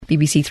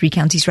BBC Three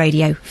Counties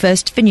Radio.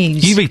 First for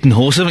news. You've eaten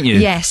horse, haven't you?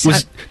 Yes.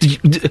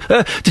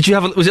 Did you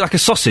have was it like a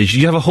sausage? Did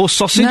you have a horse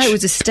sausage? No, it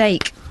was a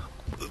steak.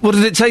 What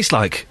did it taste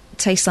like? It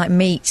tastes like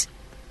meat.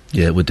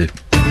 Yeah, it would do.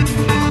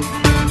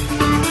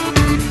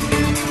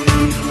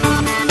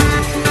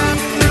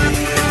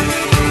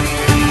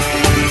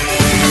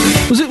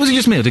 Was it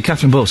just me, or did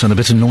Catherine Boyle sound a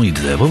bit annoyed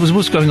there?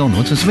 What's going on?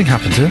 Something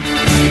happened to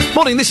her?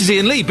 Morning, this is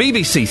Iain Lee,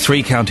 BBC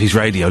Three Counties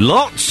Radio.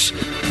 Lots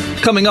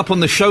coming up on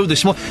the show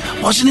this morning.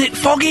 Wasn't it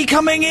foggy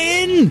coming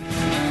in?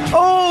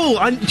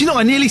 Oh, do you know,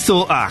 I nearly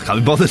thought, I can't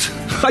be bothered.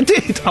 I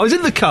did. I was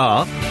in the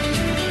car,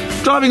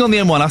 driving on the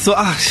M1. I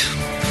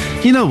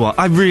thought, you know what?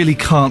 I really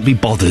can't be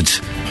bothered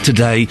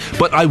today.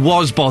 But I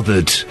was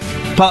bothered.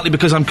 Partly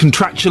because I'm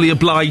contractually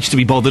obliged to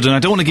be bothered, and I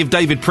don't want to give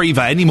David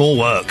Prevat any more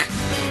work.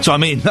 So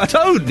I'm in. I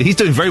don't. He's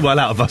doing very well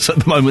out of us at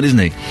the moment, isn't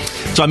he?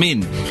 So I'm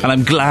in, and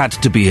I'm glad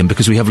to be in,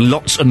 because we have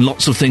lots and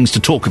lots of things to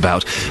talk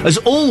about. As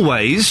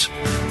always,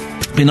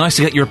 be nice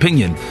to get your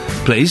opinion,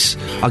 please.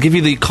 I'll give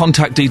you the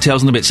contact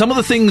details in a bit. Some of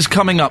the things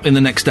coming up in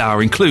the next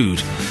hour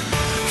include: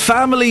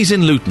 families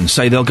in Luton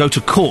say they'll go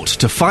to court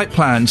to fight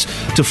plans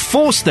to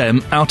force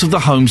them out of the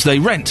homes they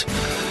rent.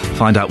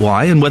 Find out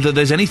why and whether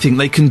there's anything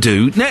they can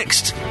do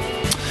next.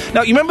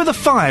 Now, you remember the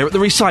fire at the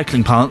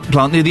recycling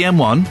plant near the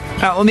M1,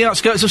 out on the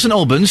outskirts of St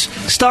Albans?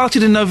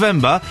 Started in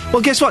November.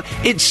 Well, guess what?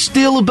 It's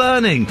still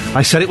burning.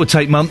 I said it would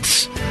take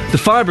months. The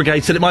fire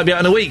brigade said it might be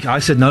out in a week. I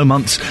said no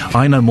months.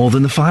 I know more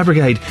than the fire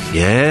brigade.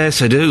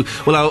 Yes, I do.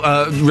 Well,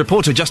 our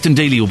reporter Justin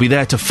Dealey will be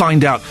there to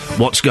find out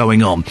what's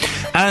going on.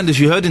 And as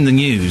you heard in the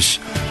news,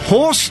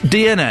 horse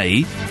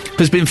DNA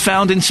has been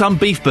found in some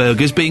beef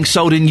burgers being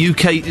sold in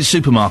UK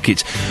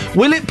supermarkets.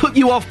 Will it put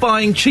you off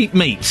buying cheap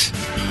meat?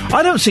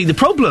 I don't see the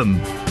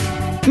problem.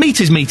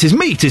 Meat is meat,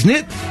 isn't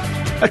it?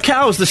 A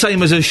cow's the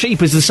same as a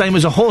sheep, is the same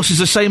as a horse, is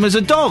the same as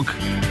a dog.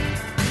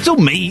 It's all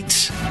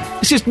meat.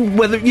 It's just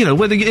whether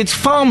it's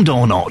farmed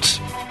or not.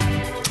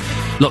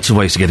 Lots of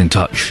ways to get in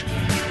touch.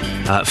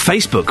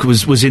 Facebook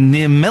was in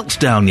near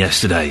meltdown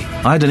yesterday.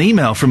 I had an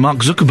email from Mark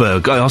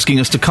Zuckerberg asking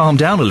us to calm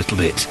down a little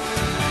bit.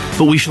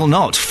 But we shall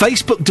not.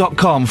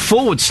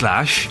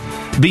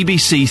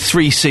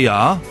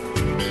 Facebook.com/BBC3CR.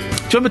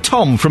 Do you remember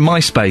Tom from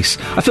MySpace?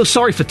 I feel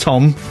sorry for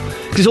Tom.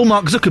 He's all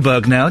Mark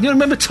Zuckerberg now. You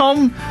remember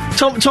Tom?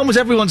 Tom was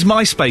everyone's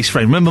MySpace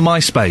friend. Remember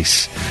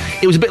MySpace?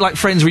 It was a bit like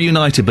Friends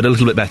Reunited, but a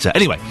little bit better.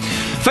 Anyway,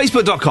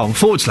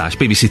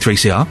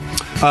 Facebook.com/BBC3CR.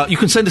 You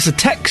can send us a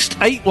text,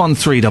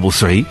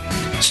 81333.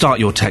 Start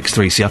your text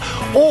 3CR.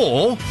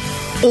 Or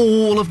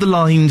all of the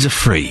lines are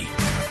free.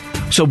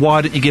 So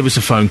why don't you give us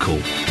a phone call?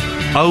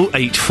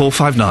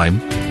 08459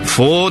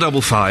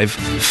 455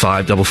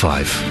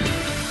 555.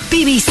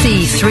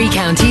 BBC Three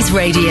Counties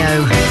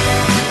Radio.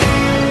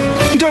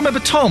 You don't remember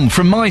Tom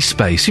from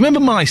MySpace? You remember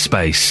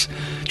MySpace? Do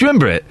you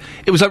remember it?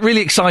 It was like really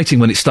exciting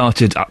when it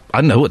started, I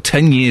don't know,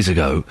 10 years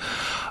ago.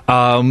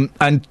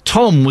 And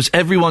Tom was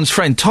everyone's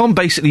friend. Tom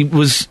basically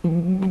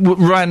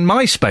ran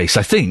MySpace,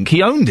 I think.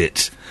 He owned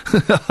it.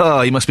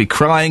 He must be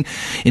crying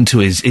into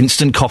his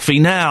instant coffee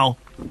now.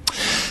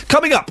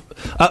 Coming up,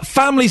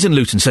 families in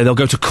Luton say they'll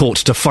go to court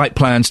to fight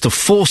plans to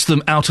force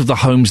them out of the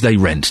homes they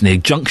rent near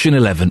Junction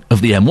 11 of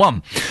the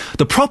M1.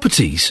 The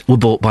properties were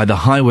bought by the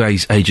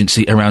Highways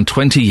Agency around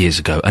 20 years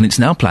ago, and it's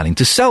now planning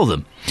to sell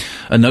them.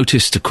 A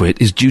notice to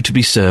quit is due to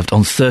be served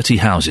on 30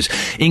 houses,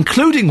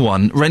 including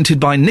one rented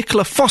by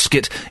Nicola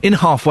Foskett in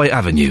Halfway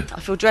Avenue. I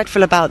feel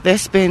dreadful about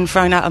this, being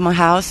thrown out of my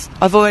house.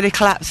 I've already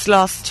collapsed the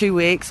last 2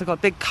 weeks. I've got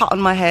a big cut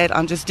on my head.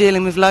 I'm just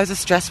dealing with loads of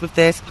stress with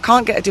this. I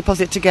can't get a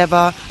deposit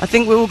together. I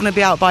think we're all going to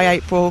be out by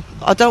April.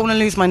 I don't want to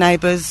lose my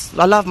neighbours.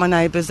 I love my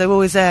neighbours. They're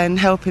always there and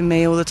helping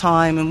me all the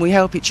time, and we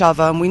help each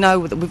other, and we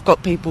know that we've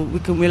got people,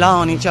 we can rely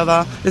on each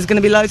other. There's going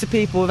to be loads of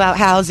people without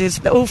houses.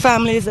 They're all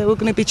families. They're all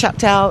going to be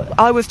chapped out.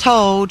 I was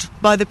told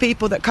by the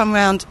people that come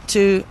round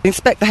to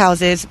inspect the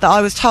houses that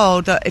I was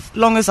told that as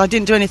long as I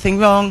didn't do anything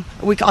wrong,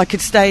 I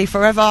could stay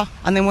forever,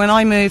 and then when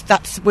I moved,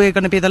 we're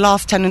going to be the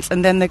last tenants,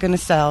 and then they're going to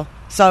sell.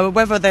 So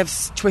whether they've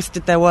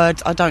twisted their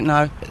words, I don't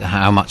know.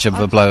 How much of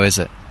a blow is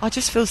it? I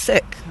just feel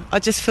sick. I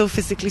just feel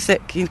physically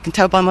sick. You can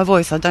tell by my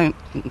voice.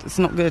 It's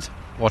not good.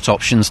 What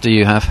options do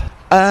you have?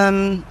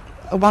 A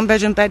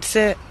one-bedroom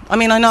bedsit. I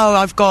mean, I know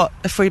I've got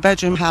a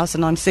three-bedroom house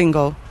and I'm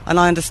single, and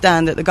I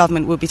understand that the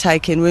government will be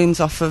taking rooms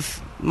off of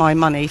my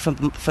money for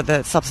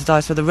the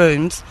subsidised for the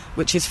rooms,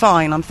 which is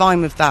fine. I'm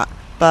fine with that.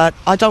 But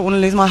I don't want to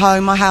lose my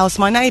home, my house,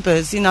 my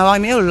neighbours. You know,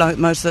 I'm ill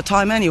most of the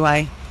time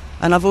anyway,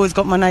 and I've always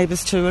got my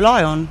neighbours to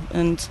rely on,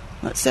 and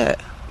that's it.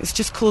 It's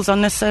just caused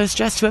unnecessary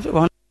stress to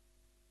everyone.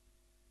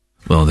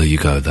 Well, there you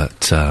go.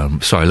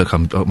 Sorry, look,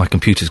 my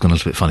computer's gone a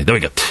little bit funny. There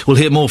we go. We'll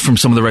hear more from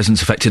some of the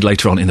residents affected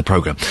later on in the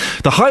programme.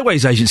 The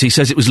Highways Agency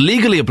says it was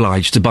legally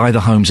obliged to buy the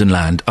homes and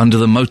land under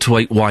the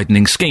motorway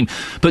widening scheme,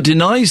 but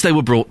denies they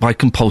were brought by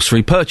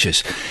compulsory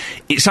purchase.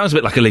 It sounds a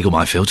bit like a legal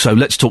minefield, so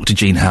let's talk to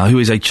Jean Howe, who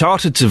is a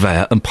chartered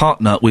surveyor and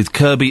partner with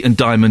Kirby and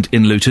Diamond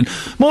in Luton.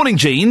 Morning,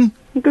 Jean.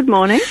 Good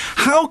morning.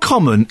 How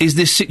common is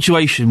this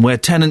situation where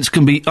tenants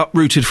can be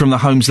uprooted from the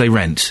homes they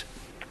rent?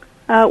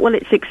 Well,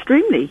 it's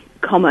extremely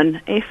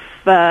common if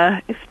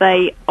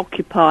they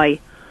occupy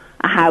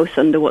a house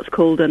under what's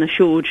called an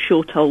assured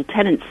short-hold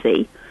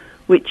tenancy,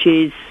 which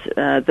is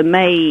the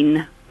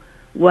main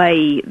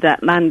way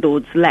that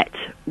landlords let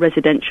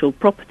residential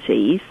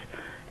properties.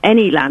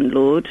 Any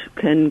landlord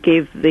can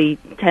give the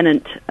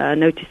tenant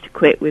notice to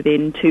quit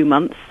within 2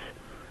 months,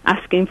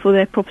 asking for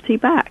their property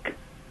back.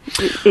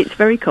 It's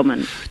very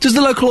common. Does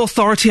the local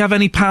authority have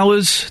any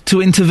powers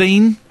to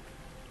intervene?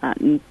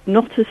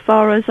 Not as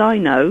far as I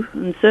know,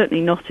 and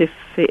certainly not if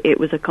it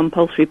was a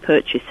compulsory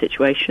purchase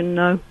situation,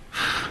 no.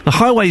 The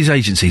Highways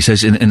Agency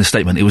says in the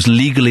statement it was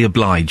legally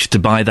obliged to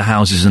buy the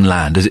houses and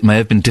land, as it may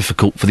have been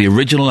difficult for the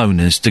original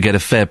owners to get a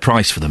fair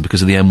price for them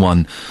because of the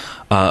M1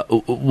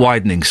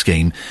 widening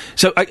scheme.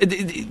 So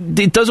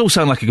it does all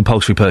sound like a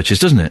compulsory purchase,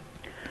 doesn't it?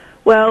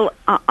 Well,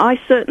 I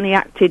certainly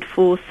acted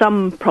for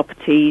some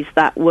properties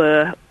that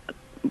were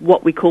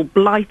what we call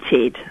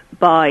blighted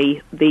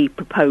by the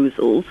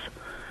proposals,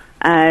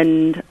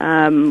 and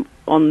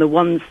on the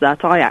ones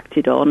that I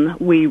acted on,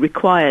 we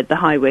required the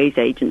Highways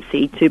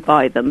Agency to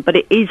buy them, but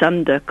it is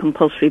under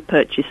compulsory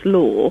purchase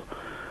law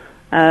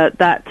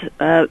that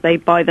they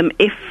buy them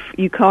if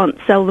you can't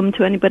sell them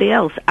to anybody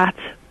else at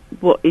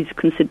what is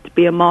considered to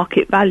be a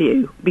market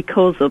value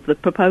because of the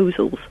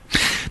proposals.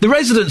 The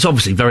residents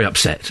obviously very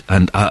upset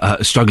and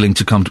struggling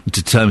to come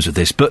to terms with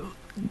this, but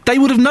they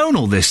would have known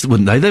all this,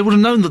 wouldn't they? They would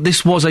have known that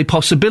this was a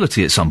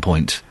possibility at some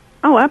point.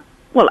 Oh,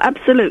 well,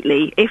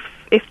 absolutely. If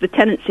the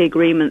tenancy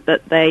agreement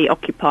that they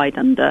occupied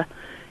under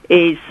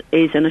is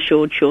an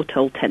assured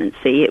short-hold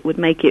tenancy, it would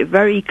make it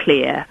very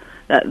clear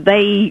that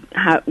they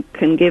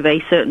can give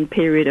a certain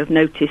period of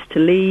notice to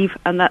leave,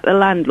 and that the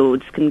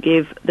landlords can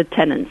give the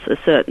tenants a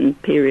certain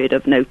period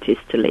of notice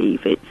to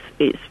leave.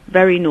 It's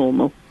very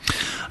normal.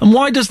 And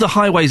why does the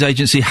Highways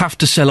Agency have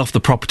to sell off the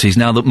properties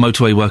now that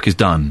motorway work is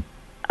done?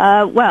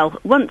 Well,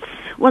 once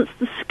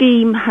the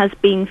scheme has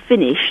been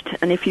finished,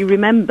 and if you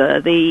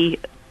remember, the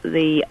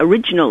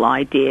original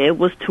idea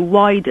was to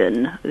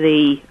widen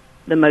the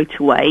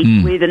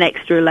motorway with an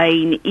extra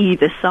lane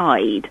either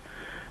side.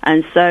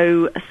 And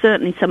so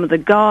certainly some of the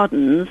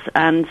gardens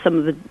and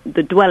some of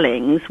the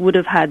dwellings would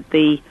have had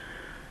the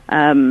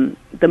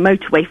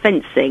motorway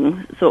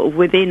fencing sort of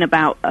within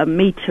about a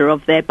metre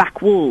of their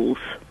back walls.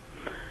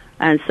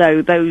 And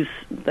so those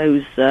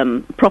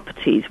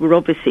properties were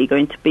obviously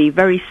going to be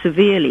very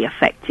severely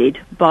affected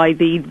by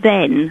the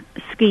then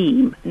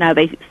scheme. Now,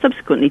 they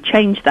subsequently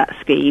changed that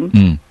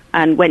scheme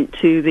and went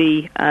to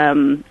the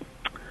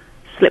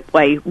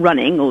slipway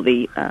running, or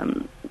the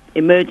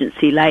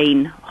emergency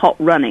lane hot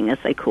running, as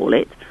they call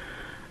it.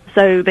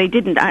 So they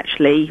didn't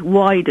actually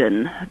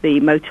widen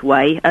the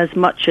motorway as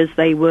much as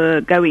they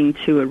were going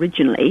to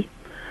originally.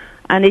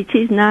 And it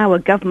is now a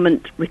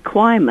government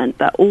requirement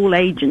that all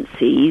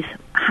agencies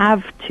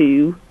have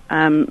to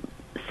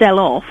sell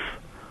off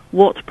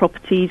what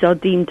properties are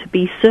deemed to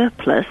be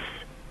surplus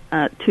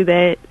to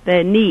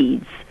their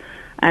needs.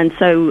 And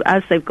so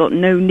as they've got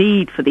no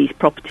need for these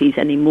properties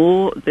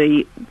anymore,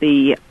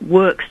 the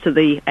works to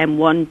the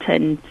M1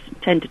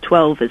 10 to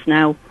 12 is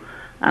now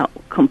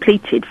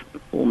completed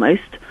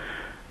almost.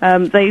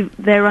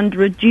 They're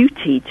under a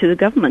duty to the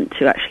government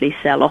to actually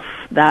sell off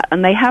that,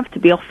 and they have to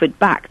be offered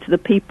back to the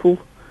people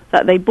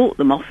that they bought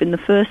them off in the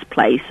first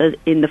place, as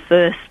in the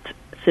first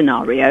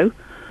scenario.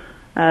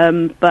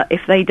 But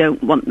if they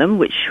don't want them,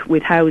 which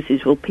with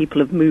houses, well, people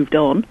have moved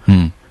on,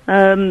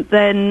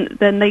 then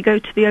they go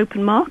to the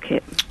open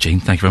market. Jean,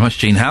 thank you very much.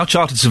 Jean Howe,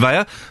 Chartered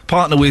Surveyor,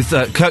 partner with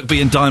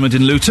Kirkby and Diamond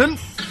in Luton.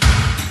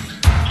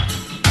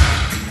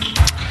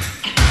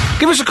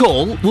 Give us a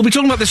call. We'll be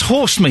talking about this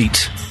horse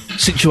meat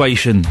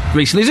situation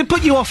recently. Has it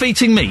put you off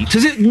eating meat?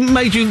 Has it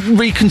made you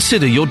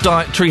reconsider your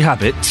dietary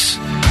habits?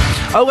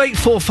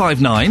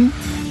 08459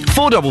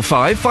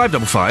 455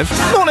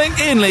 555. Morning,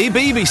 Iain Lee,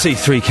 BBC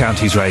Three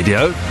Counties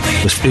Radio.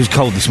 It was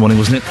cold this morning,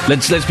 wasn't it?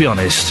 Let's be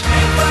honest.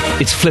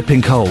 It's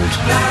flipping cold.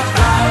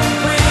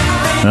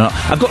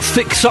 I've got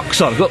thick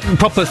socks on. I've got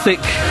proper thick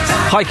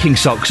hiking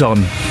socks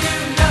on.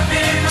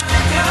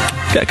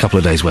 Get a couple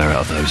of days wear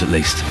out of those, at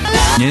least.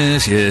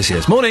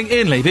 Yes. Morning,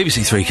 Iain Lee,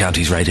 BBC Three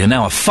Counties Radio.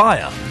 Now, a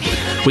fire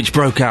which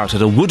broke out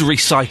at a wood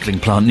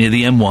recycling plant near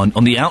the M1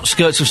 on the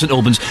outskirts of St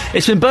Albans.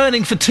 It's been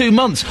burning for 2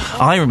 months.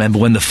 I remember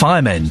when the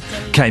firemen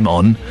came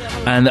on,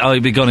 and I'll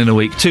be gone in a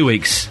week, 2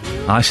 weeks.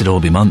 I said, it'll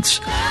be months.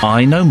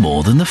 I know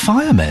more than the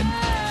firemen.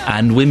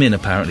 And women,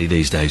 apparently,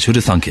 these days. Who'd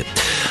have thunk it?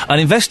 An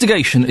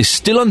investigation is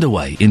still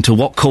underway into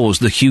what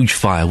caused the huge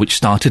fire which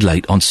started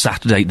late on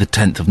Saturday, the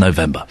 10th of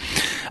November.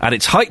 At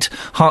its height,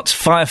 Herts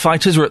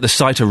firefighters were at the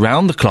site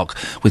around the clock,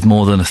 with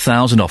more than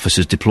 1,000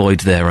 officers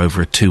deployed there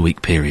over a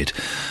 2-week period.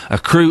 A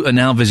crew are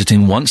now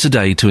visiting once a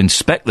day to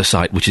inspect the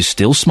site, which is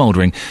still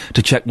smouldering,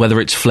 to check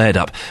whether it's flared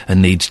up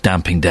and needs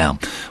damping down.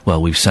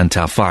 Well, we've sent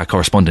our fire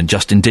correspondent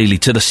Justin Dealey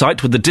to the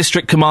site with the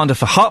District Commander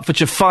for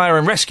Hertfordshire Fire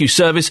and Rescue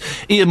Service,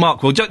 Iain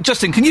Markwell.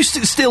 Justin, can can you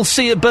still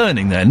see it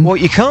burning then? Well,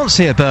 you can't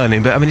see it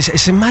burning, but I mean,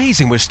 it's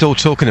amazing we're still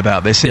talking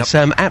about this. It's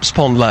Apps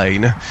Pond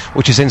Lane,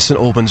 which is in St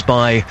Albans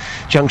by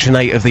Junction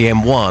 8 of the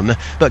M1.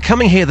 But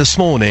coming here this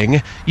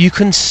morning, you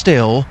can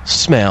still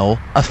smell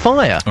a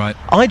fire. Right.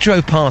 I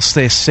drove past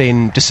this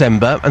in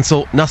December and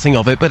thought nothing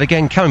of it, but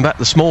again, coming back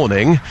this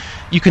morning,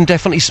 you can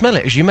definitely smell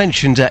it. As you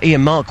mentioned, Iain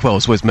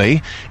Markwell's with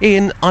me.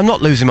 Iain, I'm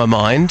not losing my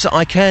mind.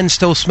 I can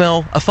still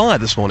smell a fire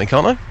this morning,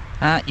 can't I?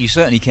 You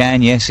certainly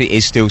can, yes. It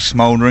is still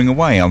smouldering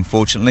away,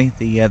 unfortunately.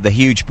 The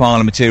huge pile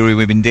of material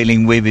we've been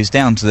dealing with is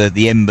down to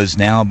the embers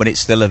now, but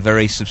it's still a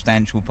very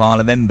substantial pile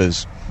of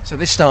embers. So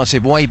this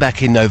started way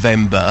back in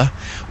November.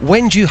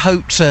 When do you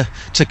hope to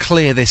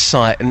clear this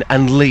site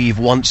and leave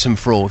once and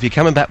for all? If you're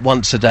coming back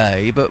once a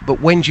day, but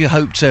when do you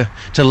hope to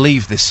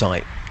leave this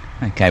site?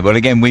 Okay, well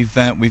again, we've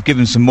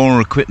given some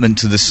more equipment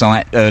to the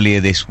site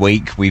earlier this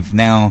week. We've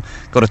now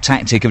got a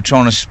tactic of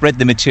trying to spread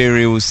the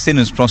material as thin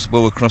as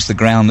possible across the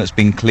ground that's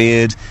been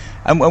cleared.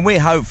 And we're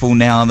hopeful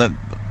now that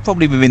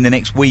probably within the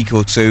next week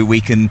or two we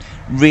can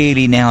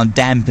really now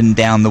dampen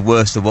down the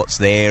worst of what's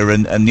there,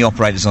 and the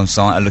operators on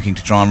site are looking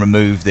to try and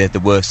remove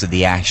the worst of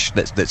the ash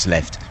that's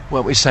left.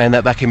 Weren't we saying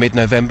that back in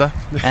mid-November?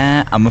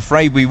 I'm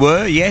afraid we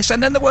were, yes,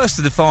 and then the worst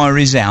of the fire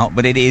is out,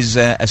 but it is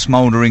a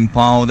smouldering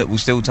pile that will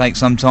still take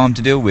some time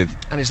to deal with.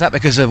 And is that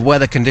because of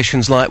weather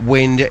conditions like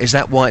wind? Is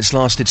that why it's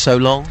lasted so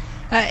long?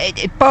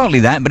 Partly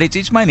that, but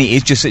it's mainly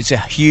it's a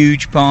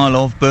huge pile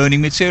of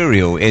burning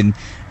material.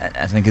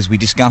 I think as we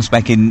discussed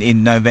back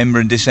in November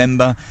and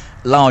December,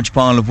 a large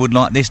pile of wood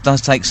like this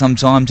does take some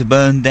time to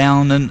burn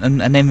down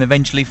and then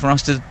eventually for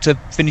us to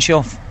finish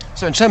off.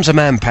 So in terms of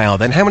manpower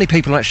then, how many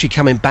people are actually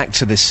coming back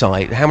to this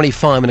site? How many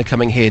firemen are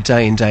coming here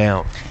day in, day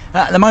out?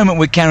 At the moment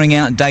we're carrying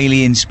out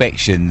daily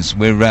inspections.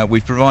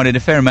 We've provided a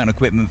fair amount of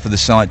equipment for the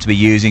site to be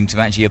using to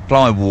actually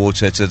apply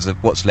water to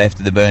what's left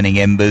of the burning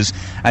embers,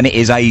 and it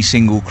is a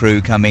single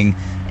crew coming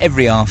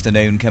every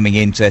afternoon coming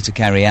in to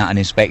carry out an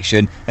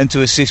inspection and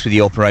to assist with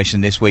the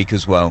operation this week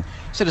as well.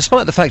 So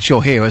despite the fact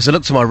you're here, as I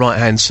look to my right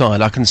hand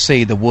side I can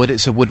see the wood.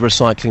 It's a wood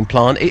recycling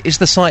plant. Is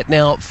the site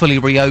now fully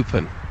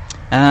reopened?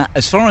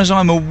 As far as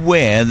I'm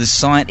aware, the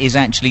site is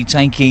actually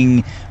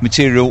taking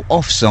material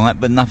off-site,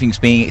 but nothing's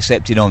being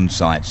accepted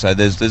on-site. So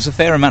there's a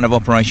fair amount of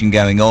operation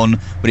going on,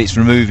 but it's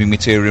removing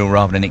material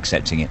rather than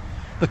accepting it.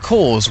 The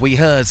cause, we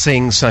heard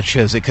things such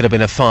as it could have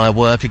been a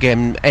firework.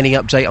 Again, any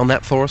update on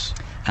that for us?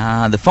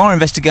 The fire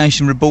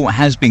investigation report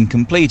has been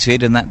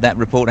completed, and that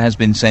report has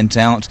been sent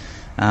out.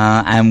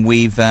 And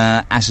we've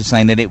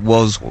ascertained that it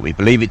was, well, we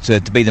believe it to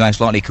be the most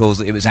likely cause,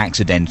 that it was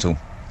accidental.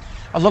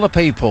 A lot of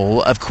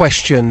people have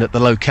questioned the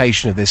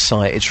location of this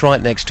site. It's right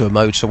next to a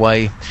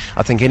motorway.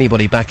 I think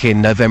anybody back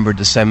in November and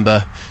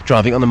December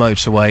driving on the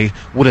motorway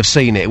would have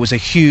seen it. It was a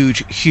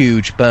huge,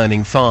 huge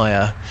burning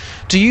fire.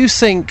 Do you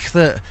think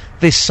that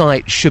this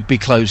site should be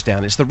closed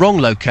down? It's the wrong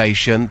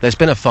location. There's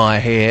been a fire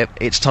here.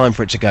 It's time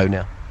for it to go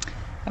now.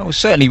 Well,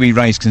 certainly we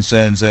raised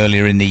concerns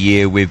earlier in the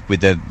year with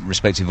the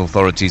respective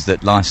authorities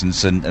that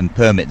licence and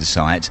permit the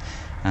site.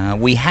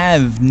 We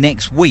have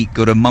next week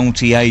got a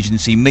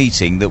multi-agency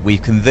meeting that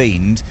we've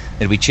convened.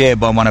 It'll be chaired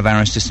by one of our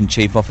assistant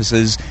chief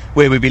officers,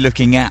 where we'll be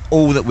looking at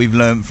all that we've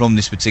learned from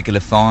this particular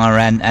fire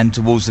and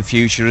towards the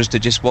future as to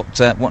just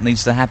what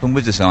needs to happen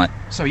with the site.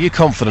 So are you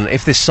confident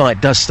if this site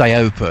does stay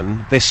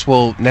open, this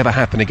will never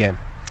happen again?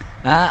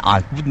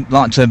 I wouldn't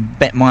like to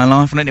bet my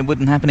life on it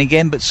wouldn't happen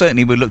again, but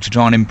certainly we'll look to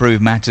try and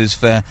improve matters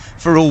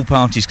for all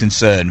parties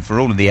concerned, for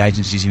all of the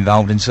agencies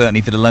involved, and certainly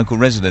for the local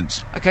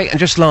residents. OK, and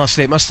just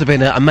lastly, it must have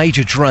been a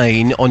major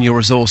drain on your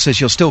resources.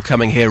 You're still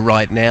coming here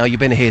right now. You've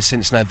been here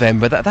since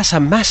November. That's a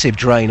massive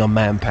drain on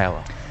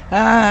manpower.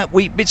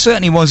 It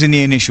certainly was in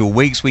the initial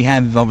weeks. We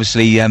have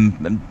obviously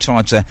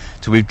tried to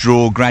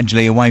withdraw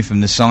gradually away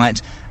from the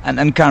site,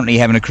 and currently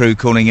having a crew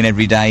calling in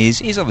every day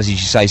is obviously,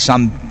 as you say,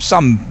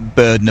 some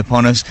burden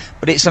upon us,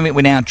 but it's something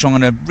we're now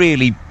trying to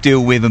really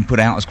deal with and put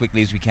out as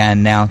quickly as we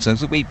can now, so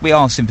we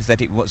are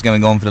sympathetic with what's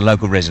going on for the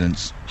local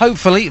residents.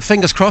 Hopefully,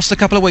 fingers crossed, a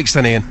couple of weeks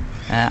then, Iain.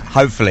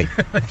 Hopefully.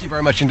 Thank you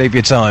very much indeed for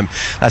your time.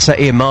 That's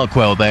Iain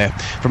Markwell there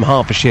from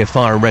Hertfordshire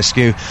Fire and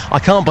Rescue. I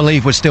can't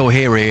believe we're still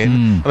here,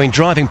 Iain. I mean,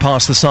 driving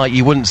past the site,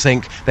 you wouldn't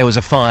think there was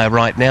a fire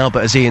right now,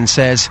 but as Iain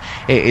says,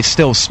 it's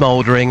still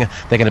smouldering.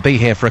 They're going to be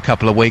here for a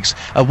couple of weeks.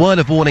 A word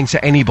of warning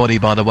to anybody,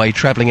 by the way,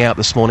 travelling out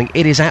this morning.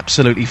 It is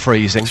absolutely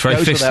freezing. It's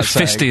very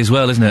fisty as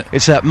well, isn't it?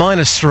 It's at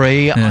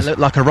 -3. Yes. I looked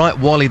like a right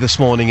wally this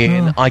morning,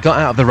 Iain. I got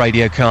out of the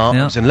radio car.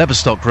 I was in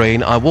Leverstock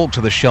Green. I walked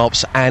to the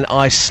shops and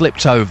I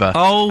slipped over.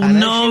 Oh, and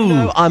no! As you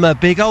know, I'm a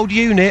big old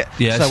unit.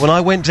 Yes. So when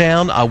I went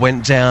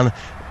down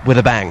with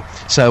a bang.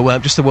 So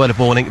just a word of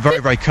warning. Very,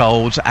 very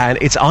cold, and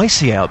it's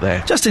icy out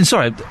there. Justin,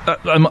 sorry,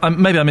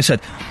 maybe I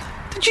missaid.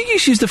 Did you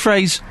use the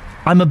phrase,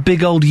 I'm a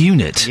big old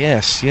unit?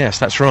 Yes,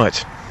 that's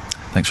right.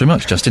 Thanks very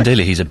much, Justin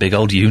Daly. He's a big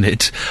old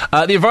unit.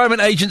 The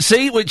Environment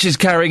Agency, which is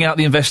carrying out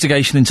the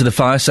investigation into the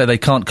fire, say they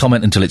can't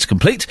comment until it's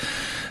complete.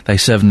 They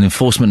served an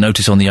enforcement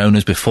notice on the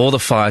owners before the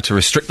fire to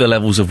restrict the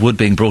levels of wood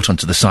being brought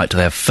onto the site to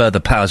have further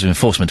powers of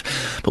enforcement,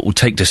 but will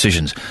take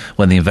decisions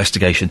when the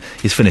investigation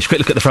is finished. Quick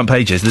look at the front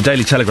pages. The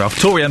Daily Telegraph.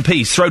 Tory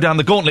MPs throw down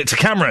the gauntlet to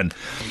Cameron.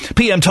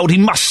 PM told he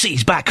must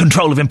seize back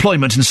control of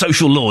employment and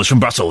social laws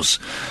from Brussels.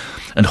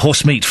 And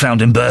horse meat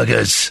found in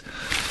burgers.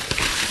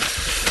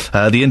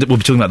 We'll be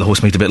talking about the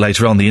horse meat a bit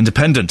later on. The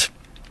Independent.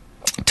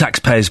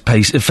 Taxpayers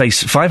face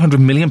 £500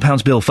 million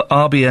bill for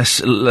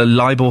RBS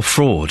LIBOR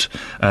fraud.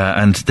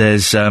 And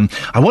there's... I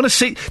want to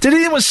see... Did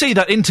anyone see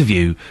that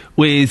interview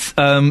with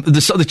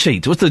the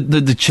cheat? What's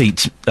the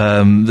cheat?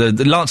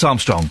 The Lance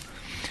Armstrong.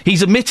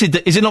 He's admitted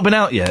that... Has it not been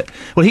out yet?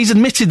 Well, he's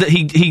admitted that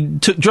he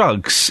took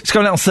drugs. It's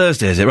going out on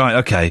Thursday, is it? Right,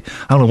 OK.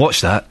 I want to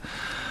watch that.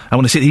 I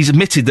want to see... He's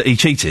admitted that he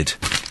cheated.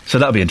 So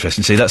that'll be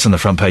interesting to see. That's on the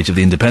front page of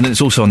The Independent. It's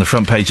also on the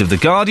front page of The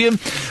Guardian.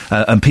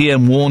 And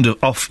PM warned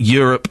of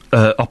off-Europe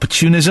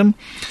opportunism.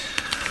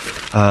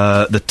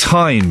 The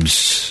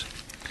Times.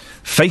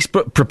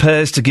 Facebook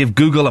prepares to give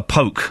Google a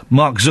poke.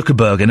 Mark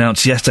Zuckerberg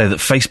announced yesterday that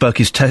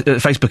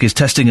Facebook is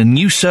testing a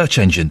new search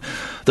engine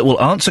that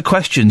will answer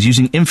questions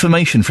using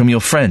information from your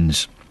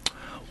friends.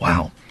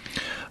 Wow.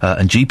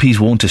 And GPs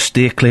warn to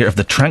steer clear of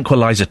the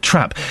tranquilizer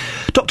trap.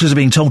 Doctors are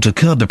being told to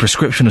curb the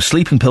prescription of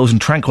sleeping pills and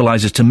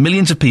tranquilizers to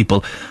millions of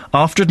people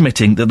after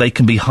admitting that they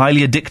can be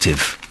highly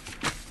addictive.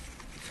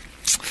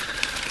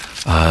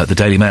 The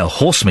Daily Mail.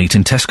 Horse meat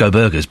in Tesco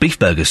burgers. Beef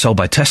burgers sold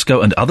by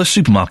Tesco and other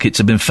supermarkets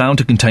have been found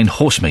to contain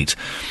horse meat.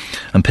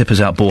 And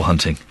Pippa's out boar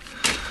hunting.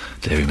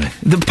 Deary me.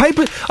 The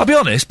paper, I'll be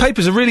honest,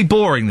 papers are really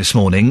boring this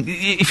morning.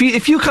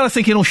 If you're kind of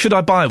thinking, oh, should I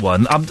buy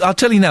one? I'll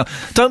tell you now,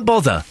 don't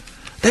bother.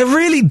 They're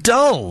really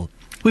dull.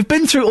 We've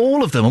been through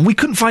all of them and we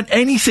couldn't find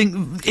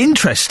anything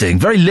interesting.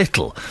 Very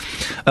little.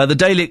 The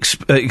Daily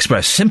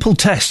Express. Simple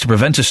test to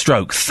prevent a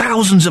stroke.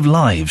 Thousands of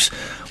lives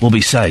will be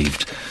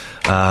saved.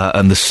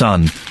 And The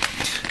Sun.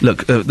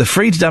 Look, the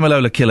Freed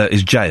Damilola killer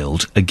is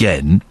jailed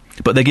again,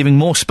 but they're giving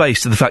more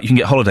space to the fact you can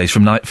get holidays for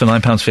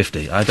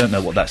 £9.50. I don't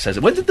know what that says.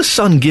 When did The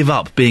Sun give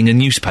up being a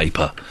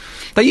newspaper?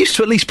 They used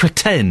to at least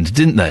pretend,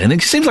 didn't they? And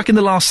it seems like in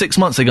the last 6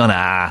 months they've gone,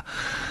 it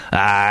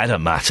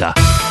don't matter.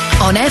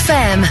 On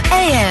FM,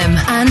 AM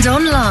and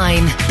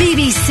online.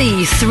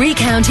 BBC Three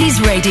Counties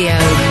Radio.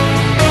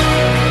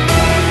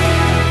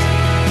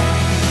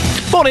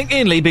 Morning,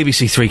 Iain Lee,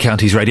 BBC Three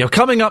Counties Radio.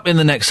 Coming up in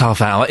the next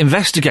half hour,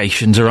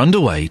 investigations are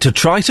underway to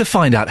try to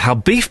find out how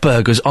beef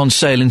burgers on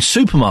sale in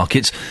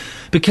supermarkets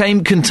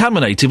became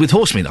contaminated with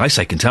horse meat. I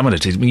say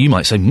contaminated, you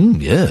might say,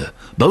 yeah,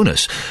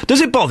 bonus.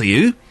 Does it bother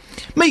you?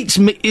 Meat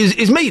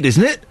is meat,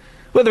 isn't it?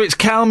 Whether it's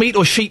cow meat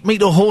or sheep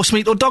meat or horse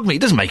meat or dog meat,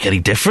 it doesn't make any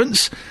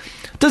difference.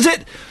 Does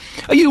it?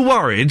 Are you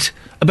worried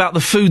about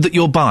the food that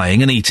you're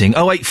buying and eating?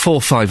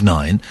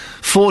 08459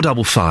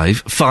 455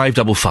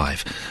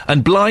 555.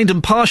 And blind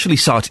and partially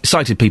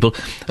sighted people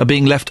are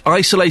being left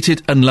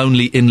isolated and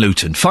lonely in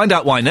Luton. Find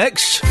out why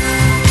next.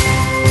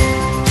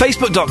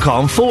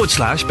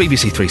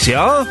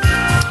 Facebook.com/BBC3CR.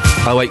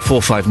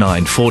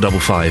 08459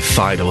 455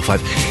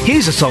 555.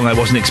 Here's a song I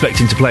wasn't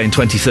expecting to play in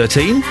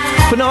 2013.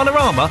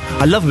 Bananarama.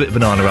 I love a bit of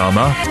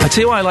Bananarama. I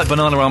tell you why I like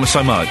Bananarama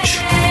so much.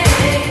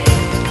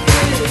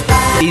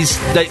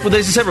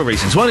 There's several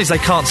reasons. One is they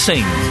can't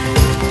sing.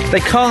 They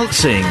can't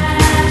sing.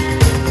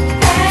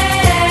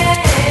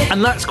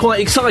 And that's quite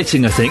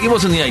exciting, I think. It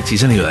was in the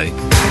 80s anyway.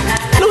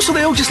 And also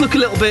they all just look a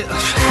little bit...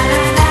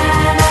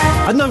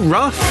 I don't know,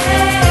 rough.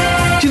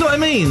 Do you know what I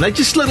mean? They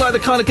just look like the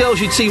kind of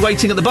girls you'd see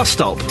waiting at the bus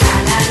stop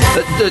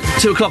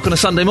at 2 o'clock on a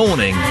Sunday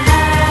morning.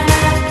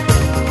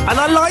 And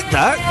I like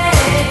that.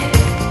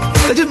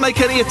 They didn't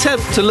make any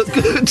attempt to look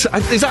good.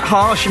 Is that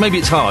harsh? Maybe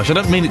it's harsh. I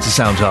don't mean it to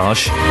sound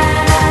harsh.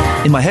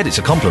 In my head, it's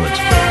a compliment.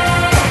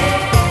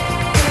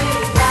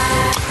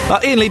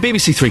 Iain Lee,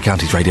 BBC Three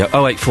Counties Radio,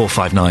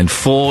 08459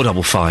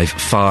 455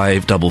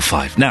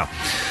 555. Now,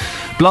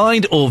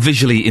 blind or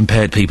visually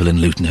impaired people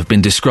in Luton have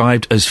been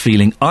described as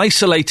feeling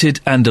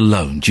isolated and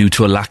alone due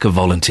to a lack of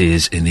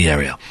volunteers in the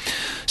area.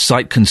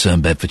 Sight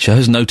Concern Bedfordshire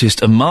has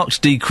noticed a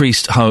marked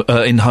decrease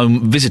in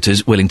home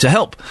visitors willing to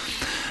help.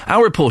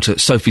 Our reporter,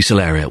 Sophie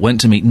Solaria, went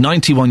to meet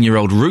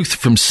 91-year-old Ruth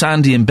from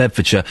Sandy in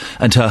Bedfordshire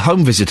and her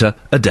home visitor,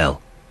 Adele.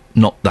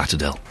 Not that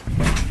Adele.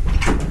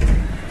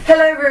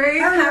 Hello,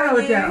 Ruth. Hello,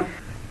 Adele.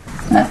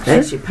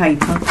 There's your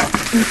paper.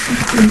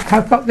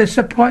 I've got this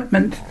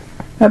appointment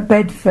at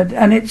Bedford,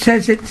 and it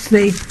says it's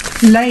the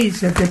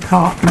laser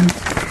department.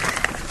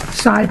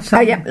 Oh,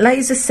 yeah,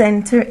 laser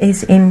centre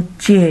is in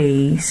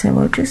G, so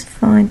we'll just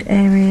find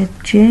area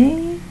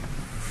G.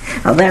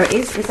 Oh, there it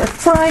is. It's a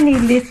tiny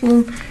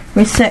little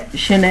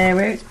reception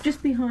area. It's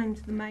just behind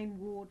the main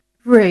ward.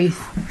 Ruth,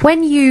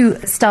 when you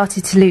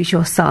started to lose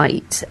your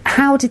sight,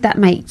 how did that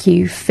make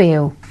you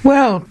feel?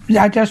 Well,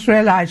 I just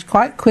realised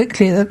quite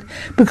quickly that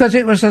because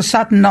it was a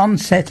sudden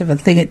onset of a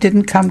thing, it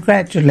didn't come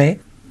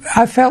gradually.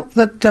 I felt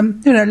that,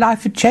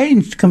 life had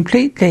changed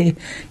completely.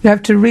 You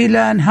have to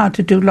relearn how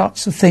to do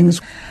lots of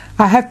things.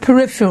 I have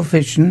peripheral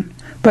vision,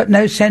 but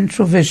no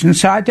central vision,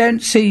 so I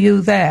don't see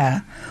you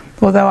there.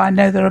 Although I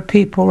know there are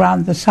people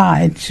round the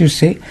sides, you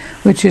see,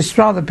 which is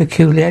rather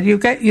peculiar. You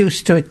get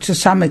used to it to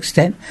some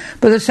extent,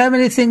 but there's so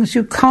many things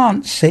you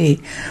can't see.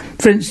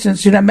 For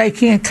instance,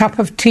 making a cup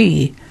of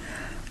tea.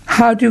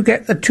 How do you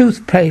get the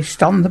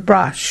toothpaste on the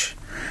brush?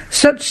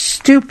 Such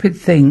stupid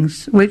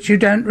things which you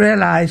don't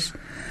realise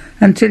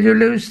until you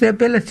lose the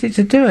ability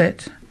to do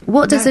it.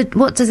 What does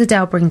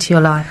Adele bring to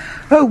your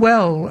life? Oh,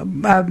 well,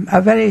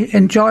 a very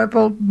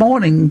enjoyable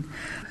morning.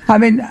 I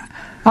mean,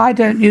 I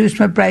don't use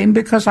my brain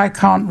because I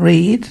can't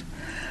read.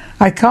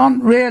 I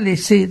can't really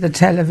see the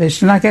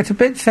television. I get a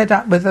bit fed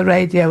up with the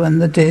radio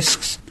and the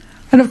discs.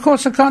 And, of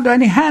course, I can't do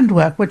any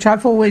handwork, which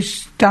I've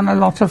always done a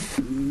lot of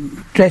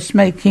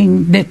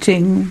dressmaking,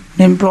 knitting,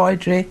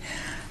 embroidery,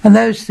 and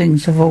those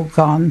things have all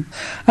gone.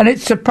 And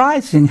it's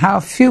surprising how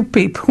few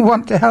people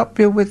want to help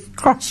you with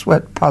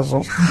crossword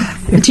puzzles.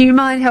 Do you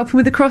mind helping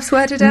with the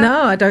crossword, Adele?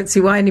 No, I don't see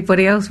why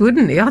anybody else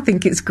wouldn't. I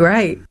think it's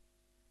great.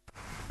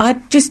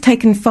 I'd just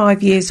taken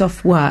 5 years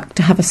off work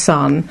to have a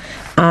son,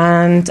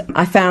 and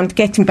I found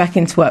getting back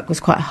into work was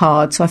quite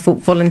hard, so I thought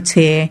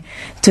volunteer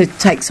to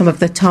take some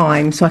of the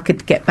time so I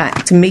could get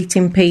back to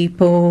meeting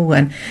people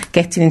and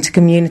getting into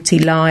community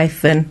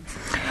life. And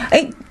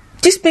it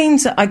just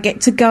means that I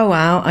get to go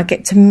out, I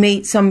get to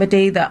meet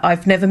somebody that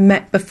I've never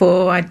met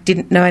before, I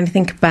didn't know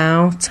anything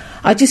about.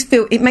 I just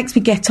feel it makes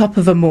me get up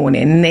of a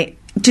morning, and it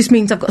just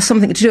means I've got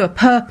something to do, a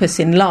purpose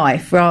in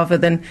life, rather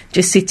than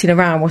just sitting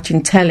around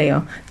watching telly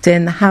or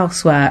doing the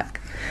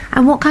housework.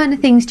 And what kind of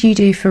things do you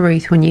do for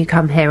Ruth when you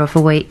come here of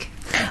a week?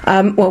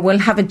 Well, we'll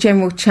have a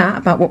general chat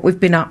about what we've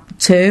been up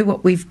to,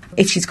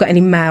 if she's got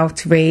any mail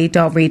to read,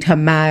 I'll read her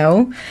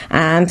mail,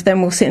 and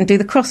then we'll sit and do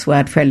the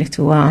crossword for a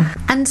little while.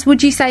 And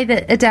would you say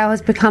that Adele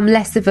has become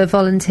less of a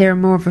volunteer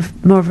and more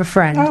of a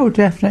friend? Oh,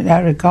 definitely.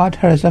 I regard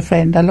her as a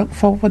friend. I look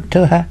forward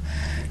to her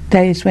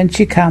days when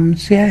she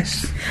comes,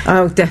 yes.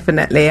 Oh,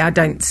 definitely. I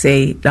don't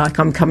see like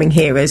I'm coming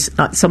here as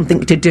like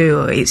something to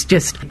do. It's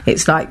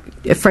like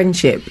a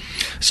friendship.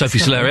 Sophie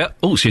Solaria.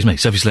 Oh, excuse me.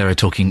 Sophie Solaria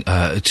talking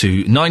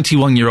to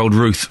 91-year-old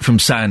Ruth from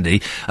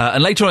Sandy.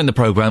 And later on in the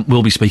programme,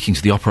 we'll be speaking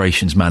to the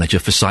operations manager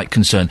for Sight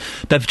Concern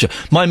Bedfordshire.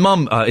 My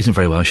mum isn't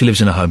very well. She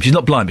lives in a home. She's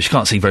not blind, but she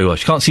can't see very well.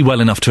 She can't see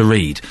well enough to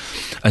read.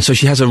 And so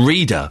she has a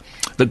reader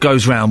that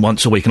goes round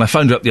once a week. And I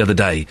phoned her up the other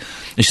day.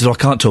 And she said, I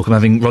can't talk. I'm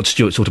having Rod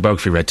Stewart's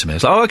autobiography read to me. I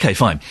was like, oh, OK,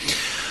 fine.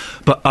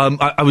 But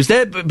I was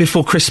there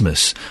before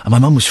Christmas, and my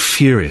mum was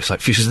furious.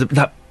 She said,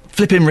 that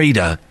flipping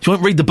reader, she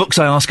won't read the books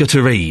I ask her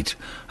to read.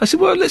 I said,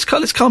 well, let's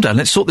calm down,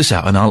 let's sort this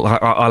out, and I'll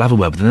have a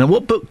word with her. Now,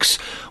 what books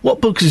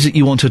is it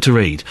you want her to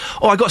read?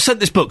 Oh, I got sent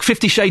this book,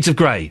 50 Shades of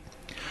Grey.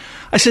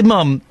 I said,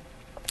 Mum,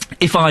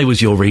 if I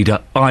was your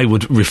reader, I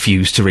would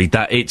refuse to read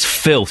that. It's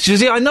filth. She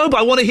says, yeah, I know, but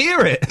I want to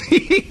hear it.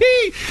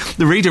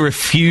 The reader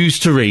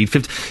refused to read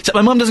 50... So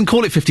my mum doesn't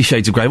call it 50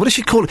 Shades of Grey. What does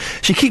she call it?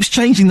 She keeps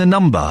changing the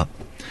number.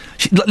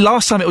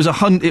 Last time it was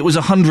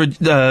 100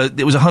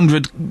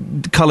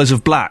 Colours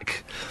of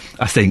Black,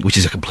 I think, which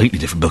is a completely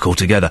different book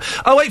altogether.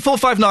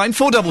 08459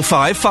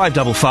 455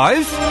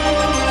 555.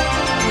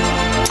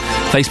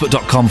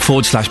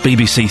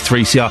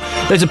 Facebook.com/BBC3CR.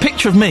 There's a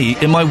picture of me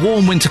in my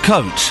warm winter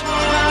coat,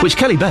 which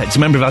Kelly Betts, a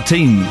member of our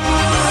team,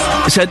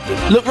 said,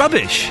 look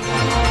rubbish.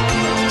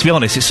 To be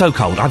honest, it's so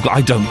cold, I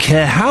don't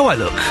care how I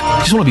look. I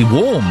just want to be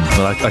warm.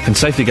 But I can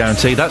safely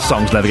guarantee that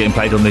song's never getting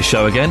played on this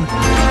show again.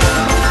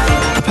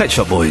 The Pet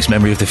Shop Boys,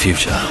 Memory of the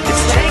Future.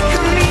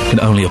 Can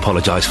only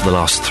apologise for the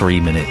last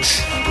 3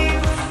 minutes.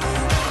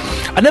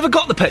 I never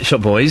got the Pet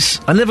Shop Boys.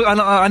 I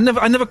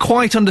never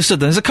quite understood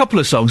them. There's a couple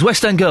of songs.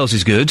 West End Girls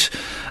is good,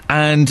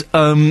 and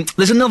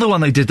there's another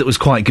one they did that was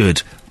quite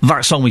good.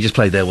 That song we just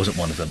played there wasn't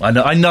one of them.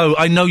 I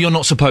know you're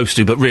not supposed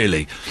to, but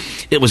really,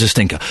 it was a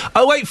stinker.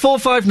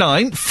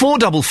 08459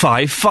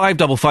 455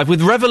 555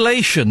 with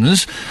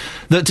revelations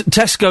that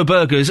Tesco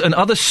burgers and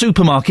other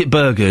supermarket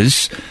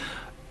burgers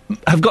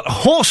have got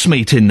horse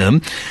meat in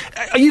them.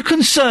 Are you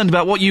concerned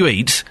about what you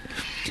eat?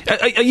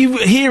 Are you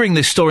hearing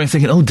this story and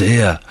thinking, oh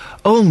dear,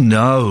 oh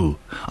no,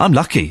 I'm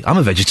lucky, I'm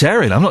a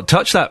vegetarian, I've not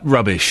touched that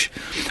rubbish.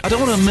 I don't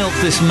want to milk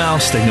this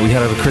mouse thing that we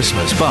had over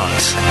Christmas,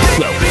 but,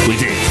 well, we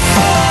did.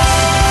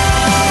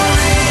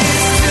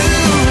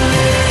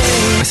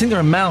 I think there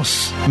are no,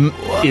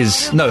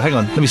 hang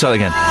on, let me start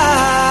again.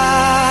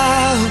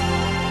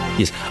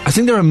 Yes, I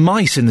think there are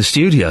mice in the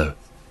studio.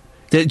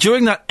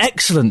 During that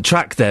excellent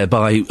track there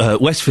by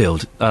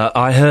Westfield,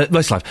 I heard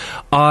Westlife.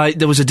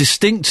 There was a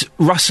distinct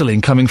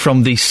rustling coming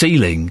from the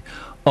ceiling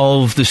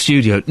of the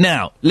studio.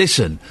 Now,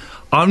 listen,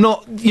 I'm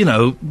not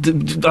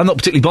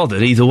particularly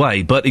bothered either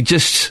way, but it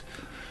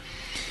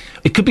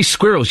could be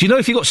squirrels. You know,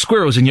 if you've got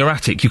squirrels in your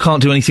attic, you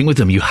can't do anything with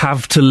them. You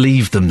have to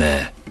leave them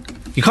there.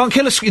 You can't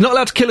you're not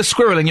allowed to kill a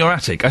squirrel in your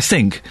attic, I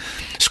think.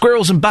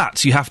 Squirrels and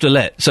bats you have to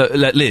let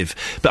live.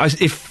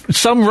 But if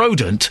some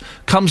rodent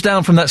comes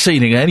down from that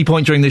ceiling at any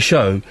point during this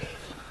show,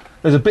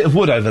 there's a bit of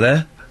wood over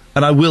there,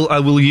 and I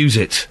will use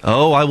it.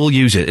 Oh, I will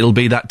use it. It'll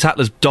be that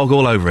Tatler's dog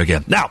all over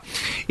again. Now,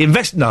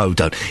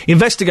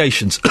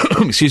 investigations,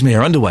 excuse me,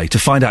 are underway to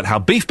find out how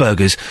beef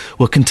burgers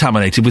were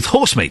contaminated with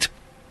horse meat.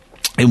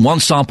 In one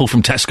sample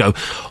from Tesco,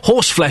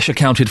 horse flesh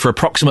accounted for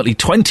approximately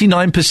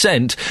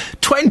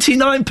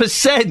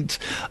 29%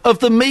 of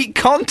the meat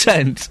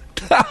content.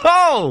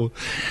 Oh!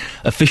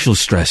 Officials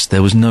stressed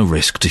there was no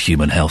risk to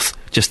human health,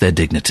 just their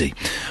dignity.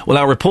 Well,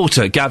 our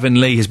reporter, Gavin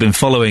Lee, has been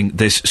following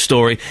this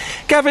story.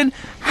 Gavin,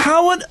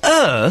 how on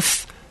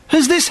earth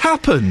has this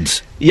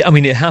happened? Yeah, I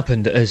mean, it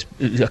happened as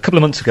a couple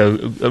of months ago,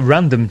 a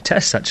random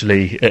test,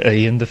 actually,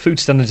 Iain. The Food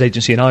Standards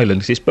Agency in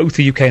Ireland, 'cause it's both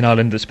the UK and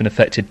Ireland that's been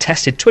affected,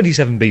 tested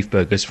 27 beef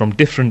burgers from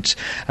different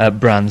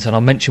brands, and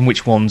I'll mention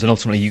which ones, and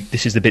ultimately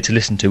this is the bit to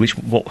listen to.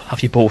 What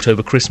have you bought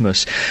over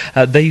Christmas?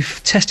 They've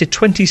tested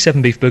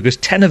 27 beef burgers.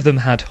 10 of them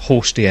had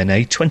horse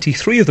DNA,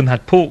 23 of them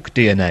had pork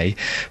DNA.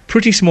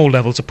 Pretty small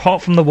levels,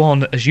 apart from the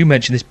one, as you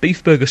mentioned, this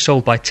beef burger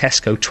sold by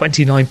Tesco,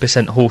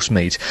 29% horse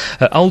meat.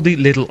 Aldi,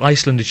 Lidl,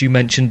 Iceland, as you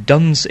mentioned,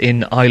 Dunn's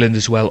in Ireland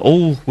as well,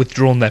 all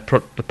withdrawn their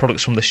the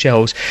products from the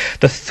shelves.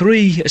 The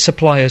three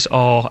suppliers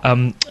are,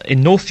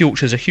 in North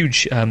Yorkshire, there's a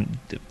huge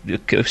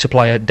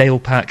supplier, Dale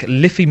Pack,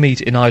 Liffey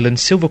Meat in Ireland,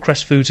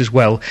 Silvercrest Foods as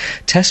well.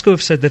 Tesco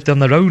have said they've done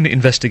their own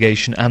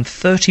investigation and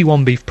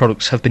 31 beef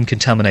products have been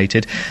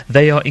contaminated.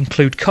 They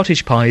include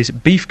cottage pies,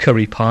 beef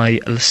curry pie,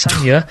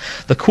 lasagna,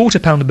 the quarter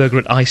pounder burger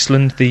at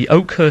Iceland, the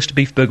Oakhurst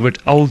beef burger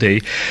at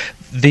Aldi.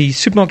 The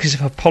supermarkets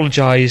have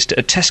apologised.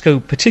 Tesco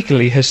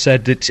particularly has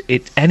said that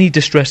any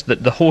distress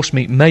that the horse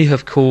meat may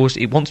have caused,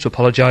 it wants to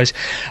apologise.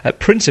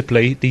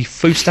 Principally, the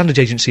Food Standards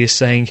Agency is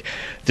saying,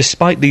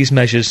 despite these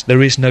measures,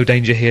 there is no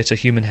danger here to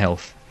human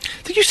health.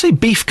 Did you say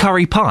beef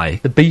curry pie?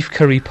 The beef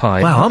curry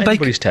pie. Wow,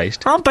 anybody's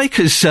taste. Aren't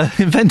bakers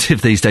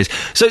inventive these days?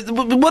 So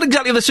what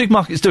exactly are the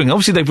supermarkets doing?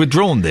 Obviously they've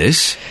withdrawn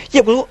this.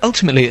 Yeah, well,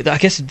 ultimately, I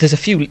guess there's a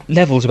few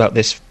levels about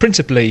this.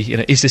 Principally,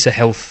 is this a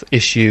health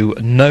issue?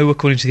 No,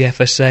 according to the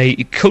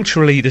FSA.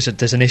 Culturally,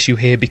 there's an issue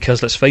here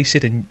because, let's face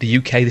it, in the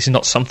UK, this is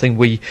not something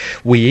we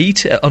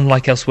eat,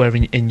 unlike elsewhere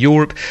in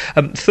Europe.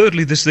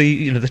 Thirdly, there's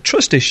the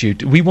trust issue.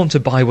 We want to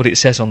buy what it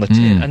says on the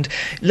tin, and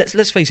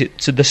let's face it.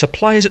 So the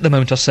suppliers at the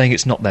moment are saying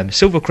it's not them.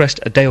 Silvercrest,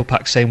 a Dale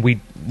Pack,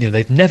 saying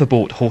they've never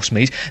bought horse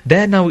meat.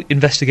 They're now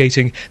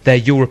investigating their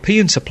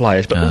European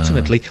suppliers, but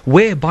ultimately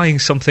we're buying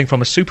something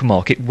from a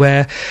supermarket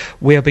where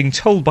we are being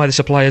told by the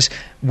suppliers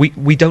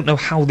we don't know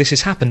how this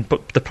has happened.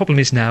 But the problem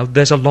is now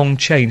there's a long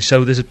chain,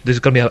 so there's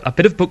going to be a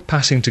bit of book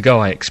passing to go,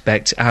 I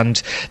expect,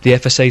 and the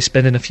FSA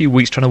spending a few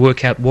weeks trying to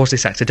work out, was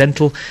this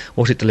accidental,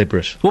 was it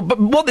deliberate? Well, but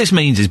what this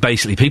means is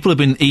basically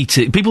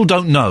people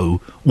don't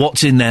know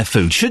what's in their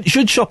food.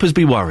 Should shoppers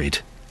be worried?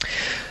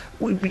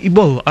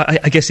 Well,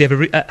 I guess they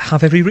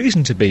have every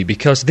reason to be,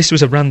 because this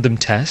was a random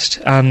test,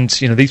 and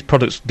these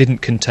products didn't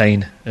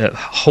contain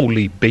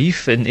wholly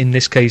beef, in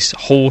this case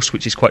horse,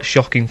 which is quite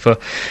shocking for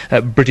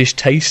British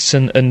tastes,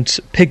 and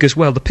pig as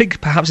well. The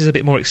pig perhaps is a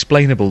bit more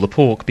explainable, the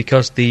pork,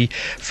 because the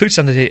Food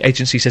Standards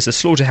Agency says the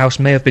slaughterhouse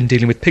may have been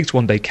dealing with pigs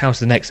one day,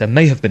 cows the next. There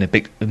may have been a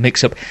big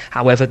mix-up.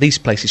 However, these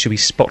places should be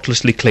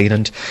spotlessly clean,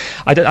 and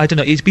I don't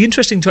know, it'd be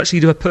interesting to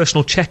actually do a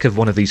personal check of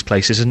one of these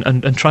places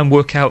and try and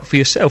work out for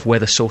yourself where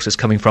the source is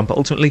coming from. But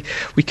ultimately,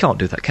 we can't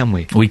do that, can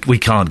we? We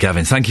can't,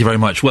 Gavin. Thank you very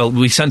much. Well,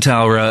 we sent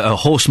our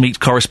horse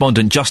meat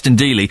correspondent, Justin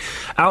Dealey,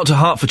 out to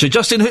Hertfordshire.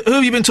 Justin, who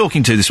have you been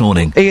talking to this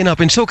morning? Iain, I've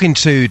been talking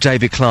to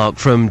David Clark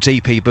from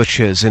DP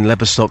Butchers in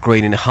Leverstock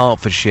Green in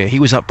Hertfordshire. He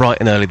was up bright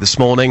and early this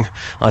morning.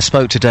 I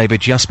spoke to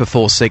David just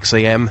before 6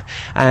 a.m,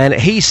 and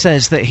he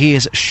says that he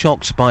is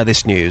shocked by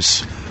this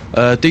news.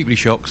 Deeply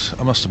shocked,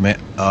 I must admit.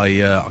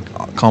 I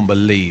can't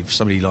believe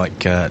somebody like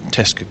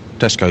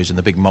Tesco's and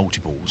the big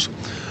multiples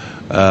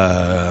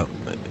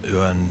who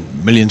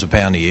earn millions of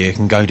pounds a year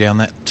can go down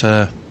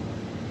that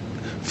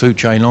food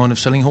chain line of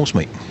selling horse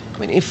meat. I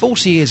mean, in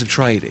 40 years of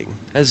trading,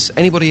 has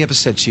anybody ever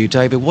said to you,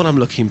 David, what I'm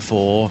looking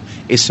for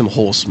is some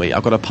horse meat?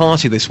 I've got a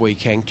party this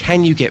weekend,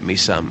 can you get me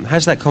some?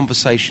 Has that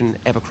conversation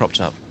ever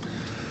cropped up?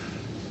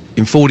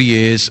 In 40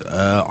 years,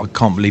 I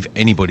can't believe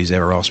anybody's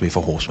ever asked me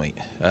for horse meat,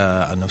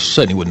 and I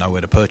certainly wouldn't know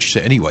where to purchase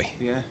it anyway.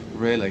 Yeah,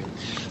 really.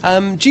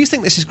 Do you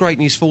think this is great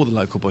news for the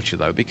local butcher,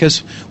 though?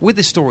 Because with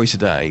this story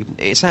today,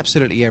 it's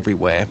absolutely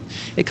everywhere.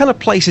 It kind of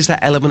places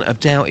that element of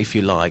doubt, if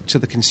you like, to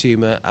the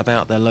consumer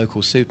about their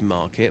local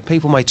supermarket.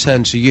 People may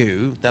turn to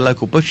you, their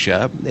local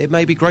butcher. It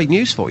may be great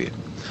news for you.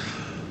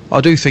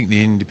 I do think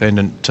the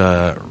independent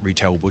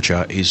retail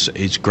butcher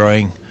is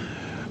growing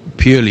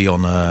purely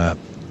on a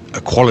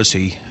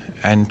quality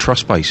and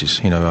trust basis.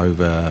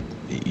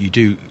 You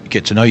do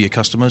get to know your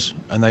customers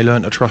and they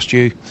learn to trust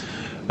you,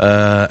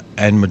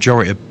 and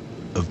majority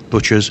of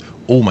butchers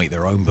all make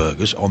their own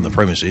burgers on the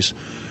premises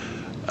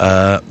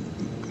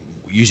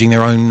using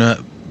their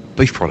own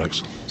beef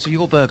products. So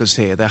your burgers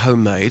here, they're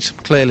homemade,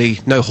 clearly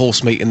no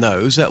horse meat in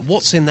those.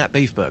 What's in that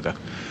beef burger?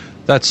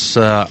 That's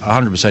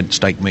 100%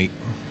 steak meat,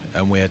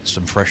 and we had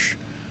some fresh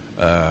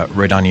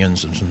red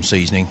onions and some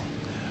seasoning,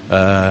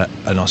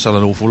 and I sell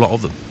an awful lot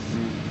of them.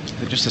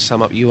 Just to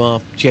sum up, you are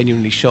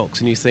genuinely shocked,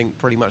 and you think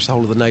pretty much the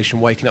whole of the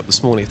nation waking up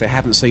this morning, if they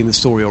haven't seen the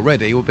story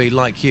already, will be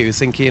like you,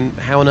 thinking,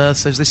 how on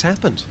earth has this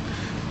happened?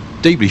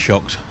 Deeply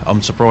shocked.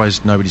 I'm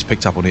surprised nobody's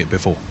picked up on it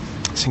before.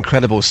 It's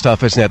incredible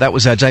stuff, isn't it? That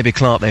was David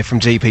Clark there from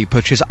DP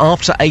Butchers.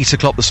 After 8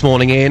 o'clock this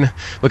morning, Ian,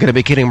 we're going to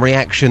be getting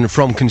reaction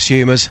from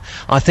consumers.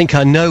 I think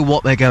I know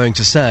what they're going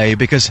to say,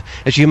 because,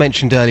 as you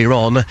mentioned earlier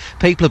on,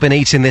 people have been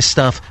eating this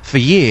stuff for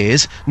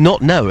years,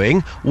 not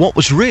knowing what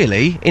was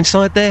really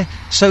inside their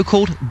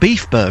so-called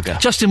beef burger.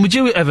 Justin, would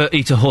you ever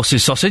eat a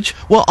horse's sausage?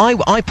 Well,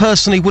 I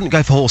personally wouldn't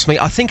go for horse meat.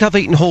 I think I've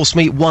eaten horse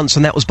meat once,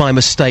 and that was by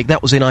mistake.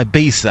 That was in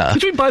Ibiza. What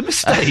do you mean by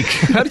mistake?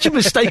 How did you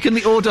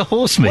mistakenly order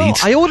horse meat? Well,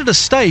 I ordered a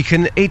steak,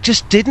 and it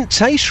just didn't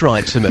taste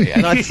right to me,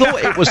 and I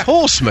thought it was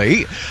horse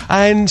meat,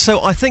 and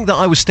so I think that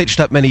I was stitched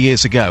up many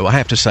years ago, I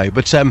have to say,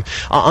 but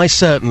I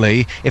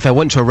certainly, if I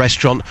went to a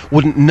restaurant,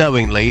 wouldn't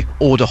knowingly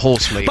order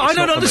horse meat. But I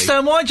don't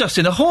understand why,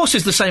 Justin. A horse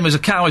is the same as a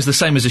cow, is the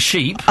same as a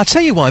sheep. I'll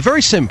tell you why,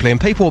 very simply,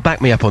 and people will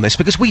back me up on this,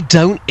 because we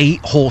don't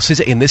eat horses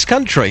in this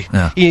country.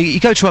 Yeah. You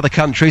go to other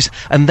countries,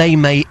 and they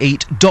may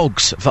eat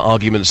dogs, for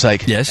argument's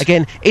sake. Yes.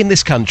 Again, in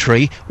this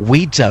country,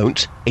 we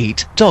don't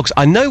eat dogs.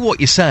 I know what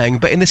you're saying,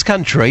 but in this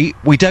country,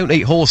 we don't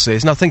eat horses,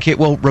 and I think it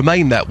will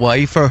remain that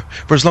way for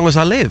as long as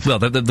I live. Well,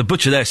 the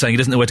butcher there saying he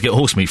doesn't know where to get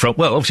horse meat from.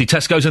 Well, obviously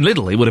Tesco's and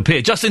Lidl, it would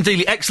appear. Justin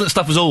Dealey, excellent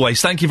stuff as always.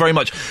 Thank you very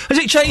much. Has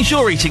it changed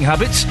your eating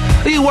habits?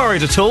 Are you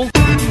worried at all?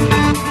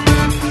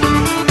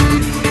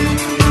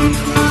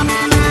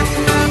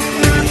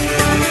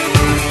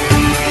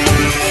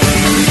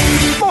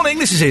 Morning,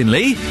 this is Iain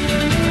Lee.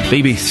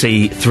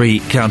 BBC Three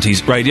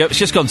Counties Radio. It's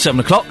just gone 7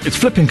 o'clock. It's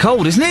flipping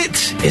cold, isn't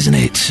it? Isn't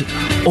it?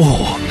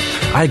 Oh,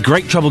 I had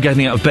great trouble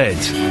getting out of bed.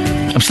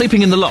 I'm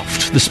sleeping in the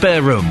loft, the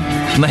spare room.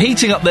 And the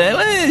heating up there,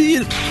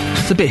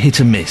 it's a bit hit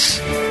and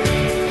miss.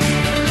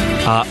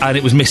 And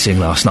it was missing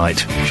last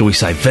night, shall we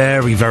say.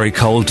 Very, very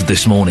cold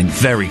this morning.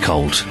 Very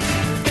cold.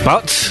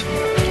 But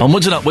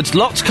onwards and upwards,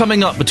 lots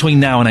coming up between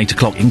now and 8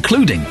 o'clock,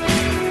 including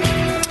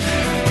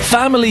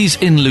families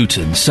in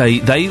Luton say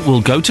they will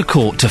go to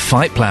court to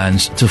fight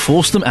plans to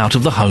force them out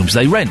of the homes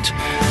they rent.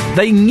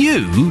 They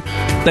knew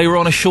they were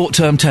on a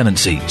short-term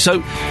tenancy.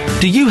 So,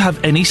 do you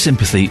have any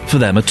sympathy for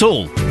them at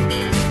all?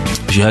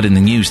 As you heard in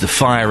the news, the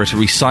fire at a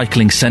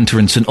recycling centre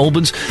in St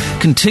Albans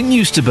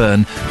continues to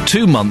burn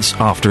 2 months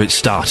after it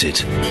started.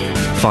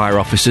 Fire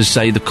officers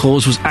say the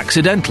cause was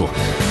accidental.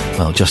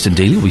 Well, Justin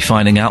Dealey will be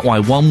finding out why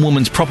one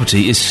woman's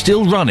property is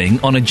still running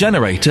on a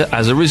generator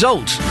as a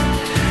result.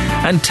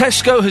 And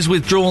Tesco has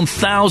withdrawn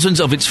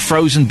thousands of its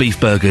frozen beef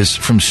burgers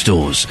from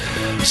stores.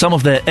 Some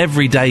of their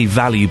everyday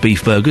value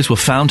beef burgers were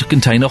found to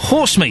contain a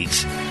horse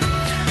meat.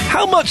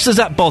 How much does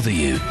that bother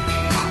you?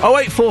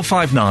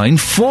 08459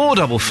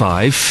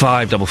 455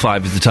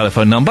 555 is the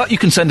telephone number. You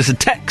can send us a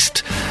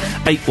text,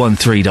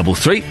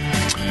 81333,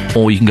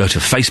 or you can go to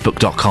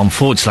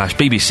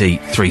facebook.com/BBC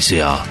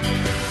 3CR.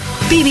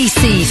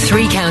 BBC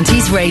Three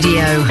Counties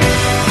Radio.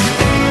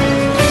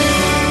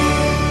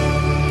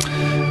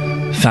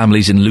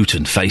 Families in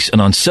Luton face an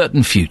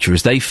uncertain future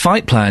as they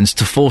fight plans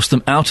to force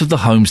them out of the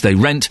homes they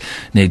rent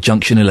near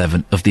Junction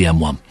 11 of the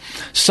M1.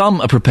 Some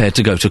are prepared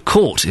to go to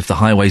court if the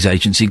Highways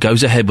Agency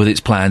goes ahead with its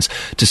plans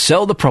to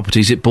sell the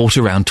properties it bought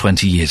around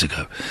 20 years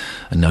ago.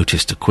 A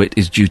notice to quit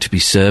is due to be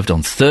served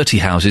on 30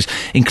 houses,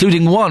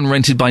 including one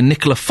rented by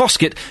Nicola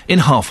Foskett in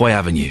Halfway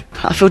Avenue.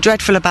 I feel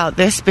dreadful about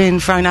this,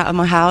 being thrown out of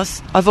my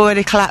house. I've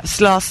already collapsed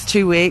the last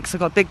 2 weeks. I've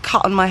got a big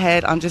cut on my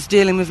head. I'm just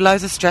dealing with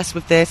loads of stress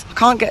with this. I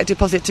can't get a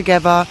deposit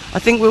together. I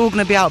think we're all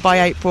going to be out by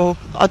April.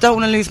 I don't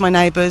want to lose my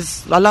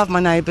neighbours. I love my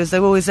neighbours.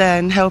 They're always there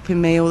and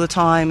helping me all the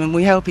time, and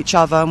we help each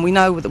other, and we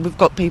know that we've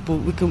got people,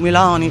 we can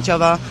rely on each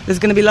other. There's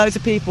going to be loads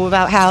of people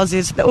without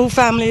houses. They're all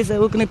families.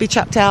 They're all going to be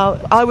chucked out.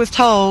 I was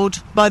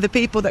told by the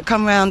people that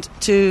come round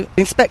to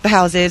inspect the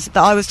houses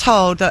that I was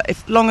told that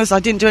as long as I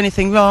didn't do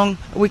anything wrong,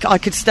 I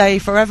could stay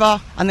forever,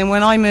 and then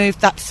when I move,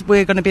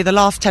 we're going to be the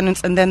last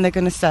tenants, and then they're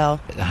going to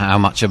sell. How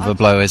much of a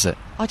blow is it?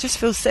 I just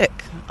feel sick.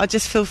 I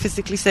just feel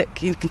physically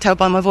sick. You can tell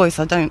by my voice.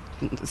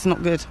 It's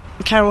not good.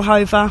 Carol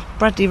Hover,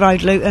 Bradley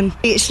Road, Luton.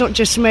 It's not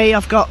just me.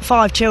 I've got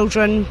 5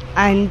 children,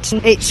 and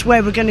it's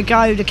where we're going to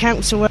go. The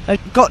council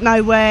have got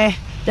nowhere.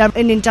 They're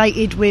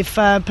inundated with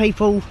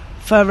people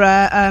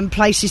for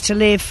places to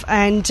live,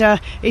 and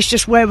it's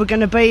just where we're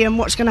going to be and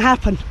what's going to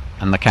happen.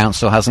 And the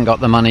council hasn't got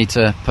the money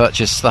to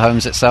purchase the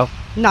homes itself?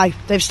 No,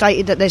 they've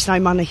stated that there's no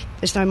money.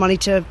 There's no money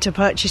to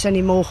purchase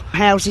any more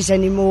houses,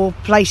 any more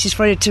places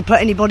for it to put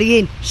anybody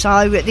in. So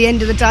at the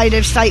end of the day,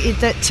 they've stated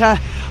that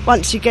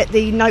once you get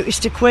the notice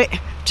to quit,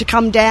 to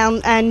come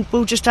down, and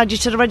we'll just add you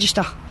to the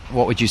register.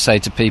 What would you say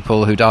to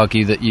people who'd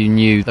argue that you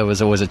knew there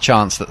was always a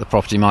chance that the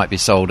property might be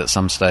sold at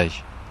some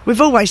stage? We've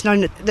always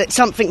known that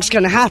something's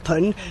going to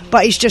happen,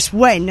 but it's just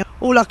when.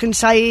 All I can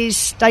say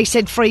is they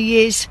said 3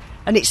 years,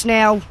 and it's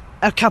now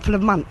a couple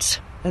of months,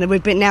 and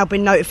we've now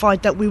been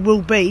notified that we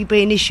will be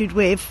being issued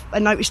with a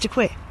notice to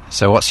quit.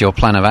 So what's your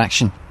plan of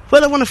action?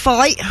 Well, I want to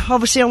fight.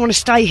 Obviously, I want to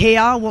stay here.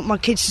 I want my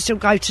kids to still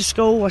go to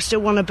school. I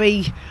still want to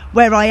be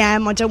where I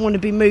am. I don't want to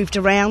be moved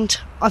around.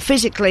 I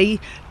physically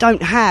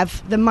don't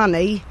have the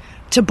money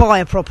to buy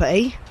a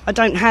property. I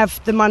don't have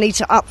the money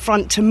to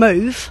upfront to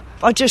move.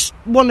 I just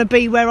want to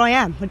be where I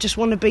am. I just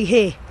want to be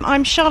here.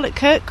 I'm Charlotte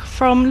Cook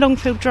from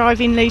Longfield Drive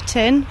in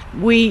Luton.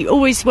 We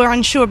always were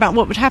unsure about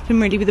what would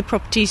happen really with the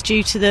properties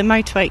due to the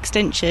motorway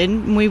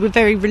extension, and we were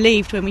very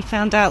relieved when we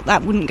found out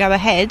that wouldn't go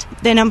ahead.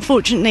 Then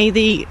unfortunately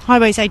the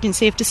Highways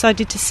Agency have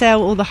decided to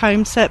sell all the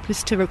homes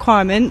surplus to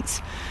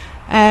requirements,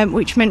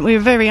 which meant we were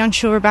very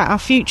unsure about our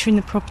future in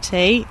the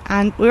property,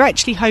 and we were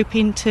actually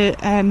hoping to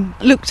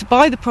look to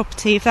buy the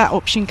property if that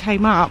option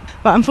came up.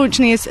 But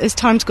unfortunately, as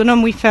time's gone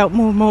on, we felt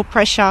more and more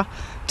pressure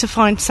to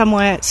find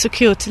somewhere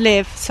secure to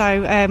live.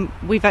 So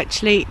we've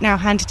actually now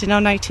handed in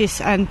our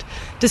notice and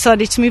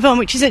decided to move on,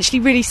 which is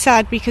actually really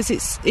sad because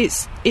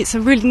it's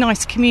a really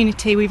nice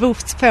community. We've all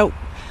felt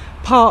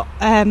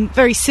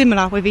very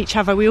similar with each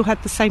other. We all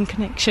had the same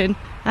connection.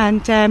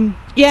 And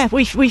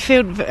we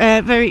feel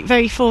very,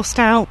 very forced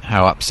out.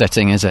 How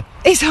upsetting is it?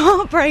 It's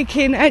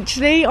heartbreaking,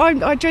 actually.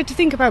 I dread to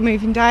think about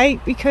moving day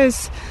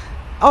because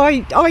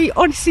I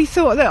honestly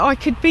thought that I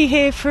could be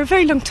here for a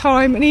very long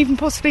time and even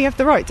possibly have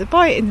the right to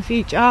buy it in the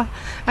future,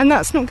 and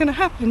that's not going to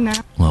happen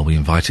now. Well, we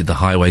invited the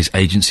Highways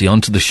Agency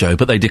onto the show,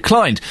 but they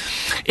declined.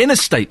 In a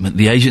statement,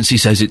 the agency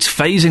says it's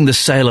phasing the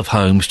sale of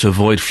homes to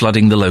avoid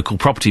flooding the local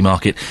property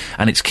market,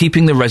 and it's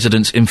keeping the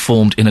residents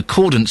informed in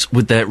accordance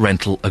with their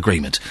rental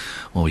agreement.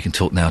 Well, we can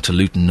talk now to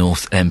Luton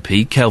North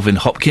MP, Kelvin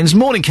Hopkins.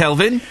 Morning,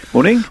 Kelvin.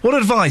 Morning. What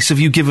advice have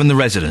you given the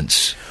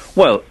residents?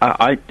 Well,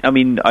 I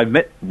mean, I've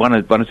met one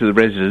or two of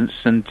the residents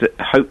and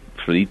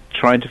hopefully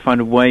trying to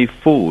find a way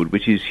forward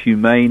which is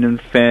humane and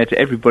fair to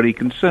everybody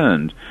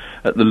concerned.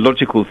 The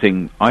logical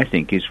thing, I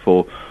think, is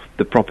for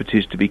the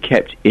properties to be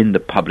kept in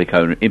public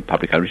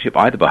ownership,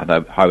 either by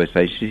the Highways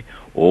Agency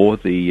or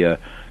the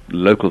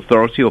local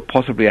authority or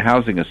possibly a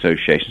housing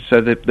association, so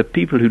that the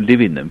people who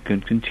live in them can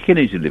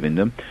continue to live in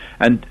them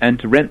and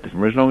to rent them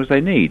for as long as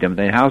they need. I mean,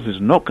 the houses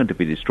are not going to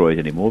be destroyed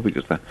anymore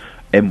because the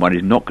M1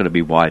 is not going to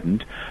be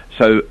widened,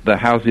 so the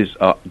houses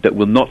that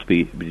will not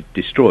be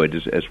destroyed,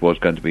 as was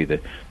going to be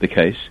the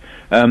case.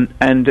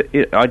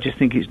 I just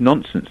think it's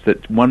nonsense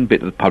that one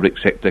bit of the public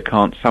sector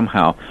can't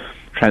somehow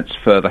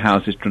transfer the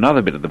houses to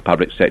another bit of the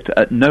public sector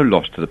at no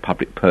loss to the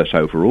public purse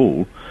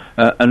overall,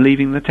 and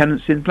leaving the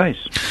tenants in place.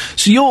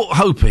 So you're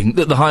hoping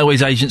that the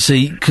Highways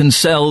Agency can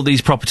sell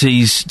these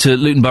properties to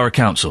Luton Borough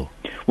Council?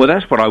 Well,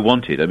 that's what I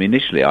wanted. I mean,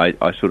 initially I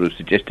sort of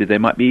suggested they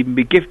might even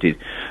be gifted.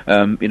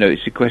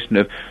 It's a question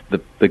of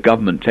the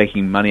government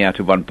taking money out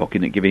of one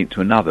pocket and giving it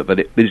to another, but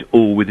it is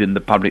all within the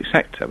public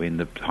sector. I mean,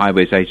 the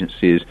Highways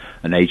Agency is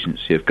an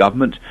agency of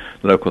government.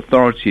 The local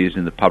authority is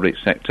in the public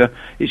sector.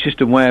 It's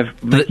just a way of...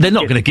 They're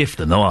not going to gift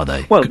them, though, are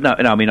they? Well, no,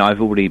 I mean,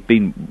 I've already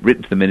been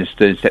written to the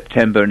Minister in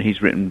September, and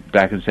he's written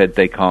back and said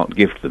they can't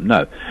gift them,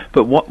 no.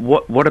 But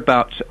what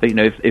about,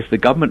 if the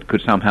government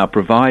could somehow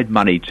provide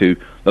money to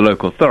the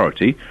local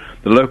authority,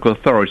 the local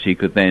authority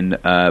could then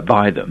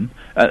buy them,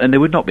 and they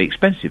would not be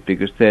expensive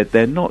because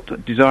they're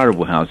not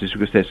desirable houses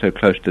because they're so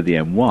close to the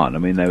M1. I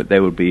mean, they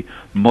would be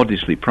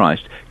modestly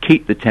priced,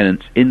 keep the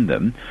tenants in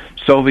them,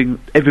 solving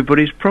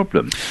everybody's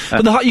problem.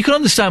 But you can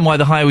understand why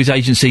the Highways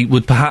Agency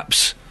would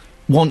perhaps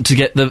want to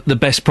get the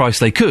best price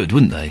they could,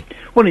 wouldn't they?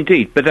 Well,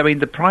 indeed, but I mean,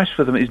 the price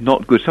for them is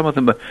not good. Some of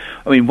them are...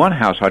 I mean, one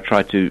house I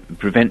tried to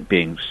prevent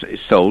being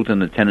sold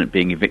and the tenant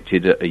being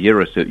evicted a year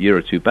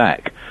or two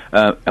back,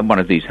 and one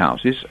of these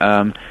houses,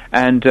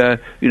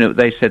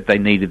 they said they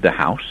needed the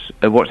house.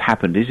 What's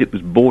happened is it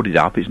was boarded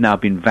up, it's now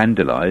been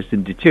vandalised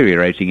and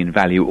deteriorating in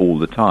value all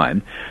the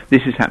time.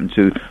 This has happened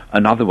to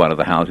another one of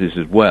the houses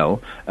as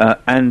well, I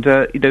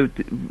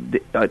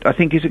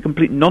think it's a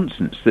complete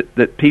nonsense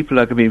that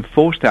people are being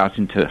forced out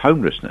into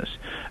homelessness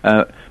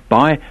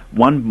by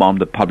one arm of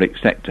the public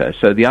sector,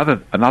 so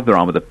another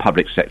arm of the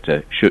public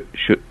sector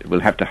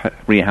will have to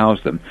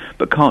rehouse them,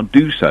 but can't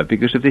do so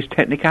because of this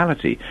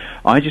technicality.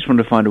 I just want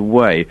to find a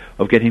way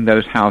of getting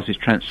those houses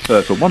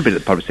transferred from one bit of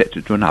the public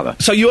sector to another.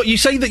 So you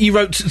say that you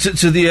wrote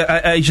to the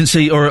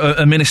agency or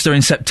a minister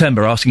in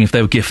September asking if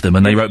they would gift them,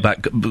 and they wrote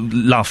back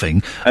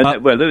laughing.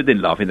 Well, they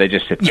didn't laughing. They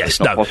just said it's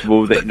not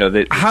possible.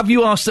 Have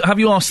you asked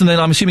them then?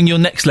 I'm assuming your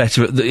next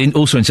letter,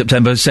 also in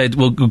September, said,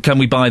 "Well, can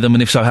we buy them,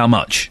 and if so, how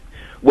much?"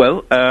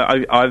 Well,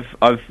 I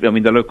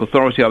mean, the local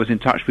authority I was in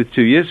touch with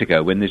 2 years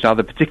ago when this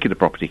other particular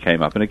property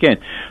came up, and again,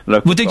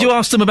 did you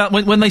ask them about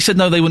when they said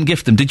no, they wouldn't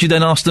gift them? Did you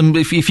then ask them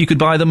if you could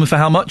buy them and for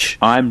how much?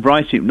 I'm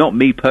writing, not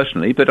me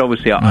personally, but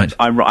obviously right.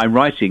 I'm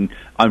writing.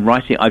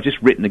 I've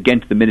just written again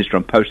to the minister.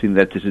 I'm posting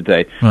that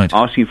today,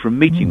 asking for a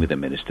meeting with the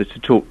minister to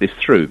talk this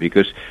through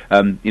because,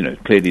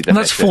 clearly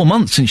that's 4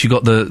 months since you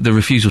got the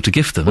refusal to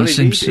gift them. That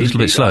seems a little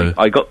bit slow.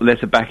 I got the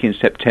letter back in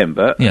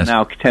September. Yes. And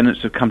now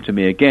tenants have come to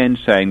me again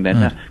saying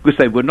because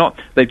they were not.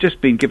 They've just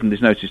been given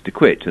this notice to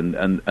quit,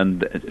 and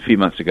a few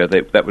months ago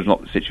that was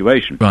not the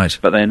situation. Right.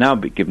 But they are now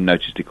given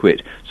notice to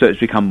quit, so it's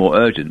become more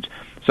urgent.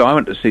 So I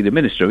went to see the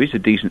minister. He's a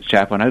decent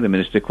chap. I know the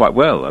minister quite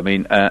well. I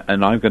mean,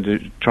 and I'm going to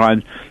try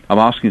and... I'm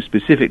asking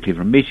specifically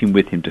for a meeting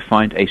with him to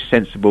find a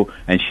sensible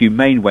and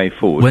humane way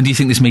forward. When do you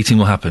think this meeting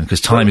will happen?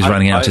 Because time is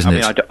running out, isn't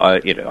it?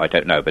 I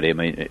don't know, but I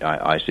mean,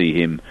 I see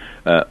him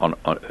on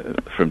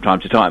from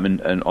time to time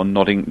and on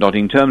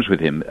nodding terms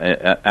with him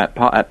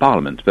at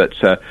Parliament. But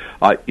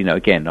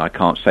again, I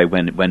can't say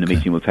when the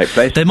meeting will take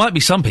place. There might be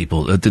some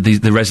people,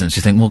 the residents,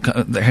 who think, well,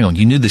 hang on,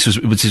 you knew this was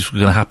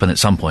going to happen at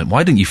some point.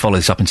 Why didn't you follow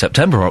this up in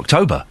September or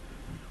October?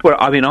 Well,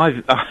 I mean,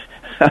 I've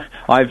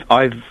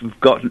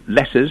got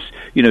letters,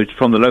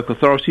 from the local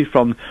authority,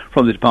 from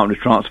the Department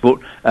of Transport,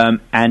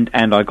 and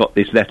I got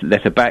this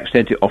letter back,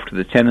 sent it off to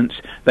the tenants.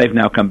 They've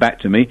now come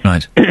back to me,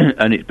 right?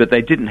 But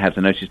they didn't have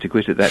the notice to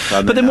quit at that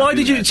time. But then why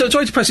did you? So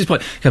sorry to press this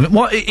point, Kevin.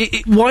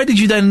 Why did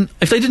you then,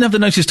 if they didn't have the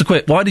notice to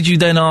quit, why did you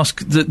then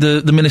ask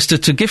the minister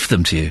to gift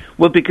them to you?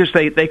 Well, because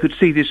they could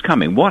see this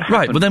coming. What happened?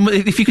 Right. Well, then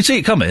if you could see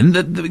it coming,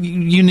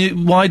 you knew.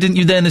 Why didn't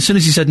you then, as soon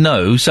as he said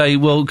no, say,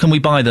 well, can we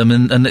buy them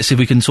and let's see if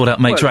we can sort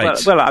out mates'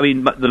 rates? Well, I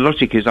mean, the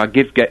logic is I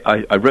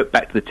wrote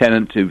back to the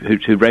tenant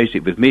who raised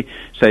it with me,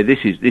 say this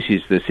is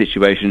the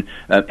situation.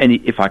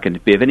 If I can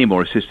be of any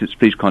more assistance,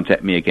 please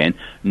contact me again.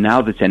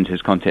 Now the tenant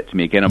has contacted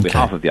me again on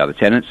behalf of the other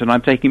tenants, and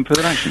I'm taking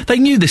further action. They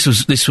knew this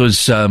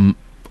was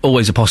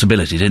always a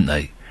possibility, didn't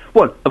they?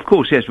 Well, of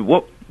course, yes. But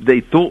what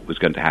they thought was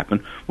going to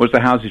happen was the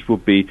houses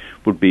would be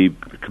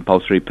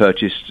compulsory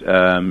purchased.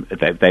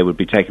 They would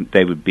be taken.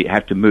 They would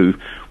have to move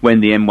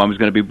when the M1 was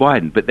going to be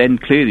widened. But then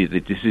clearly the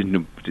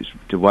decision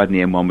to widen the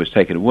M1 was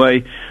taken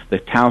away.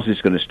 The houses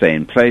are going to stay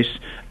in place,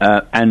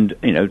 and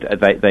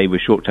they were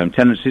short-term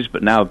tenancies.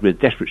 But now, with a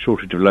desperate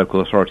shortage of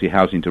local authority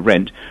housing to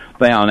rent,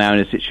 they are now in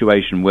a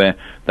situation where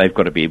they've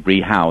got to be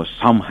rehoused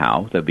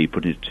somehow. They'll be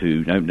put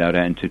into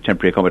into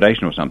temporary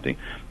accommodation or something.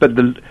 But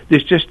the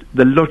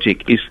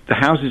logic is the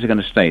houses are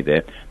going to stay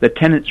there. The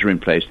tenants are in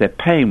place. They're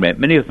paying rent.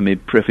 Many of them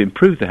have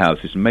improved the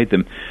houses and made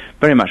them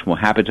very much more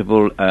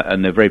habitable,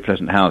 and they're very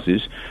pleasant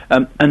houses.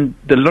 And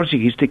the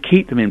logic is to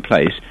keep them in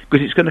place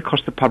because it's going to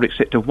cost the public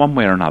sector one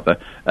way or another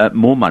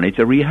more money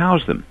to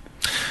rehouse them.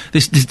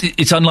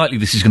 It's unlikely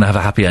this is going to have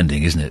a happy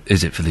ending, isn't it?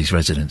 Is it for these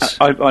residents?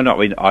 I'm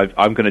going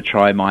to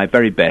try my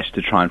very best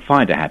to try and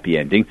find a happy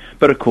ending.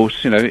 But of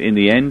course, in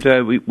the end,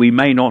 we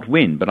may not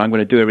win. But I'm going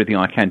to do everything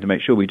I can to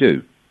make sure we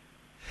do.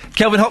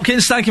 Kelvin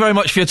Hopkins, thank you very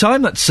much for your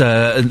time. That's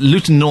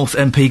Luton North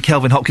MP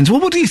Kelvin Hopkins. Well,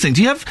 what do you think?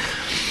 Do you have...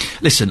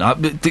 Listen,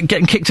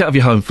 getting kicked out of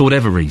your home for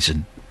whatever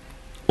reason,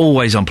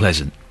 always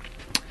unpleasant.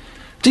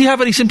 Do you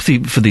have any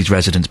sympathy for these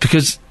residents?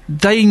 Because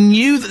they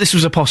knew that this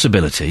was a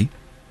possibility.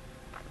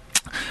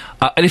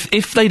 And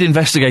if they'd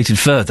investigated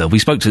further, we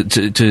spoke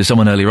to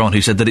someone earlier on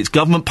who said that it's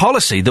government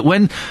policy that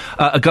when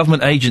a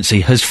government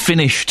agency has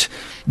finished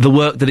the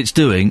work that it's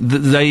doing,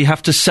 they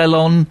have to sell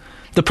on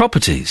the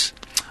properties.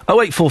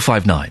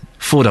 08459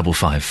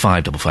 455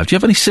 555. Do you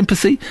have any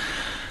sympathy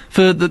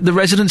for the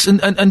residents?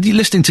 And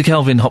listening to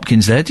Kelvin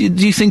Hopkins there, do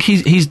you think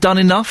he's done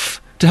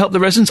enough to help the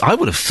residents? I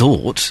would have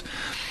thought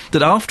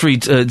that after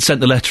he'd sent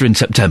the letter in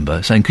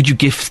September saying, could you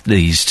gift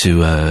these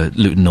to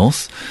Luton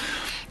North?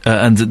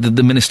 And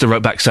the minister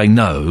wrote back saying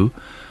no.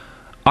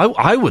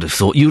 I would have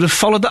thought you would have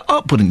followed that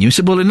up, wouldn't you? You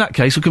said, well, in that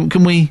case,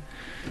 can we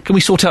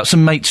sort out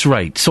some mates'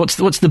 rates? So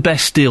what's the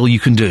best deal you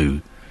can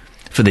do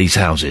for these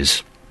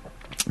houses?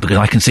 Because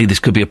I can see this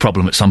could be a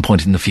problem at some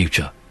point in the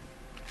future.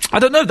 I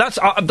don't know.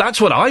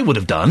 That's what I would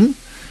have done.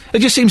 It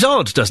just seems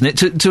odd, doesn't it,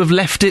 to have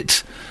left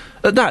it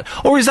at that?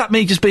 Or is that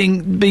me just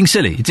being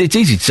silly? It's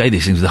easy to say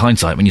these things with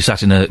hindsight when you're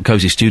sat in a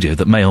cosy studio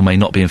that may or may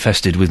not be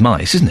infested with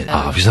mice, isn't it?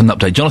 I've just had an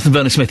update. Jonathan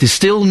Vernon-Smith is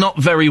still not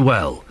very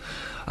well.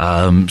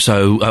 We're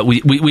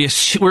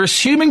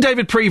assuming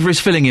David Prever is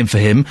filling in for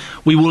him.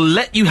 We will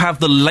let you have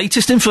the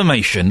latest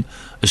information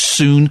as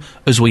soon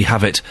as we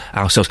have it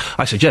ourselves.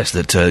 I suggest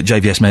that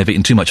JVS may have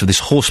eaten too much of this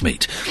horse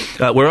meat.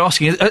 We're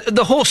asking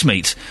the horse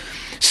meat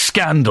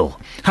scandal.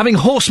 Having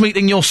horse meat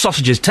in your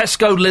sausages,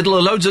 Tesco,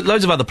 Lidl,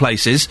 loads of other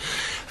places.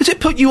 Has it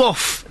put you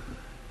off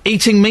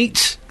eating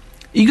meat?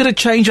 Are you going to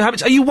change your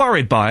habits? Are you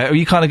worried by it? Or are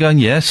you kind of going,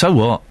 yeah, so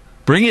what?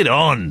 Bring it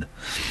on.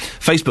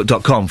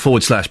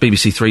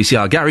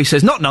 Facebook.com/BBC3CR. Gary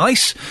says, not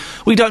nice.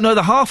 We don't know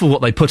the half of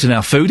what they put in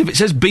our food. If it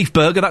says beef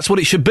burger, that's what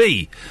it should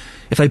be.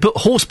 If they put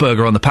horse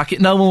burger on the packet,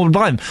 no one would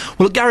buy them.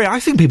 Well, look, Gary, I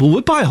think people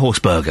would buy a horse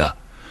burger.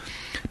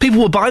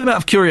 People would buy them out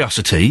of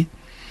curiosity,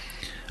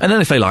 and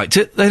then if they liked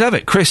it, they'd have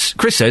it. Chris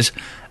says,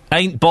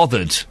 ain't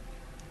bothered.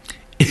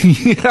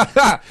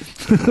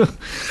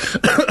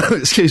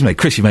 Excuse me,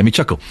 Chris, you made me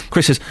chuckle.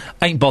 Chris says,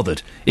 ain't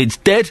bothered. It's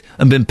dead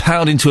and been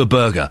pounded into a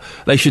burger.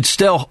 They should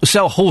sell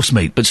horse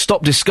meat, but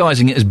stop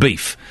disguising it as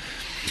beef.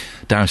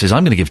 Darren says,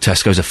 I'm going to give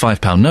Tesco's a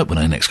 £5 note when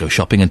I next go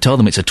shopping and tell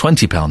them it's a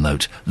 £20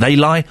 note. They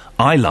lie,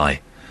 I lie.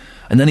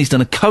 And then he's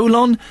done a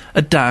colon,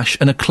 a dash,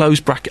 and a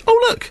closed bracket.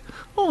 Oh, look.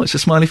 Oh, it's a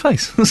smiley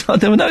face.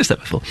 I've never noticed that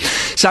before.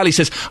 Sally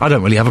says, I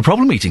don't really have a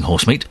problem eating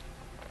horse meat.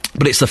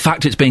 But it's the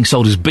fact it's being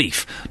sold as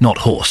beef, not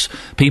horse.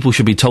 People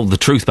should be told the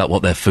truth about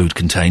what their food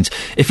contains.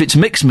 If it's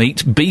mixed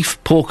meat, beef,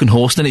 pork and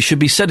horse, then it should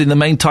be said in the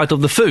main title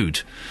of the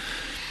food.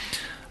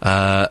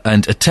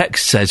 And a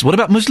text says, what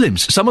about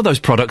Muslims? Some of those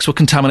products were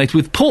contaminated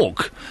with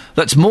pork.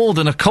 That's more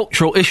than a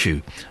cultural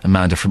issue.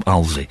 Amanda from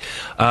Ulsey.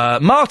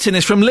 Martin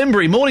is from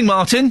Limbury. Morning,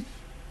 Martin.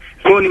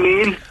 Morning,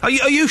 Ian. Are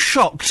you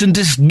shocked and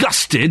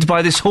disgusted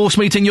by this horse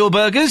meat in your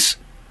burgers?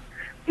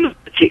 Not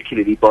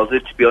particularly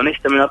bothered, to be honest.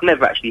 I mean, I've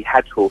never actually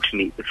had horse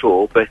meat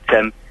before, but,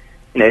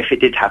 if it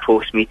did have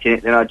horse meat in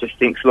it, then I just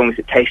think as long as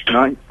it tastes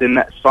nice, then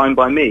that's fine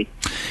by me.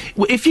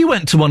 Well, if you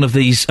went to one of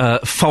these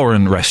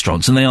foreign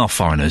restaurants, and they are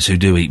foreigners who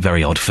do eat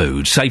very odd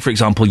food, say, for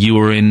example, you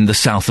were in the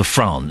south of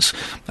France,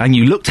 and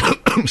you looked,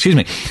 excuse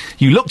me,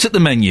 you looked at the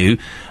menu,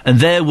 and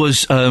there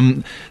was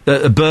a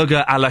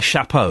burger à la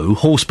chapeau,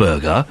 horse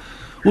burger,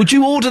 would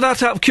you order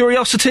that out of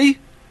curiosity?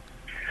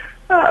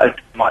 I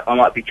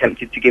might be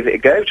tempted to give it a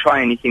go.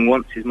 Try anything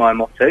once is my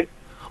motto.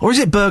 Or is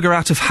it burger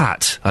out of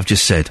hat, I've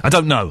just said? I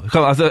don't know.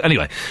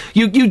 Anyway,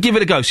 you give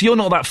it a go, so you're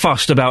not that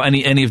fussed about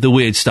any of the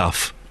weird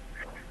stuff?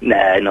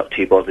 Nah, not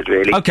too bothered,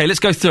 really. OK, let's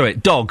go through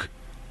it. Dog?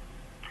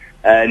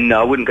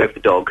 No, I wouldn't go for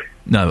dog.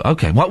 No,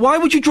 OK. Why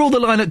would you draw the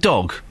line at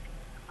dog?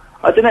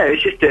 I don't know,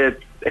 it's just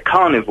a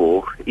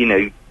carnivore,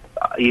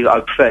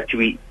 I prefer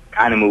to eat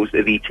animals that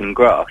have eaten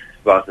grass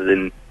rather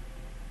than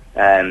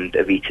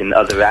have eaten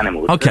other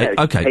animals. OK.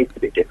 It tastes a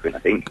bit different, I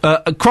think.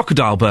 A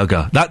crocodile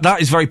burger.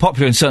 That is very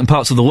popular in certain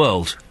parts of the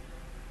world.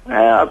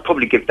 I'd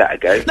probably give that a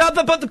go. No,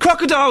 but the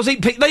crocodiles they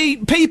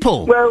eat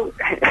people. Well,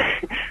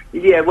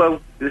 yeah,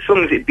 well, as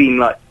long as it'd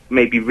been,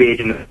 maybe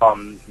reared in a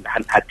farm and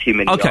hadn't had too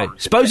many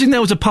arms. Supposing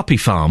there was a puppy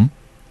farm,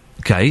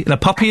 and a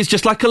puppy is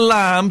just like a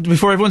lamb,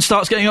 before everyone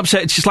starts getting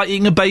upset, it's just like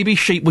eating a baby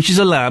sheep, which is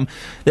a lamb.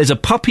 There's a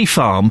puppy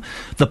farm.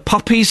 The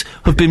puppies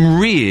have been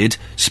reared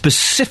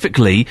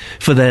specifically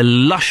for their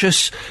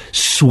luscious,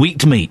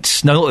 sweet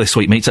meats. No, not their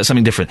sweet meats, that's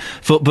something different.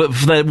 But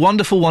for their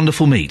wonderful,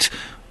 wonderful meat.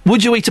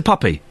 Would you eat a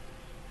puppy?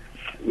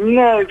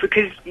 No,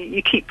 because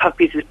you keep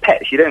puppies as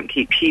pets. You don't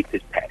keep sheep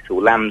as pets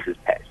or lambs as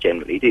pets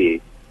generally, do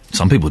you?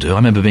 Some people do. I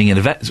remember being in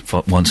a vet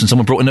once and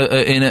someone brought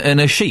in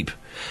a sheep.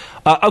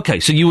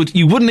 OK, so you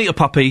wouldn't eat a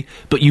puppy,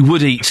 but you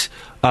would eat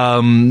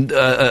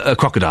a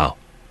crocodile.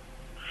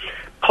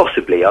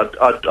 Possibly, I'd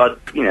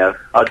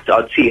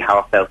see how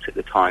I felt at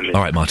the time.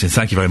 All right, Martin,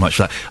 thank you very much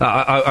for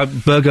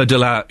that. Burger de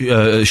la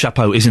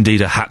Chapeau is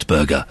indeed a hat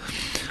burger.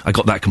 I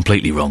got that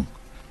completely wrong.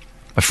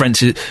 My friend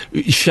said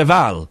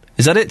cheval.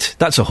 Is that it?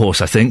 That's a horse,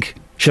 I think.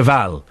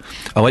 Cheval.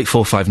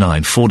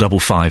 08459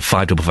 455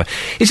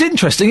 555. It's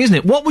interesting, isn't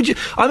it? What would you?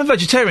 I'm a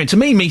vegetarian. To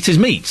me, meat is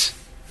meat.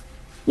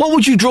 What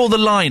would you draw the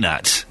line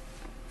at?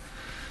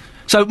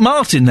 So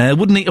Martin there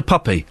wouldn't eat a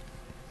puppy.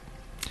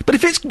 But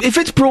if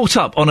it's brought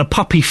up on a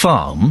puppy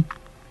farm,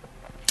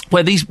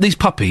 where these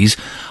puppies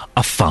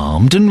are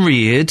farmed and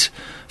reared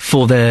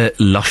for their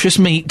luscious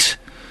meat,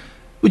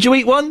 would you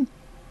eat one?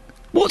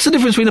 What's the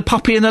difference between a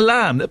puppy and a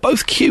lamb? They're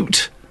both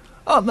cute,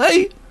 aren't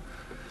they?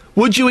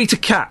 Would you eat a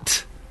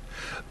cat?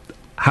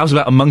 How's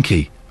about a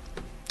monkey?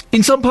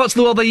 In some parts of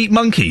the world, they eat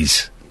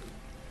monkeys.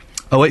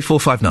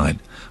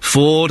 08459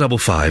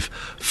 455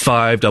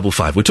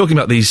 555. We're talking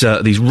about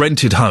these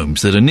rented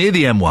homes that are near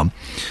the M1,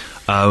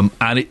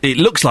 and it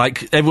looks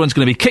like everyone's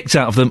going to be kicked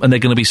out of them and they're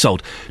going to be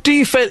sold. Do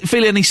you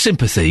feel any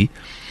sympathy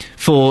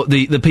for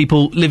the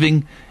people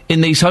living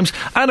in these homes?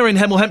 Anna in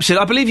Hemel Hempstead,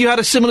 I believe you had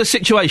a similar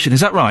situation, is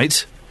that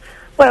right?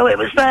 Well, it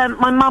was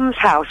my mum's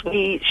house.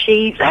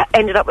 She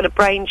ended up with a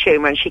brain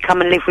tumour and she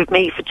come and lived with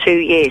me for 2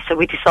 years, so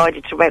we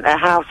decided to rent her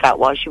house out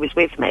while she was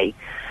with me.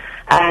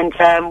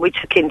 And we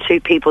took in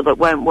 2 people that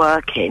weren't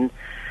working.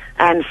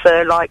 And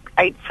for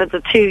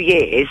the 2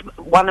 years,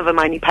 one of them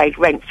only paid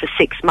rent for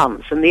 6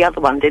 months, and the other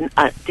one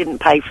didn't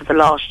pay for the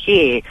last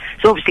year.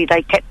 So obviously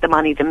they kept the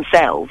money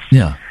themselves.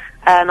 Yeah.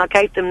 And I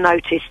gave them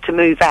notice to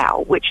move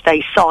out, which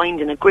they signed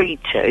and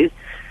agreed to.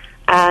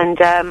 And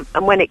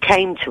when it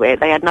came to it,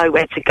 they had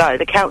nowhere to go.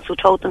 The council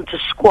told them to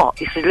squat.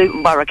 This is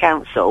Luton Borough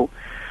Council.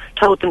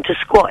 Told them to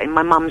squat in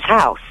my mum's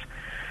house.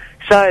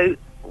 So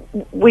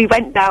we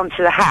went down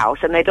to the house,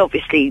 and they'd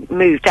obviously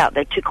moved out.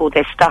 They took all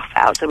their stuff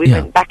out, so we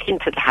went back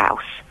into the house,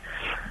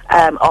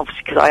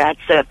 obviously because I had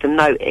served them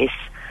notice.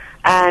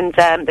 And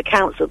the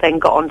council then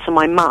got on to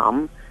my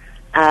mum.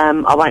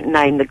 I won't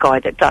name the guy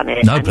that done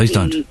it. No, please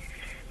don't.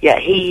 Yeah,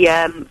 he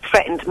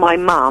threatened my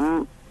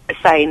mum,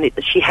 saying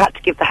that she had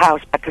to give the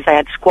house back because they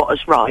had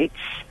squatters' rights,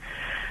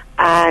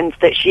 and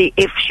that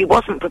if she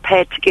wasn't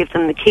prepared to give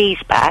them the keys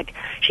back,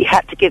 she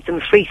had to give them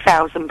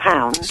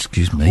 £3,000.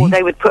 Excuse me? Or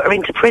they would put her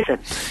into prison.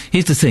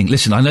 Here's the thing.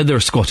 Listen, I know there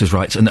are squatters'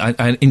 rights, and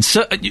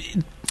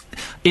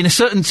in a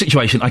certain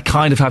situation, I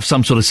kind of have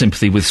some sort of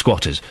sympathy with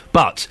squatters.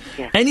 But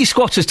any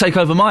squatters take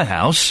over my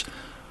house,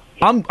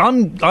 I'm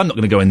not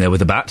going to go in there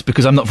with a bat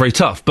because I'm not very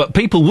tough. But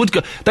people would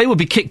go. They would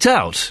be kicked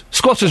out.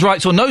 Squatters'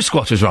 rights or no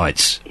squatters'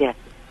 rights. Yeah.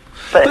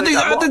 But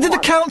did the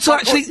council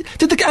actually?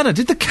 Did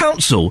the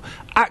council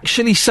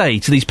actually say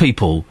to these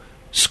people,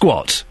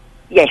 squat?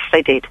 Yes,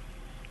 they did.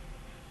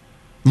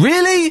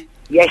 Really?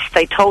 Yes,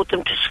 they told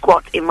them to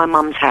squat in my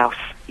mum's house.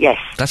 Yes.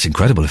 That's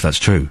incredible if that's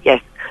true.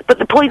 Yes. But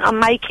the point I'm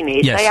making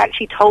is Yes. they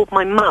actually told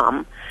my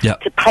mum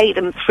to pay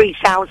them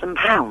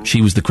 £3,000.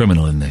 She was the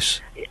criminal in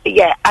this.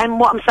 Yeah, and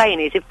what I'm saying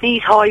is, if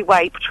these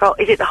highway patrol,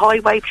 is it the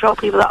highway patrol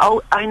people that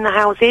own the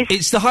houses?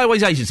 It's the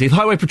Highways Agency. The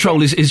Highway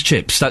Patrol is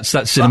Chips.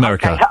 That's in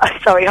America. Okay.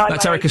 Sorry, highway.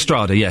 That's Eric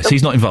Estrada. Yes,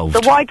 he's not involved.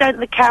 So why don't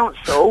the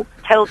council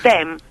tell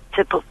them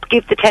to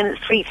give the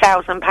tenants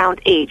 £3,000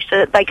 each so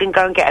that they can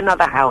go and get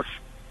another house?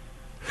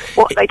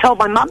 What they told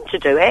my mum to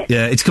do it.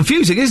 Yeah, it's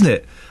confusing, isn't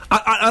it?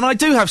 And I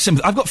do have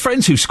sympathy. I've got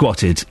friends who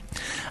squatted,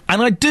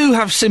 and I do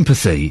have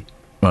sympathy,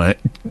 right?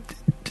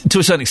 To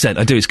a certain extent,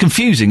 I do. It's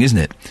confusing, isn't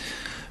it?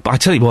 But I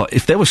tell you what,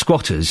 if there were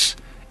squatters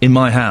in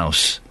my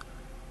house,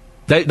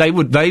 they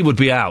would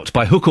be out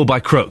by hook or by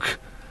crook.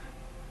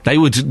 They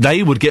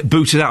would get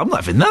booted out. I'm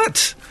not having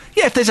that.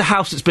 Yeah, if there's a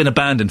house that's been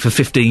abandoned for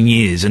 15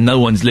 years and no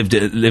one's lived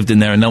in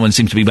there and no one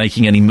seems to be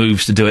making any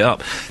moves to do it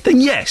up, then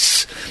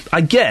yes,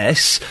 I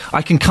guess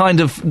I can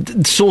kind of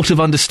sort of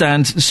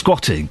understand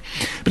squatting.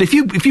 But if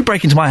you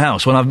break into my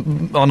house when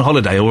I'm on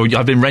holiday or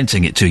I've been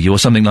renting it to you or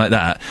something like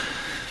that,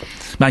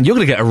 man, you're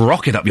going to get a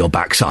rocket up your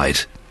backside.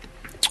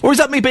 Or is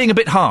that me being a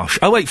bit harsh?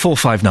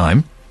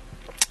 08459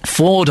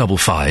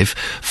 455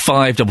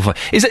 555.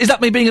 Is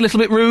that me being a little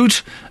bit rude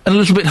and a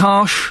little bit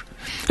harsh?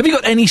 Have you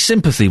got any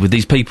sympathy with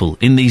these people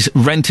in these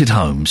rented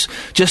homes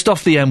just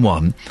off the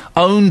M1,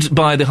 owned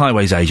by the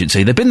Highways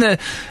Agency? They've been there,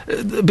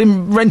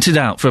 been rented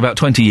out for about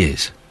 20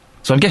 years.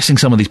 So I'm guessing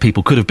some of these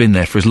people could have been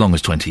there for as long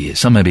as 20 years.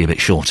 Some maybe a bit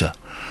shorter.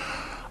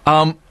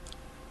 Have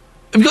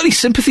you got any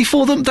sympathy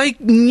for them? They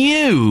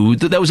knew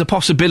that there was a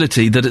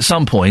possibility that at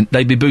some point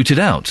they'd be booted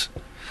out.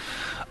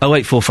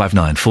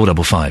 08459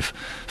 455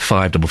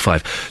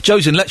 555.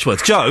 Joe's in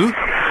Letchworth. Joe?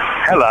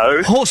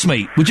 Hello. Horse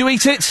meat. Would you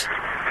eat it?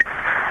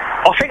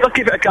 I think I'll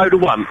give it a go to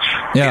once,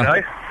 yeah. You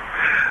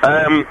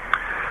know?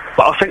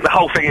 But I think the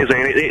whole thing is,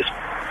 Ian,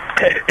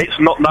 it's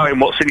not knowing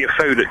what's in your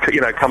food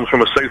that, comes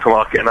from a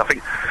supermarket, and I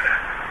think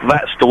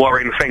that's the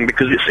worrying thing,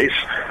 because it's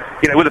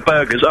with the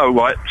burgers,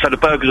 so the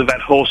burgers have had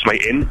horse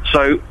meat in,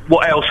 so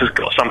what else has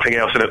got something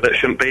else in it that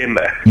shouldn't be in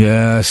there?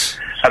 Yes.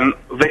 And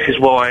this is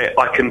why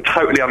I can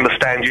totally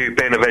understand you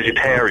being a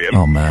vegetarian.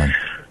 Oh, man.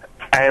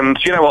 And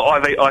you know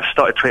what, I've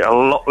started to eat a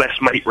lot less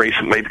meat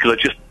recently, because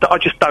I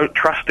just don't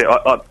trust it.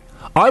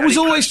 I was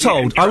always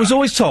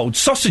told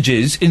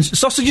sausages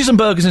and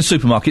burgers in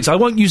supermarkets. I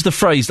won't use the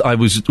phrase that I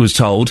was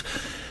told.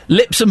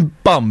 Lips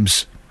and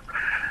bums.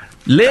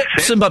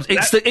 Lips and bums.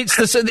 It's the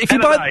if you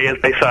buy, as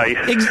they say.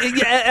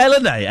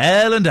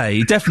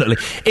 L&A, definitely.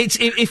 It's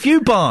if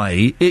you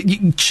buy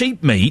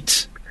cheap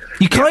meat,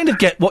 you kind of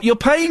get what you're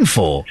paying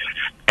for.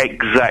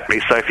 Exactly.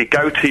 So if you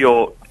go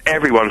to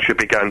everyone should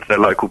be going to their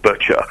local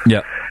butcher.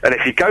 Yeah. And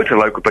if you go to a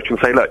local butcher and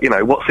say, look,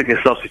 what's in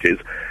your sausages?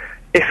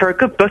 If they're a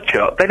good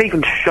butcher, they'll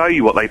even show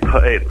you what they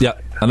put in. Yeah,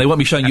 and they won't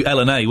be showing you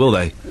L&A, will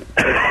they?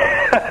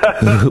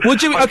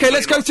 Would you... Okay,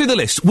 let's go through the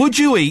list. Would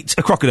you eat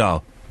a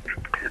crocodile?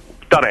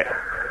 Done it.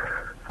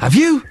 Have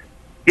you?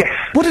 Yes.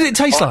 What did it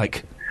taste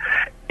like?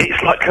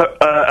 It's like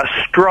a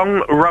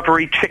strong,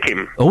 rubbery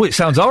chicken. Oh, it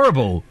sounds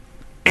horrible.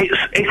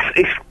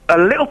 It's a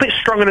little bit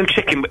stronger than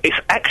chicken, but it's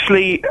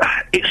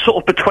sort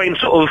of between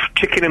sort of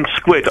chicken and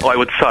squid, I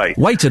would say.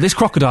 Waiter, this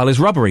crocodile is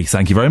rubbery.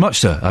 Thank you very much,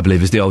 sir, I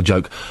believe is the old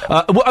joke.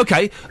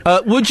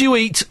 Would you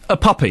eat a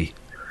puppy?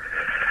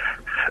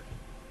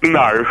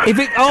 No.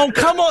 Oh,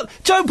 come on.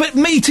 Joe, but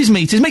meat is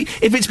meat is meat.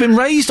 If it's been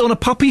raised on a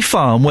puppy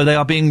farm where they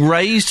are being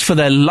raised for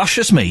their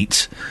luscious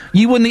meat,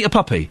 you wouldn't eat a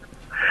puppy?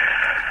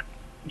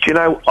 Do you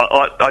know,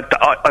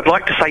 I'd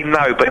like to say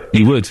no, but...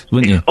 You would,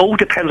 wouldn't you? It all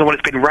depends on what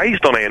it's been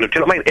raised on, Ian. Do you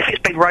know what I mean? If it's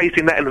been raised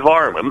in that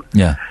environment...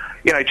 Yeah.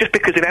 Just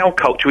because in our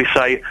culture we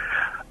say,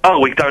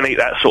 we don't eat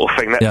that sort of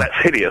thing, that's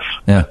hideous.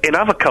 Yeah. In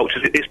other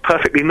cultures, it's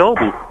perfectly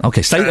normal.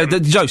 Okay, stay there.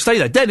 Joe, stay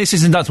there. Dennis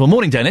is in Dunstable.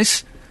 Morning,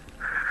 Dennis.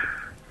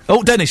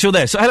 Oh, Dennis, you're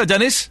there. So, hello,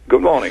 Dennis.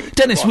 Good morning.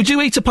 Dennis, would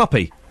you eat a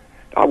puppy?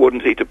 I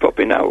wouldn't eat a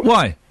puppy, no.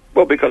 Why?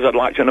 Well, because I'd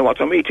like to know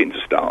what I'm eating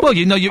to start. Well,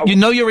 you know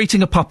you're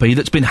eating a puppy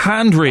that's been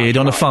hand-reared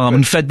on a farm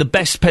and fed the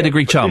best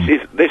pedigree chum.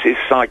 This is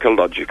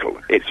psychological.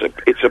 It's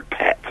a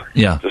pet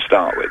to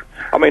start with.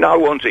 I mean, I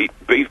won't eat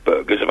beef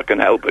burgers if I can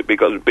help it,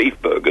 because beef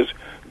burgers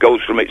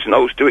goes from its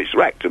nose to its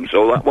rectum,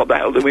 so what the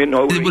hell do we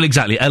know? Well,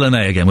 exactly.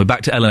 L&A again. We're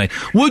back to L&A.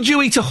 Would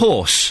you eat a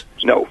horse?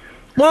 No.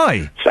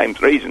 Why? Same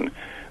reason.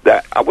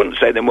 That I wouldn't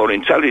say they're more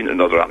intelligent than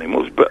other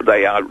animals, but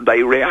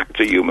they react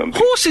to human beings.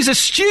 Horses are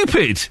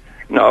stupid.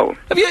 No.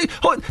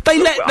 They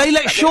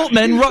let short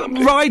men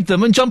ride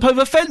them and jump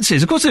over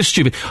fences. Of course they're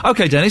stupid.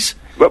 Okay, Dennis.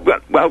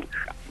 Well,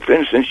 for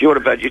instance, you're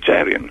a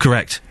vegetarian.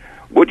 Correct.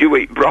 Would you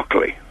eat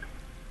broccoli?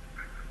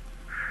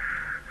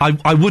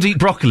 I would eat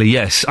broccoli,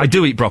 yes. I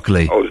do eat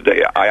broccoli. Oh,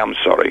 dear, I am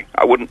sorry.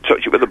 I wouldn't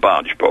touch it with a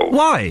barge pole.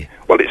 Why?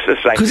 Well, it's the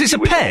same... Because it's a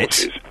pet?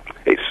 Horses.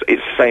 It's the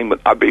same,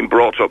 but I've been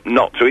brought up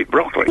not to eat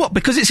broccoli. What,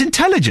 because it's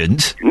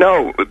intelligent?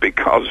 No,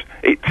 because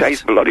it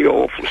tastes bloody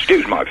awful.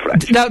 Excuse my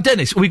French. Now,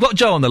 Dennis, we've got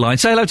Joe on the line.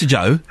 Say hello to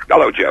Joe.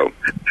 Hello, Joe.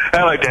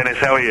 Hello, Dennis.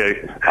 How are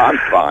you? I'm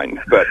fine,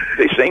 but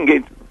this thing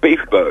is beef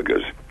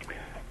burgers.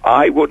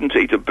 I wouldn't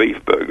eat a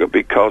beef burger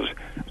because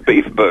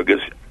beef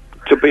burgers...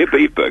 To be a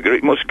beef burger,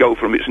 it must go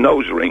from its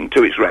nose ring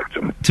to its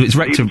rectum. To its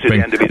rectum to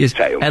the end of its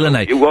tail.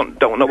 L&A. You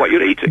don't know what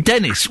you're eating.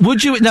 Dennis,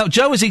 would you... Now,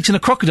 Joe has eaten a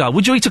crocodile.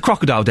 Would you eat a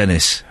crocodile,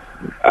 Dennis?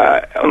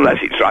 Unless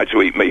he tried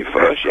to eat me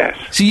first, yes.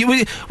 So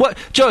what,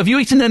 Joe? Have you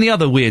eaten any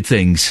other weird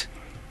things?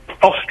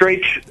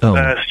 Ostrich,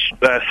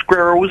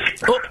 squirrels.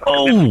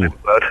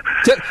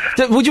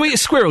 Would you eat a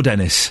squirrel,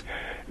 Dennis?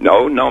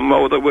 No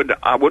more than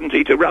I wouldn't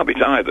eat a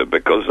rabbit either,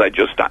 because they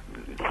just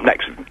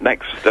next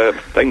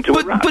thing to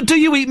a rabbit. But do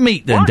you eat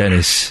meat then,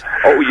 Dennis?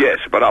 Oh yes,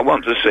 but I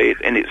want to see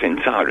it in its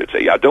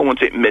entirety. I don't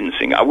want it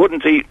mincing. I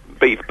wouldn't eat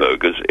beef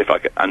burgers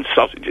and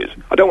sausages.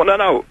 I don't want to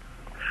know.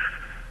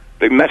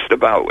 Be messed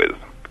about with.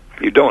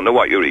 You don't know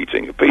what you're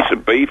eating. A piece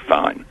of beef,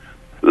 fine.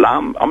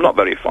 Lamb, I'm not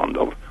very fond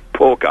of.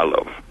 Pork, I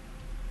love.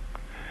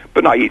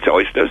 But I eat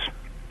oysters,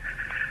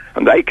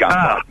 and they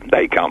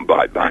can't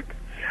bite back.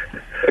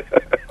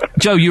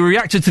 Joe, you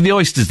reacted to the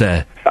oysters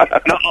there.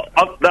 No,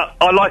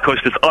 I like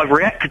oysters. I've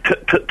reacted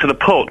to the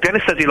pork.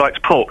 Dennis says he likes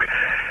pork.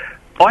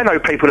 I know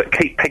people that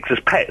keep pigs as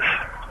pets.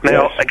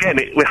 Now, Yes. again,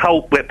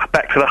 we're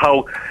back to the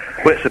whole.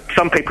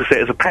 Some people see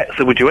it as a pet,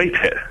 so would you eat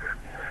it?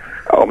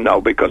 Oh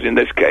no, because in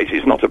this case,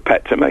 it's not a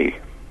pet to me.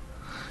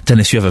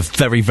 Dennis, you have a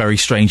very, very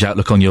strange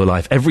outlook on your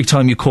life. Every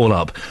time you call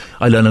up,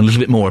 I learn a little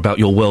bit more about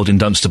your world in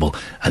Dunstable,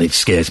 and it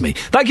scares me.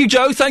 Thank you,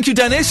 Joe. Thank you,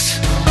 Dennis.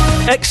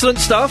 Excellent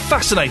stuff.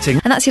 Fascinating.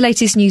 And that's your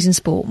latest news and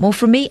sport. More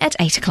from me at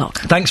 8 o'clock.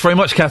 Thanks very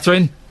much,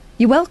 Catherine.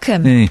 You're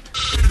welcome.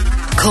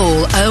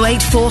 Call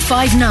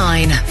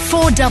 08459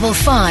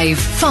 455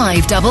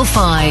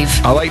 555.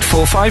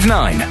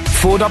 08459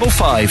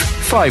 455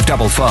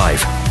 555.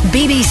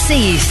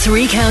 BBC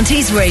Three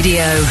Counties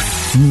Radio.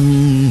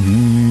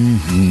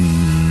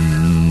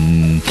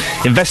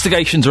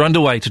 Investigations are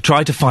underway to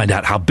try to find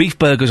out how beef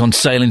burgers on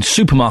sale in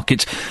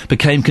supermarkets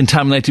became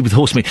contaminated with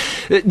horse meat.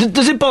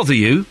 Does it bother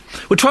you?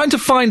 We're trying to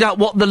find out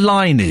what the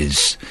line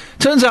is.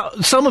 Turns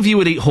out some of you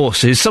would eat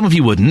horses, some of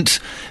you wouldn't.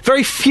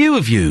 Very few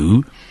of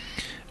you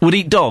would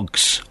eat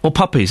dogs or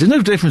puppies. There's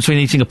no difference between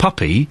eating a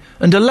puppy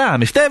and a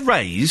lamb. If they're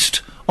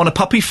raised on a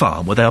puppy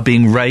farm where they are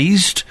being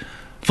raised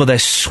for their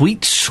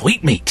sweet,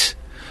 sweet meat,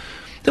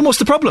 then what's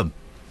the problem?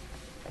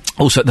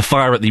 Also, the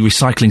fire at the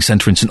recycling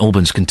centre in St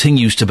Albans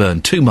continues to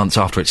burn 2 months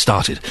after it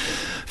started.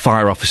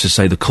 Fire officers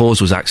say the cause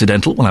was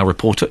accidental. Well, our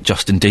reporter,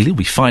 Justin Dealey, will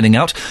be finding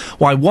out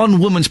why one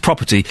woman's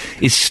property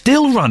is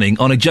still running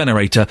on a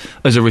generator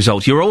as a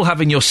result. You're all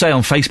having your say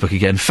on Facebook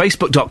again.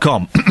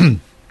 Facebook.com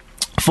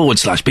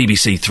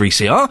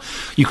 /BBC3CR.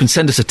 You can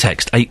send us a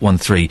text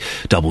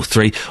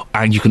 81333,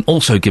 and you can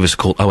also give us a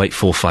call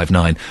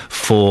 08459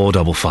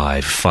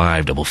 455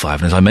 555.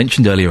 And as I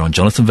mentioned earlier on,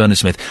 Jonathan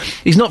Vernon-Smith,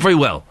 he's not very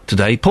well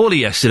today. Poorly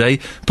yesterday,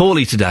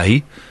 poorly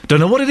today. Don't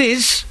know what it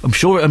is. I'm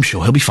sure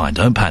he'll be fine.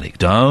 Don't panic.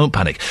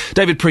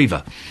 David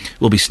Prever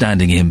will be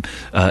standing in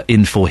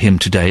for him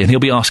today, and he'll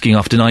be asking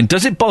after 9,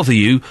 does it bother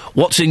you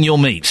what's in your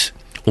meat?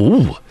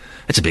 Ooh,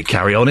 it's a bit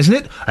carry-on, isn't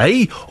it?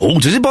 Hey? Oh,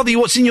 does it bother you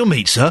what's in your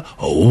meat, sir?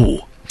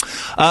 Oh.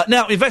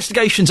 Now,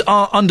 investigations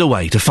are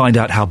underway to find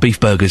out how beef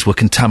burgers were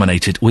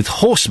contaminated with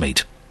horse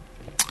meat.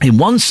 In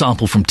one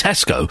sample from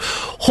Tesco,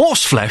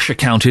 horse flesh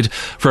accounted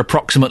for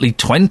approximately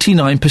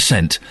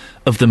 29%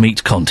 of the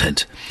meat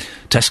content.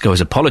 Tesco has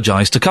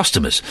apologised to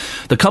customers.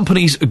 The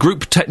company's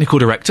group technical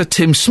director,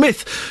 Tim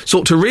Smith,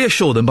 sought to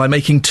reassure them by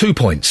making 2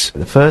 points.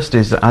 The first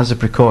is that as a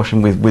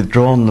precaution, we've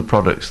withdrawn the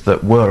products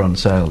that were on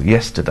sale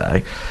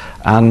yesterday.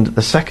 And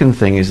the second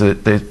thing is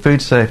that the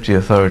food safety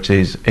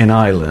authorities in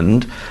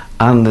Ireland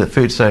and the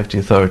food safety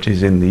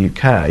authorities in the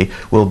UK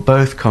will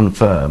both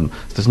confirm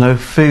there's no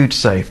food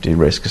safety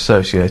risk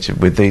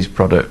associated with these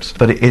products,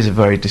 but it is a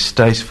very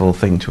distasteful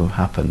thing to have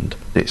happened.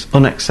 It's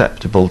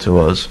unacceptable to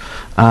us,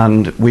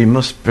 and we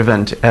must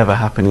prevent it ever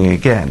happening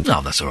again.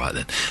 Oh, that's all right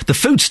then. The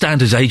Food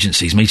Standards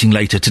Agency is meeting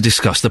later to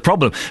discuss the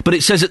problem, but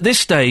it says at this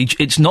stage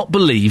it's not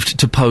believed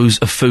to pose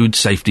a food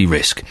safety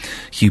risk.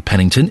 Hugh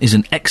Pennington is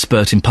an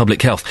expert in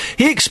public health.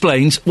 He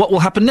explains what will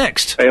happen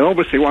next. They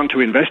obviously want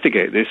to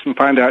investigate this and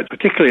find out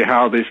particularly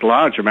how this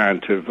large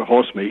amount of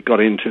horse meat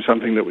got into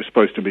something that was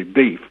supposed to be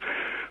beef.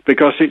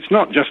 Because it's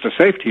not just a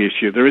safety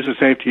issue. There is a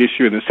safety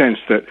issue in the sense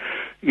that,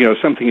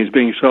 something is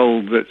being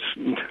sold that's,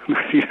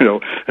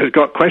 has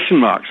got question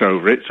marks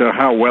over it. So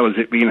how well has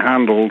it been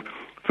handled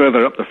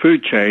further up the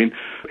food chain?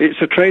 It's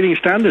a trading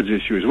standards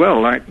issue as well.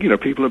 Like,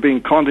 people are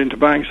being conned into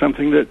buying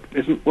something that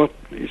isn't what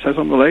it says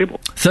on the label.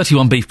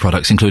 31 beef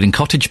products, including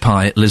cottage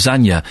pie,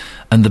 lasagna,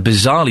 and the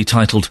bizarrely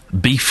titled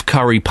beef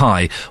curry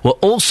pie, were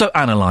also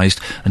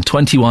analysed, and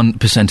 21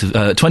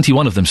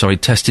 of them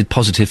tested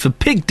positive for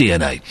pig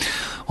DNA.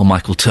 Well,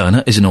 Michael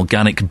Turner is an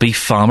organic beef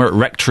farmer at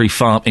Rectory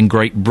Farm in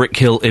Great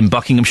Brickhill in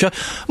Buckinghamshire.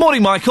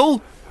 Morning,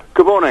 Michael.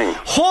 Good morning.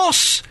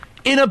 Horse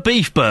in a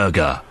beef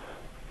burger.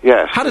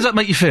 Yes. How does that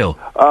make you feel?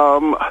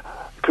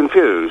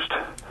 Confused,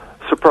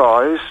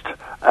 surprised,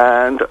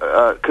 and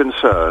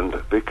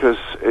concerned, because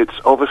it's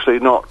obviously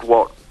not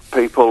what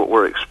people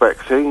were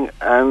expecting,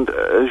 and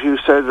as you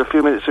said a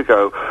few minutes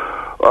ago,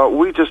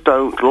 we just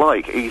don't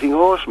like eating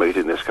horse meat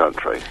in this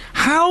country.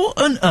 How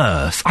on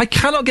earth? I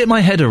cannot get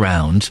my head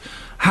around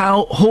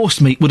how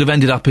horse meat would have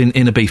ended up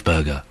in a beef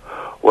burger.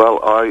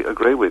 Well, I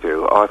agree with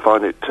you. I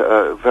find it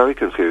very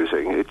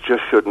confusing. It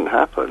just shouldn't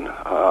happen.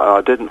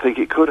 I didn't think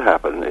it could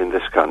happen in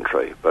this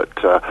country, but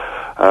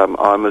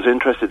I'm as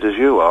interested as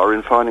you are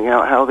in finding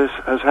out how this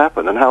has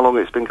happened and how long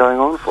it's been going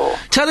on for.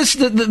 Tell us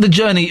the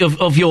journey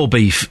of your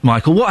beef,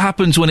 Michael. What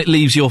happens when it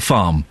leaves your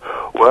farm?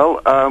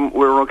 Well,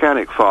 we're an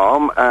organic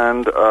farm,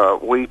 and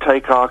we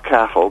take our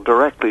cattle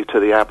directly to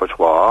the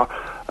abattoir,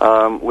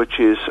 which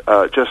is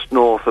just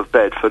north of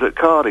Bedford at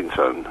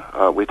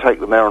Cardington. We take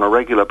them there on a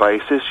regular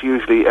basis.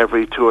 Usually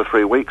every 2 or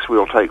 3 weeks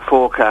we'll take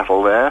 4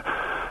 cattle there.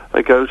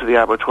 They go to the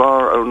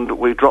abattoir and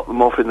we drop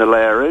them off in the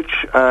lairage,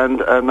 and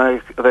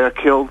they are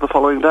killed the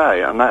following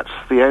day. And that's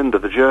the end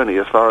of the journey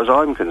as far as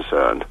I'm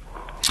concerned.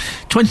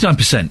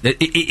 29%.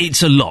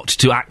 It's a lot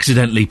to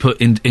accidentally put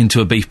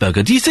into a beef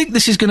burger. Do you think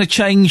this is going to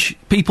change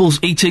people's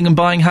eating and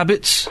buying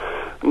habits?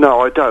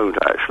 No, I don't,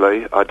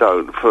 actually. I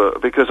don't,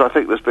 because I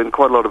think there's been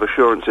quite a lot of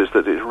assurances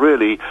that it's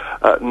really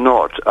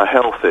not a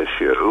health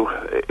issue.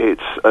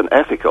 It's an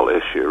ethical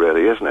issue,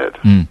 really, isn't it?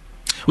 Mm.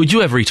 Would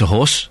you ever eat a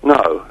horse?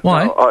 No.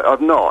 Why? No,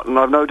 I've not, and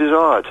I've no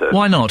desire to.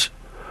 Why not?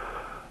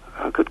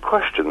 A good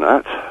question,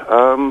 that.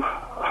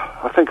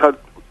 I think I'd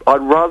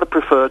rather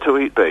prefer to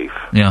eat beef.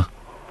 Yeah.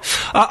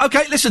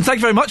 OK, listen, thank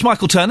you very much,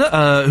 Michael Turner,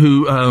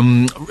 who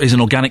is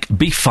an organic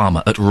beef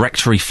farmer at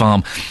Rectory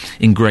Farm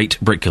in Great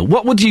Brickhill.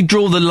 What would you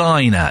draw the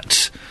line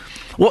at?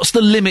 What's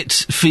the limit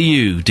for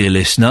you, dear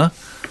listener?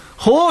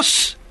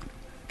 Horse?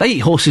 They eat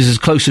horses as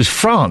close as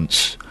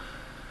France.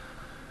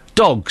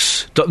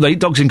 Dogs? They eat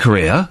dogs in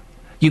Korea.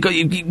 You've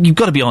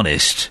got to be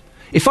honest.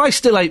 If I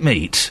still ate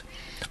meat,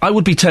 I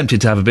would be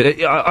tempted to have a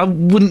bit. I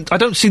wouldn't. I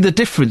don't see the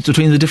difference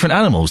between the different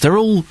animals. They're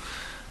all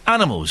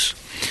animals.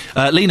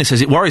 Lena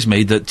says it worries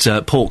me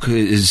that pork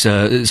is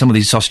some of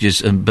these sausages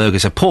and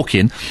burgers have pork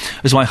in,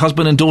 as my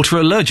husband and daughter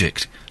are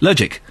allergic.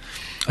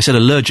 I said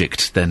allergic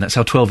then. That's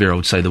how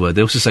 12-year-olds say the word.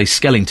 They also say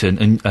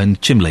skeleton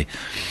and chimley.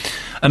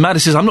 And Maddie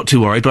says, I'm not too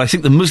worried, but I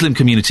think the Muslim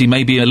community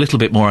may be a little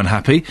bit more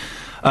unhappy.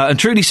 And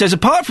Trudy says,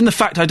 apart from the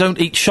fact I don't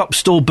eat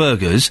shop-stall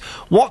burgers,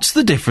 what's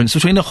the difference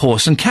between a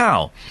horse and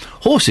cow?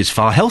 Horse is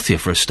far healthier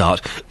for a start.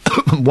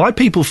 Why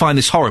people find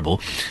this horrible,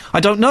 I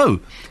don't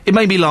know. It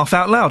made me laugh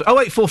out loud.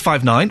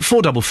 08459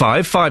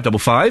 455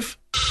 555.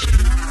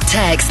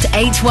 Text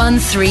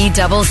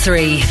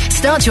 81333.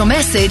 Start your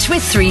message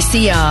with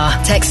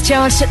 3CR. Text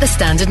charged at the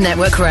standard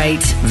network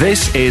rate.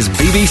 This is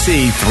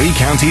BBC Three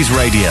Counties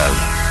Radio.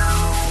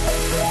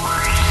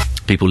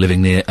 People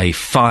living near a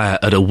fire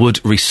at a wood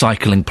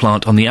recycling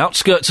plant on the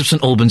outskirts of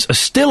St Albans are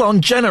still on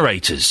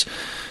generators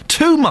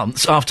 2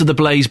 months after the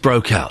blaze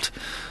broke out.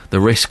 The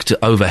risk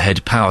to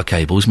overhead power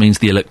cables means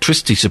the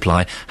electricity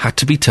supply had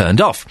to be turned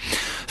off.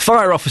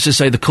 Fire officers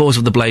say the cause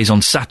of the blaze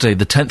on Saturday,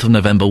 the 10th of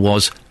November,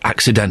 was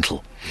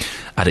accidental.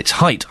 At its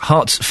height,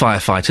 Herts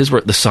firefighters were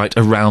at the site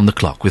around the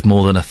clock, with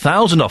more than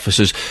 1,000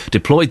 officers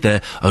deployed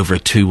there over a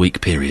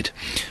 2-week period.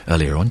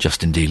 Earlier on,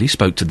 Justin Dealey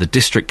spoke to the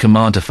District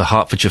Commander for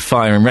Hertfordshire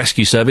Fire and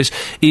Rescue Service,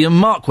 Iain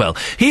Markwell.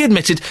 He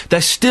admitted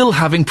they're still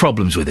having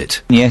problems with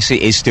it. Yes,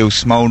 it is still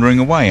smouldering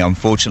away,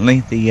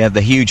 unfortunately.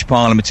 The huge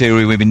pile of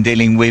material we've been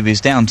dealing with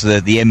is down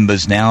to the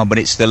embers now, but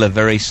it's still a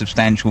very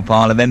substantial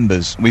pile of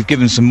embers. We've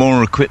given some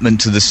more equipment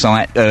to the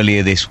site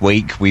earlier this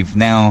week. We've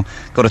now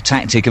got a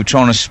tactic of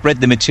trying to spread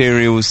the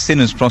material as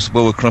thin as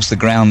possible across the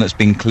ground that's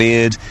been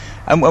cleared,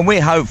 and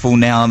we're hopeful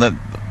now that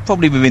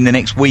probably within the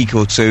next week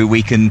or two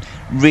we can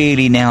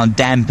really now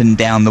dampen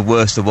down the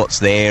worst of what's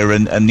there,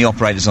 and the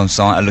operators on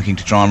site are looking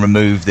to try and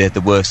remove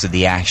the worst of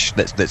the ash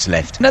that's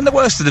left. And then the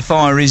worst of the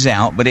fire is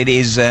out, but it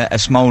is a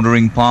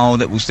smouldering pile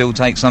that will still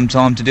take some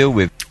time to deal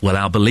with. Well,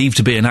 our believed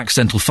to be an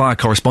accidental fire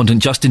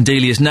correspondent Justin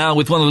Dealey is now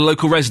with one of the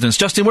local residents.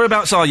 Justin,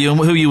 whereabouts are you and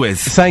who are you with?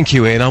 Thank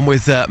you, Ian. I'm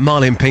with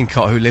Marlin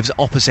Pincott, who lives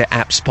opposite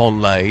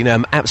Apspon Lane.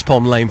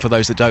 Apspon Lane, for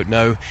those that don't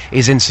know,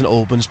 is in St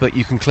Albans, but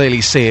you can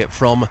clearly see it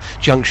from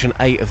junction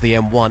 8 of the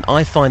M1.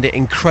 I find it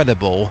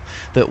incredible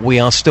that we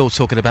are still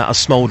talking about a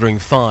smouldering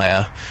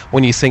fire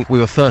when you think we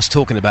were first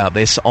talking about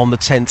this on the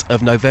 10th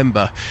of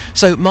November.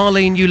 So,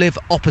 Marlene, you live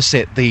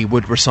opposite the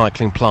wood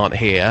recycling plant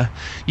here.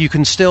 You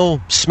can still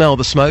smell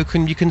the smoke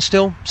and you can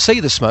still see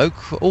the smoke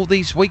all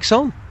these weeks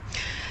on.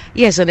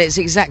 Yes, and it's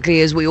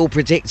exactly as we all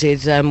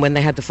predicted when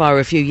they had the fire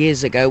a few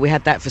years ago. We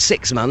had that for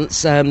 6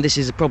 months. This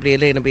is probably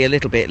going to be a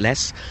little bit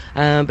less,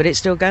 but it's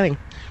still going.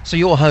 So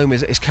your home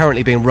is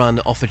currently being run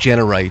off a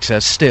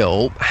generator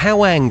still.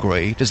 How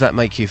angry does that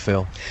make you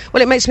feel?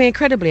 Well, it makes me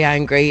incredibly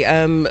angry.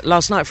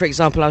 Last night, for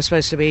example, I was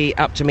supposed to be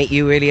up to meet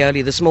you really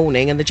early this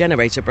morning and the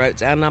generator broke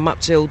down. I'm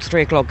up till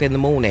 3 o'clock in the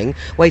morning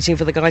waiting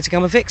for the guy to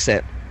come and fix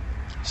it.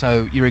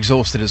 So you're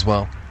exhausted as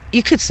well?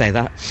 You could say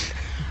that.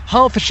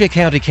 Hertfordshire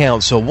County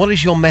Council, what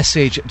is your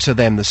message to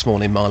them this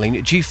morning,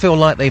 Marlene? Do you feel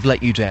like they've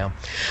let you down?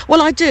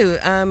 Well, I do,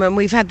 and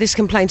we've had this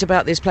complaint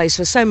about this place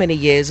for so many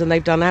years, and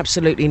they've done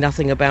absolutely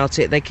nothing about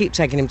it. They keep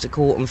taking him to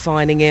court and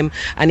fining him,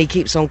 and he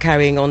keeps on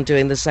carrying on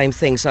doing the same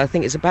thing. So I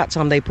think it's about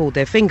time they pulled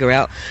their finger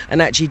out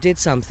and actually did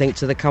something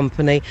to the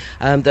company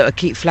that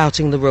keep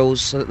flouting the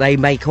rules that they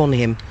make on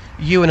him.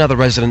 You and other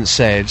residents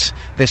said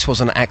this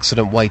was an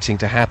accident waiting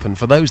to happen.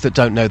 For those that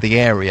don't know the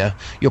area,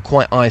 you're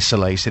quite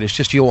isolated. It's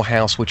just your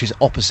house, which is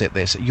opposite opposite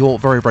this. You're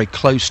very, very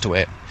close to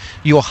it.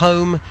 Your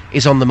home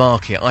is on the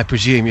market. I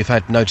presume you've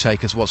had no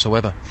takers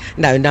whatsoever.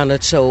 No, none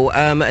at all.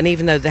 And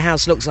even though the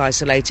house looks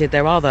isolated,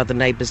 there are other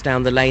neighbours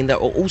down the lane that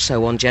are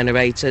also on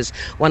generators.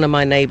 One of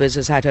my neighbours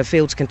has had her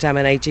fields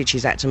contaminated.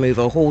 She's had to move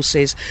her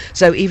horses.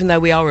 So even though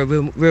we are a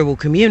rural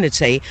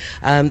community,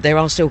 there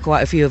are still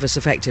quite a few of us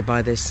affected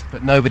by this.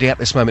 But nobody at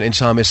this moment in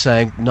time is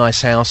saying,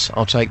 nice house,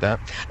 I'll take that.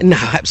 No,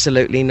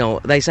 absolutely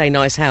not. They say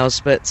nice house,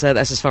 but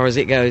that's as far as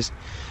it goes.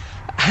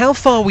 How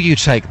far will you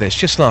take this?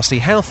 Just lastly,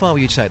 how far will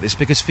you take this?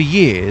 Because for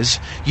years,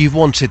 you've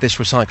wanted this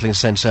recycling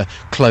centre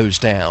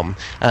closed down.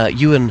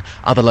 You and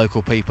other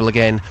local people,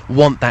 again,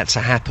 want that to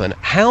happen.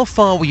 How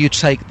far will you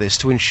take this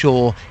to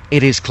ensure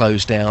it is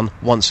closed down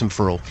once and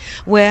for all?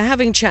 We're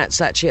having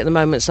chats, actually, at the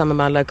moment, some of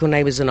my local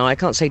neighbours and I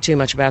can't say too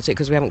much about it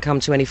because we haven't come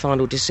to any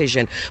final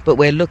decision, but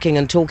we're looking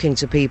and talking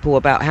to people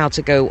about how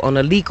to go on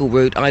a legal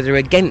route, either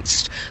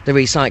against the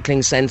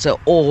recycling centre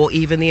or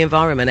even the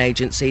Environment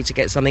Agency to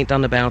get something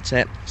done about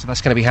it. So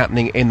that's going to be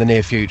happening in the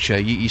near future.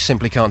 You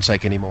simply can't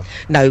take any more.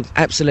 No,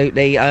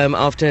 absolutely.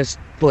 After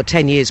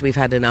 10 years, we've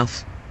had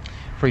enough.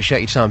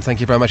 Appreciate your time. Thank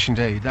you very much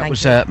indeed. That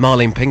was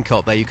Marlene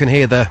Pincott there. You can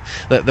hear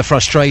the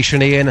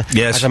frustration, Ian.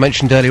 Yes. As I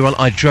mentioned earlier on,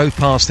 I drove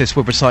past this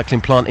wood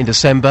recycling plant in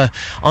December.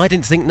 I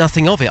didn't think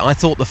nothing of it. I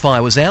thought the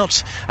fire was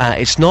out.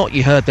 It's not.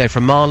 You heard there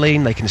from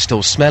Marlene. They can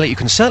still smell it. You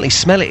can certainly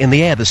smell it in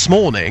the air this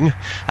morning.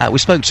 We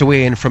spoke to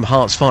Iain from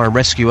Hearts Fire and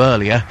Rescue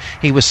earlier.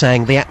 He was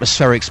saying the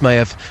atmospherics may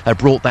have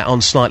brought that on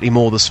slightly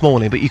more this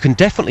morning, but you can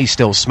definitely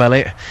still smell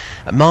it.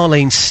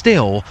 Marlene's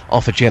still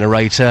off a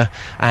generator,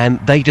 and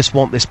they just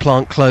want this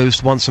plant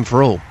closed once and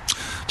for all.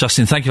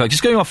 Justin, thank you.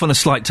 Just going off on a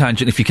slight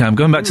tangent, if you can.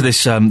 Going back to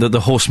this,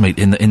 the horse meat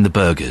in the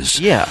burgers.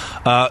 Yeah.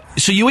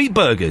 So you eat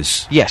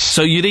burgers? Yes.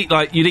 So you'd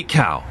eat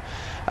cow?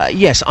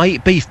 Yes, I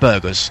eat beef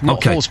burgers,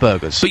 not horse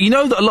burgers. But you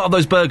know that a lot of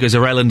those burgers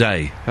are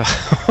L&A.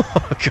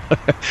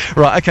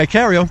 Right. Okay.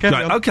 Carry on.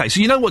 On. Okay. So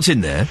you know what's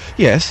in there?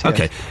 Yes.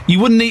 Okay. You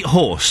wouldn't eat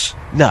horse?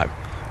 No.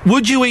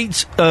 Would you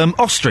eat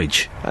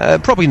ostrich?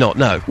 Probably not.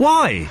 No.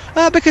 Why?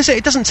 Because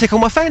it doesn't tickle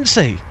my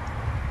fancy.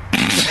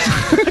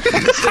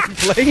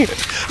 Simply.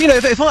 You know,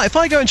 if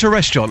I go into a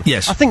restaurant,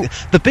 yes. I think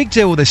the big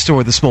deal with this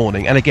story this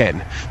morning, and again,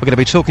 we're going to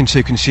be talking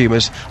to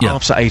consumers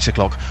after 8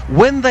 o'clock,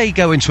 when they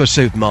go into a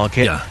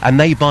supermarket and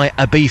they buy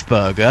a beef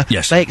burger,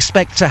 they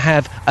expect to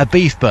have a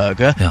beef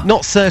burger,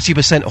 not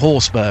 30%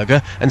 horse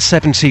burger and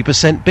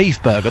 70%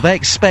 beef burger. They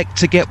expect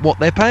to get what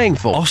they're paying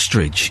for.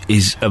 Ostrich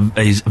is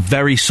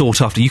very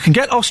sought after. You can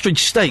get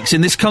ostrich steaks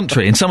in this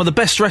country, and some of the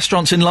best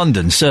restaurants in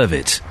London serve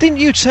it. Didn't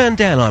you turn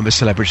down I'm a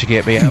Celebrity to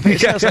get me out of it?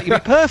 It sounds like you'd be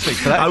perfect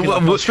for that.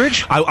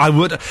 Ostrich. I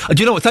would. Do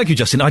you know what? Thank you,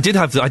 Justin. I did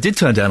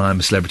turn down I'm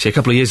a Celebrity a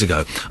couple of years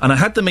ago, and I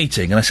had the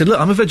meeting, and I said, look,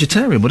 I'm a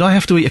vegetarian. Would I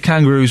have to eat a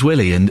kangaroo's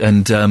willy and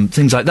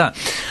things like that?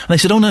 And they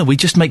said, oh no, we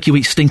just make you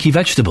eat stinky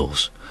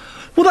vegetables.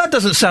 Well, that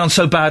doesn't sound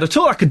so bad at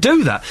all. I could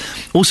do that.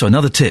 Also,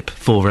 another tip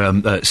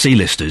for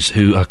C-listers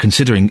who are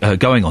considering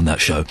going on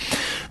that show.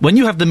 When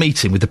you have the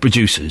meeting with the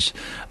producers,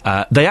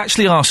 they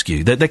actually ask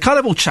you, they're kind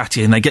of all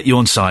chatty and they get you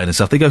on side and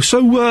stuff. They go,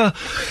 so,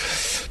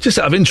 just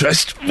out of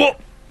interest, what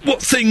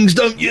things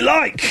don't you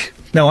like?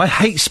 Now, I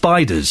hate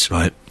spiders,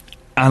 right?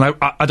 And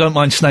I don't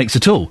mind snakes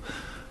at all.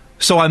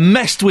 So I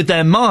messed with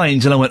their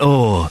minds and I went,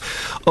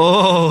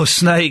 oh,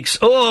 snakes.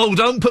 Oh,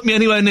 don't put me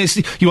anywhere near...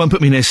 You won't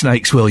put me near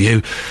snakes, will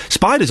you?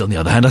 Spiders, on the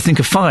other hand, I think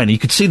are fine. You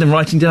could see them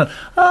writing down,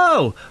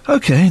 oh,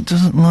 OK,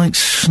 doesn't like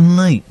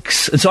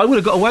snakes. And so I would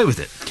have got away with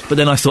it. But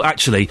then I thought,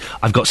 actually,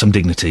 I've got some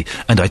dignity.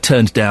 And I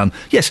turned down,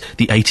 yes,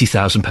 the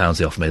 £80,000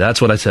 they offered me.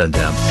 That's what I turned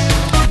down.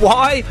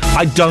 Why?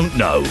 I don't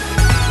know.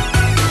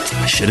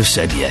 I should have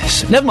said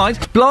yes. Never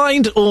mind.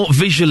 Blind or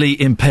visually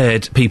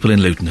impaired people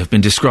in Luton have been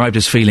described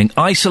as feeling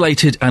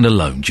isolated and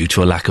alone due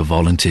to a lack of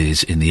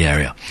volunteers in the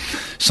area.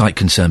 Sight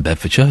Concern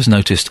Bedfordshire has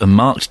noticed a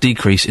marked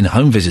decrease in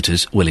home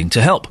visitors willing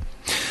to help.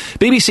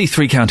 BBC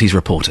Three Counties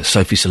reporter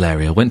Sophie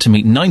Solaria went to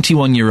meet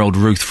 91-year-old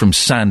Ruth from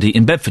Sandy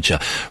in Bedfordshire.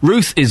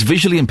 Ruth is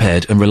visually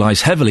impaired and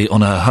relies heavily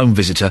on her home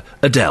visitor,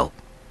 Adele.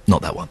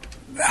 Not that one.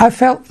 I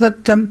felt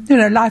that,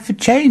 life had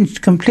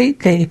changed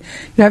completely.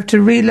 You have to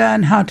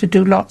relearn how to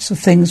do lots of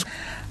things.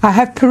 I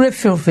have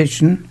peripheral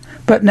vision,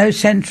 but no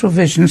central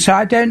vision, so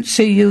I don't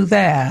see you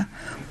there,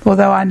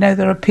 although I know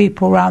there are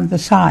people round the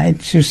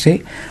sides, you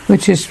see,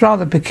 which is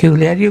rather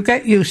peculiar. You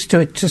get used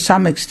to it to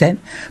some extent,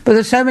 but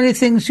there's so many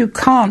things you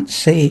can't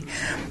see.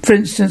 For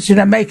instance,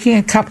 making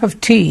a cup of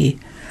tea.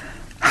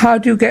 How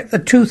do you get the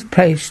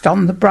toothpaste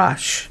on the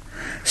brush?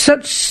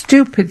 Such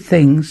stupid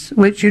things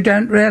which you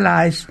don't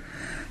realise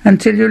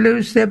until you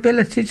lose the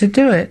ability to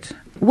do it.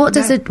 What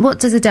does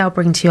Adele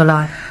bring to your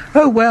life?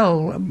 Oh,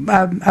 well,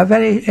 a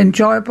very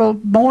enjoyable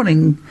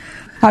morning.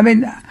 I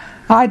mean,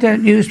 I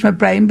don't use my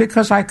brain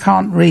because I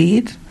can't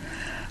read.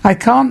 I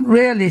can't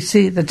really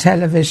see the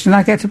television.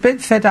 I get a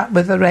bit fed up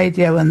with the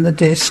radio and the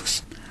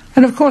discs.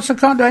 And, of course, I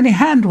can't do any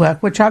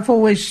handwork, which I've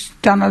always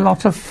done a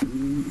lot of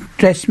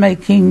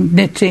dressmaking,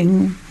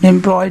 knitting,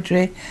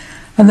 embroidery.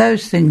 and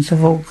those things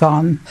have all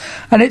gone.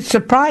 And it's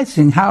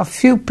surprising how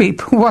few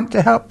people want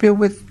to help you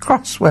with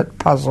crossword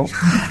puzzles.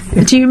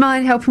 Do you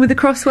mind helping with the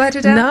crossword,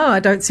 Adele? No, I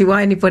don't see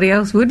why anybody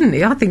else wouldn't.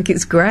 I think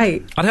it's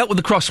great. I'd help with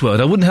the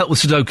crossword. I wouldn't help with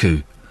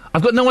Sudoku.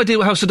 I've got no idea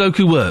how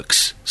Sudoku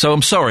works, so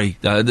I'm sorry,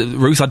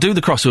 Ruth, I do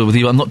the crossword with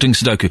you, I'm not doing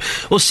Sudoku.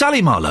 Well,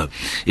 Sally Marlowe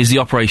is the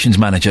operations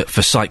manager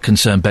for Site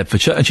Concern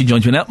Bedfordshire, and she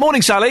joins me now.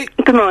 Morning, Sally.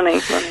 Good morning.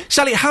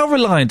 Sally, how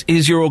reliant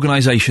is your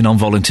organisation on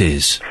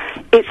volunteers?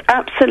 It's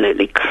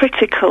absolutely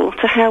critical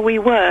to how we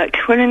work.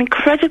 We're an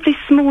incredibly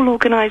small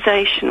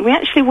organisation. We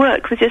actually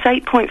work with just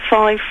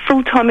 8.5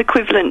 full-time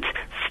equivalent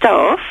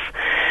staff.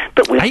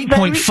 But we're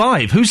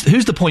 8.5? Who's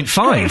the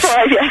 0.5?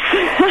 0.5, yes.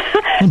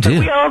 Oh dear. But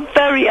we are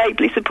very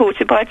ably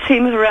supported by a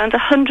team of around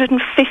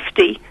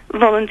 150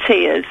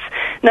 volunteers.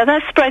 Now,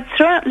 they're spread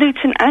throughout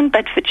Luton and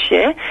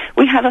Bedfordshire.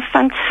 We have a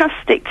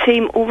fantastic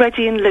team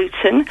already in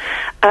Luton.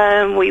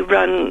 We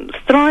run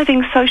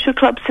thriving social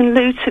clubs in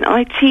Luton,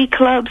 IT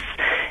clubs,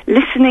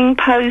 listening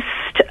post.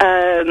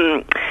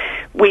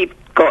 We've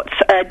got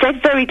a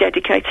very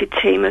dedicated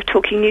team of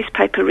talking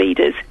newspaper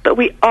readers, but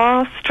we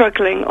are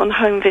struggling on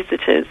home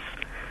visitors.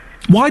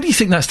 Why do you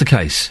think that's the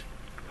case?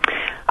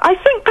 I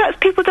think perhaps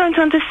people don't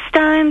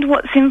understand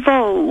what's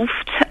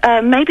involved,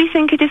 maybe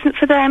think it isn't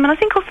for them, and I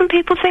think often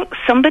people think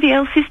somebody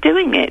else is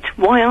doing it.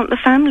 Why aren't the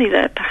family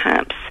there,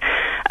 perhaps?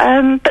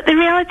 But the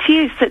reality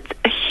is that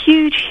a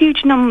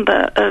huge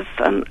number of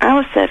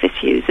our service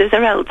users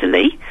are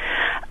elderly.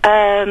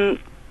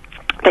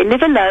 They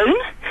live alone,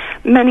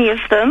 many of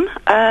them.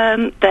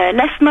 They're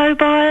less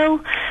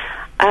mobile,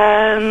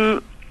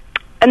 and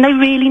they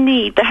really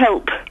need the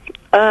help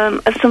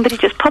of somebody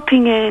just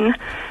popping in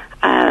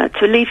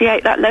to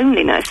alleviate that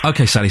loneliness.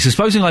 OK, Sally, so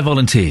supposing I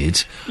volunteered,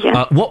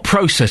 what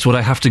process would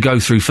I have to go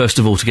through, first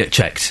of all, to get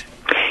checked?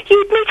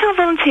 You'd meet our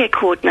volunteer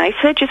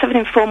coordinator, just have an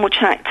informal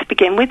chat to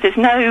begin with. There's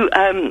no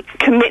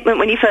commitment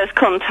when you first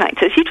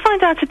contact us. You'd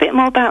find out a bit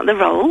more about the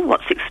role,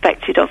 what's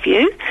expected of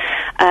you.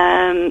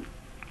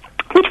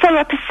 We'd follow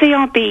up a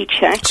CRB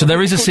check. So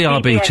there is a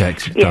CRB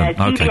check? Yeah,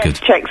 OK, good.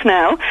 checks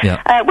now.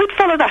 Yeah. We'd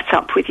follow that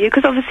up with you,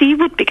 because obviously you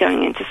would be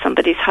going into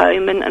somebody's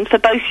home, and for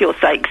both your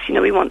sakes,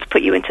 we want to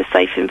put you into a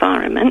safe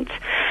environment.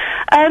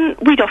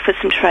 We'd offer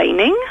some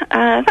training.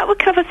 That would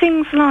cover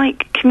things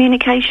like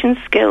communication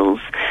skills,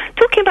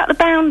 talking about the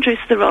boundaries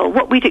of the role,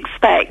 what we'd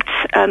expect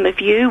of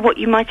you, what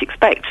you might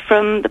expect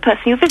from the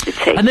person you're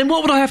visiting. And then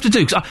what would I have to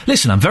do? 'Cause,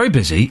 listen, I'm very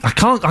busy. I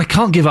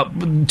can't give up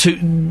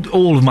to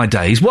all of my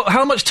days.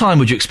 How much time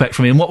would you expect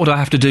from me, and what would I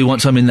have to do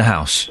once I'm in the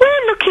house?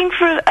 We're looking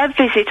for a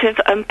visit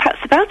of perhaps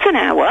about an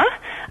hour.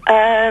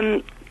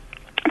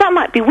 That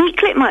might be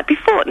weekly, it might be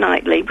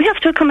fortnightly. We have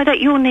to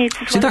accommodate your needs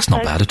as well. See, that's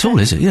not bad at all,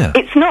 is it? Yeah.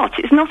 It's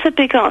not a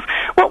big ask.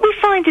 What we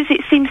find is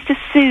it seems to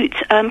suit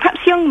perhaps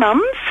young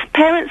mums,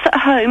 parents at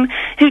home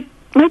who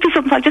maybe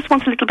sometimes just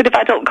want a little bit of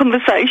adult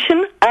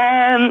conversation,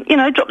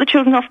 drop the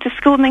children off to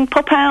school and then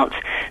pop out,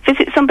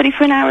 visit somebody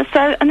for an hour or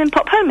so, and then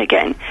pop home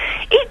again.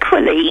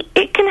 Equally,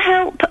 it can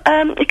help,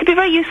 it can be a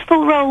very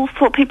useful role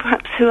for people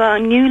perhaps who are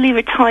newly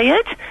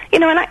retired,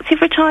 an active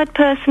retired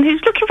person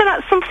who's looking for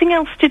that something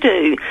else to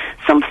do,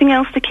 something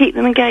else to keep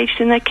them engaged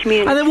in their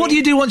community. And then what do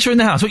you do once you're in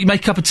the house? What, you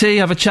make a cup of tea,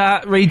 have a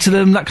chat, read to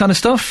them, that kind of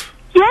stuff?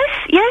 Yes.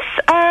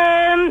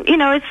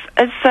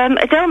 As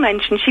Adele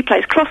mentioned, she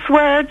plays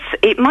crosswords.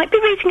 It might be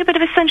reading a bit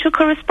of essential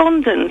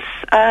correspondence.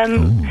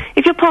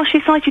 If you're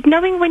partially sighted,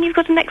 knowing when you've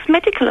got a next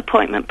medical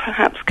appointment,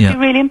 perhaps, could be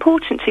really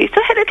important to you. So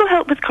a little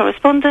help with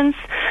correspondence,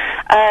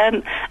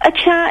 a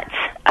chat.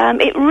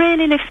 It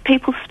really lifts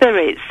people's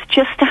spirits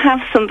just to have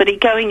somebody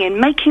going in,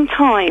 making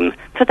time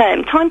for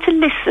them, time to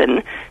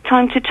listen,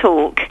 time to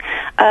talk.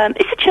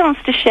 It's a chance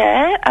to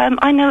share.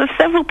 I know of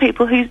several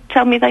people who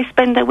tell me they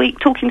spend their week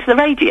talking to the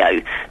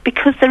radio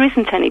because there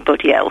isn't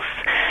anybody else.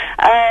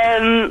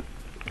 And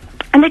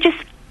they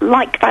just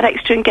like that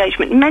extra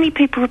engagement. Many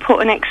people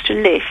report an extra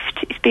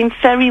lift. It's been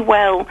very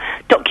well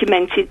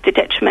documented, the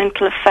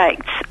detrimental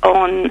effect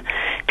on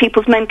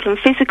people's mental and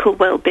physical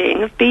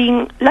well-being of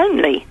being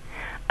lonely,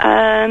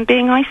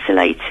 being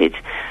isolated.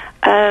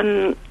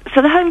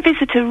 So the home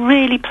visitor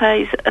really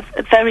plays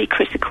a very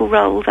critical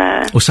role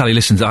there. Well, Sally,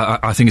 listen,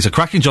 I think it's a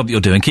cracking job that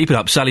you're doing. Keep it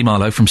up. Sally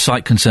Marlowe from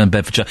Site Concern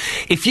Bedfordshire.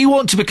 If you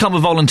want to become a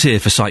volunteer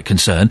for Site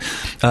Concern,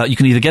 you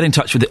can either get in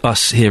touch with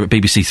us here at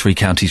BBC Three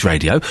Counties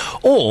Radio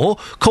or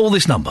call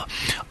this number,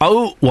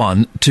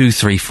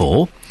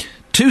 01234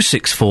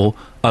 264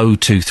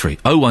 023.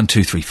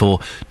 01234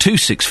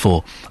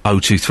 264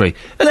 023.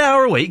 An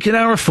hour a week, an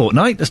hour a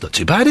fortnight. That's not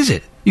too bad, is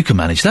it? You can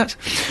manage that.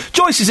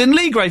 Joyce is in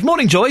Leagrave.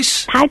 Morning,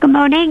 Joyce. Hi, good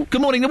morning.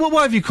 Good morning.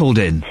 Why have you called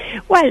in?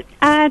 Well,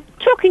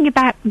 talking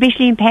about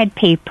visually impaired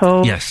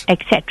people, yes,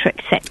 etc.,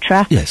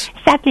 etc. Yes.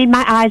 Sadly,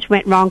 my eyes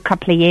went wrong a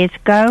couple of years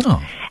ago.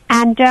 Oh.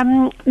 And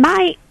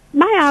my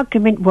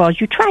argument was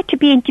you try to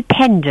be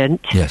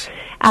independent, yes,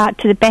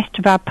 to the best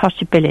of our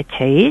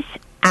possibilities.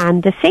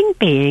 And the thing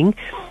being,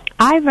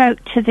 I wrote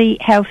to the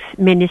health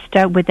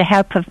minister with the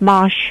help of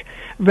Marsh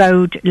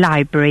Road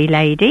Library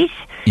ladies,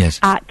 yes,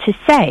 to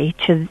say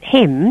to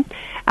him,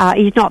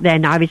 he's not there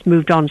now, he's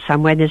moved on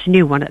somewhere, there's a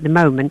new one at the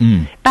moment,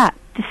 but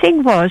the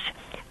thing was,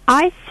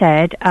 I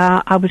said,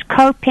 I was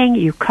coping.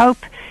 You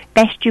cope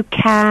best you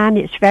can.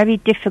 It's very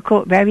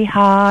difficult, very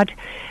hard.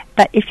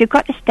 But if you've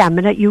got the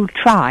stamina, you'll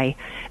try.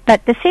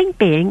 But the thing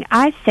being,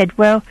 I said,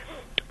 well,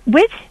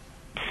 with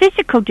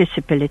physical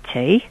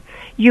disability,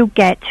 you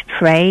get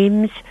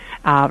frames,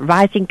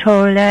 rising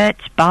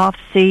toilets, bath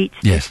seats,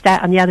 this,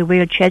 that, and the other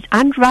wheelchairs,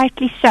 and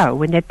rightly so,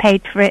 when they're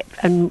paid for it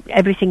and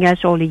everything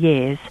else all the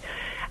years.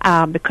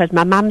 Because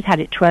my mum's had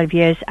it 12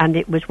 years and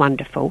it was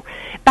wonderful.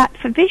 But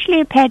for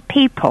visually impaired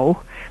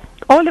people,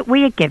 all that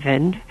we are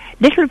given,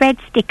 little red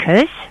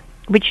stickers,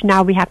 which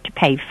now we have to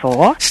pay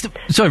for.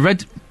 Little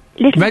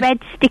red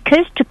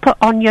stickers to put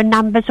on your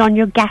numbers on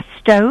your gas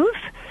stove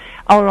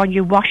or on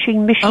your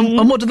washing machine.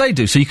 And what do they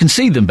do? So you can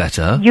see them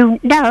better? You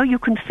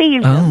can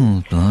feel them.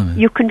 Oh, blimey.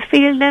 You can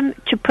feel them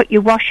to put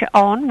your washer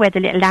on where the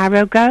little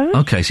arrow goes.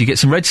 Okay, so you get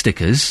some red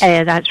stickers.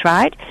 That's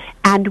right.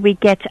 And we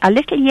get a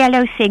little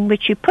yellow thing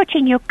which you put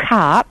in your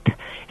cup,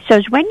 so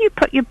as when you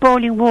put your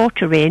boiling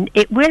water in,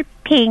 it will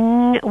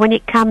ping when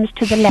it comes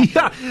to the left.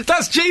 Yeah,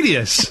 that's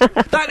genius.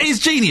 That is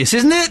genius,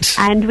 isn't it?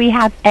 And we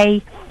have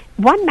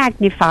one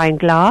magnifying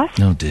glass.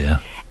 Oh,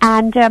 dear.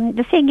 And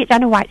the thing is,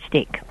 on a white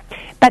stick.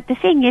 But the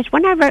thing is,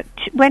 when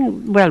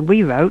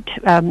we wrote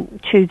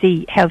to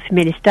the health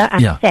minister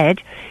and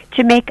said,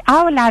 to make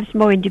our lives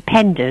more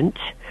independent,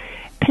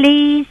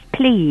 please,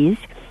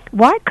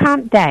 why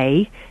can't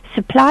they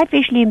supply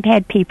visually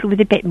impaired people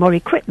with a bit more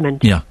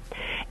equipment? Yeah.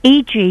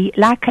 E.g.,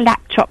 like a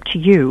laptop to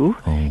you,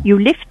 you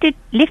lift the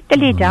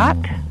lid up,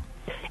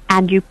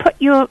 and you put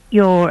your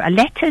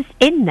letters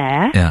in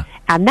there,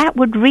 and that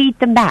would read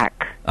them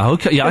back. Oh,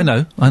 okay, yeah, I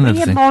know the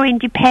We are thing. more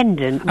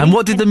independent. And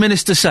what did the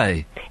minister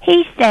say?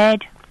 He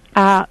said,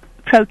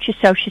 approach your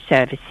social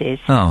services.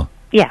 Oh.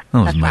 Yeah, that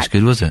wasn't much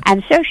good, was it?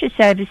 And social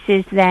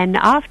services then,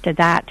 after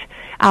that,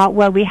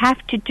 we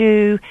have to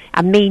do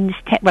a means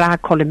test. Well, I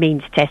call a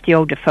means test. The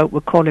older folk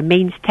would call a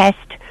means test.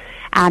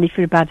 And if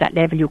you're above that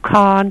level, you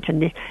can't.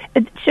 And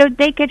so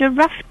they get a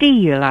rough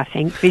deal, I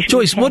think.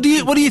 Joyce, what do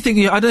you think?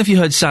 I don't know if you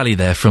heard Sally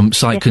there from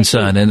Sight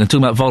Concern, and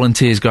talking about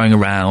volunteers going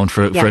around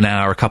for an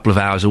hour, a couple of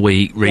hours a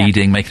week,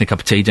 reading, making a cup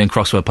of tea, doing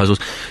crossword puzzles.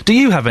 Do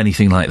you have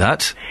anything like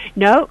that?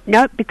 No,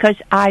 because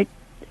I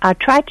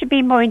tried to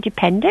be more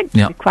independent,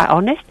 to be quite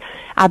honest.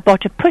 I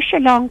bought a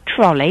push-along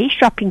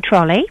shopping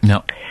trolley.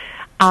 No.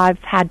 I've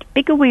had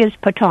bigger wheels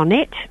put on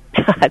it,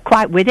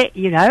 quite with it,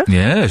 you know.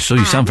 Yeah, so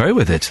you sound very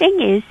with it. The thing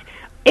is,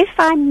 if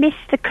I miss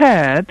the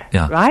curb,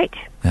 right,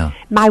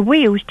 my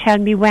wheels tell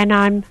me when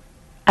I'm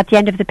at the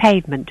end of the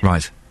pavement.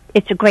 Right.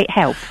 It's a great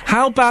help.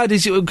 How bad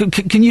is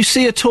it? Can you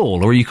see at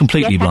all, or are you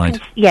completely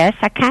blind? Yes,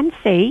 I can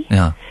see.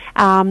 Yeah.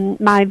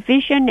 My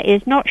vision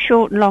is not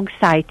short and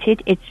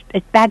long-sighted. It's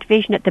bad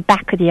vision at the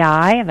back of the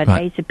eye. I've had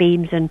laser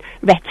beams and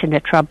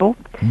retina trouble.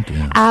 Oh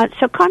dear.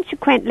 So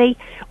consequently,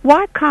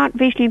 why can't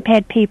visually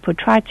impaired people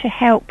try to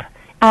help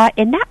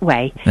in that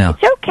way? Yeah.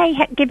 It's okay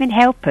giving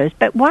helpers,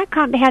 but why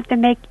can't they have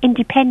them make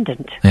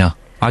independent? Yeah,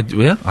 I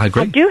agree. I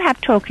do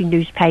have talking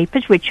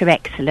newspapers, which are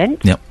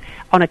excellent. Yep.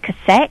 On a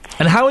cassette.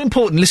 And how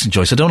important... Listen,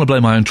 Joyce, I don't want to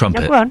blow my own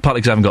trumpet, go on.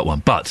 partly because I haven't got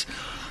one, but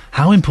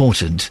how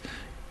important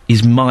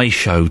is my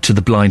show to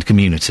the blind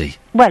community?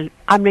 Well,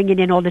 I'm ringing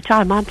in all the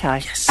time, aren't I?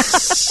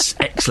 Yes.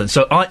 Excellent.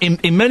 So,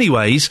 in many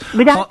ways...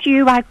 Without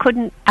you, I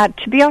couldn't...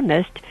 to be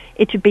honest,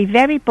 it would be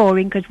very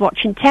boring, because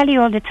watching telly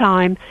all the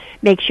time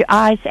makes your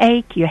eyes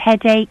ache, your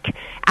head ache,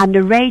 and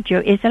the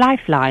radio is a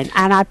lifeline.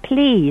 And I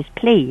please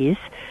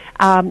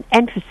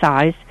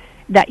emphasise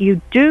that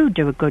you do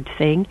a good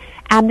thing.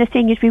 And the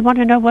thing is, we want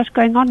to know what's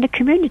going on in the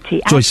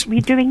community. Joyce, as we're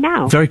doing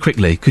now. Very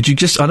quickly, could you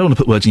just... I don't want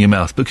to put words in your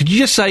mouth, but could you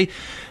just say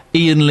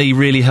Iain Lee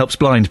really helps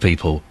blind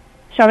people?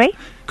 Sorry?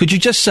 Could you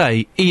just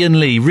say Iain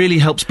Lee really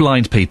helps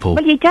blind people?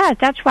 Well, he does.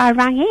 That's why I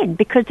rang in,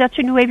 because that's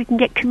the only way we can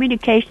get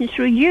communications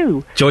through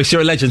you. Joyce,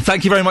 you're a legend.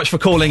 Thank you very much for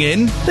calling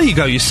in. There you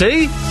go, you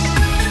see.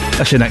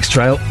 That's your next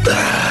trail.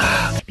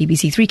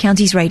 BBC Three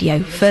Counties Radio,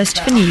 first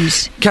for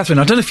news. Catherine,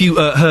 I don't know if you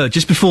heard,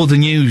 just before the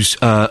news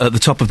at the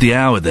top of the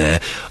hour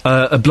there,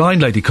 a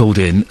blind lady called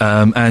in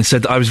and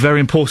said that I was very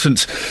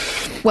important...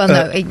 Well,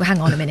 no,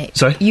 hang on a minute.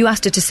 Sorry? You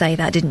asked her to say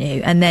that, didn't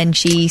you? And then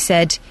she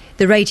said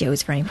the radio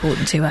is very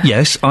important to her.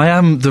 Yes, I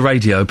am the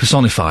radio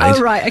personified.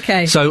 Oh, right,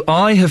 OK. So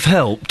I have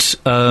helped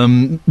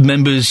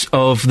members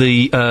of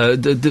the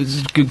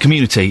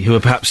community who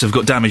perhaps have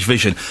got damaged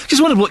vision.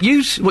 Just wondered what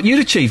you'd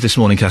achieved this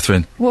morning,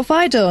 Catherine. What have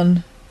I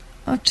done?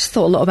 I've just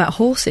thought a lot about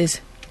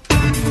horses.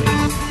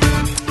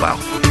 Wow.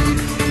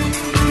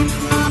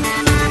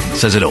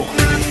 Says it all.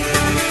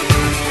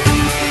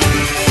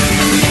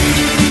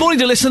 Morning,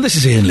 dear listener. This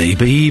is Iain Lee,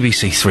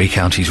 BBC Three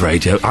Counties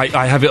Radio.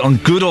 I have it on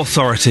good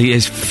authority.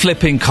 It's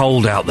flipping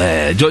cold out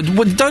there.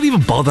 Don't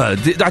even bother.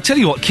 I tell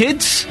you what,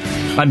 kids,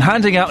 I'm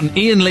handing out an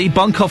Iain Lee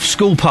bunk off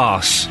school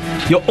pass.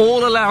 You're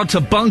all allowed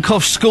to bunk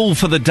off school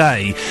for the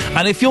day.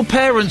 And if your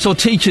parents or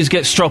teachers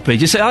get stroppy,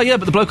 just say, oh yeah,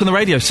 but the bloke on the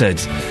radio said.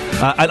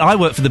 And I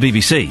work for the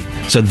BBC,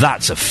 so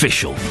that's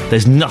official.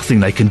 There's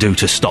nothing they can do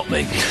to stop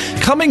me.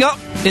 Coming up,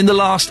 in the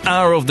last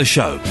hour of the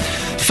show.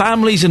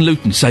 Families in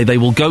Luton say they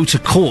will go to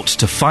court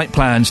to fight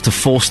plans to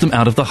force them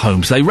out of the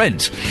homes they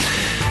rent.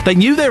 They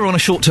knew they were on a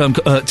short-term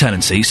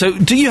tenancy, so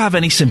do you have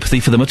any sympathy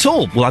for them at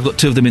all? Well, I've got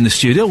two of them in the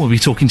studio. We'll be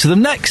talking to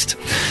them next.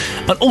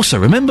 And also,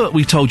 remember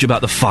we told you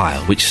about the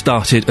fire which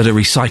started at a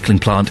recycling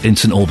plant in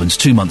St Albans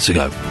 2 months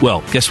ago?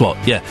 Well, guess what?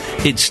 Yeah,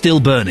 it's still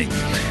burning.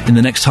 In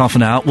the next half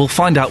an hour, we'll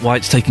find out why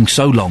it's taking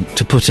so long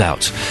to put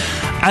out.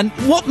 And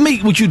what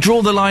meat would you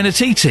draw the line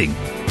at eating?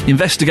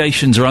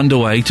 Investigations are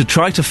underway to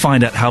try to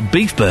find out how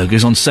beef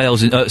burgers on sale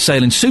in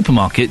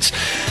supermarkets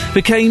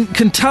became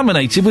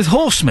contaminated with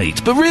horse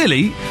meat. But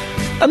really,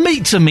 a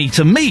meat's a meat,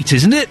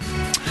 isn't it?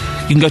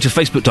 You can go to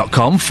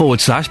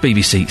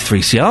facebook.com/BBC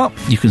 3CR.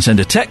 You can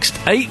send a text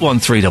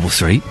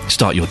 81333,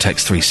 start your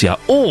text 3CR,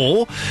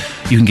 or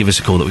you can give us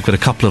a call. We've got a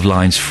couple of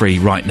lines free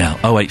right now.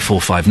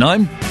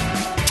 08459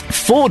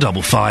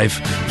 455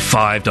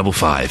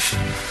 555.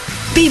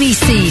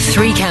 BBC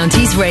Three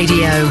Counties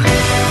Radio.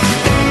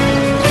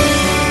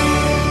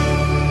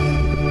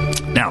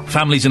 Now,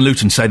 families in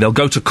Luton say they'll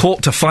go to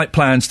court to fight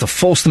plans to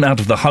force them out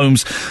of the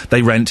homes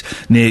they rent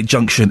near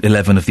Junction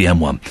 11 of the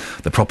M1.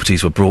 The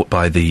properties were bought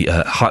by the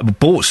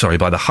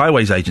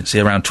Highways Agency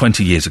around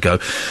 20 years ago,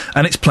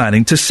 and it's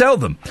planning to sell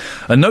them.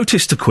 A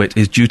notice to quit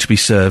is due to be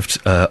served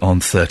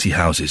on 30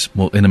 houses.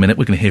 Well, in a minute,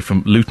 we're going to hear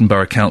from Luton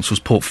Borough Council's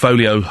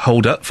portfolio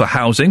holder for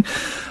housing,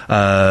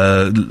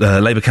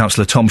 Labour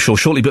councillor Tom Shaw,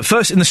 shortly. But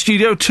first, in the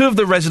studio, two of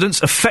the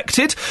residents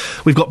affected.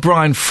 We've got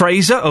Brian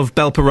Fraser of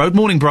Belper Road.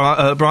 Morning,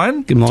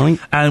 Brian. Good morning.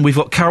 And we've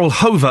got Carol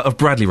Hover of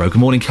Bradley Road. Good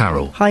morning,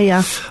 Carol.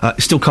 Hiya.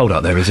 It's still cold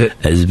out there, is it?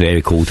 It is very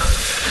cold.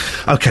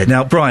 OK,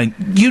 now, Brian,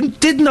 you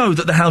did know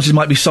that the houses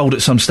might be sold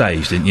at some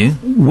stage, didn't you?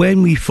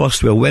 When I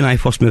first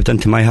moved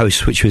into my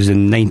house, which was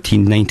in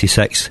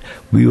 1996,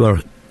 we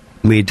were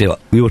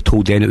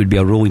told then it would be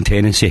a rolling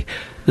tenancy.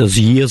 There's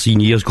years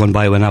and years gone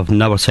by when I've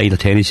never signed a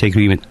tenancy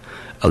agreement.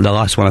 The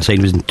last one I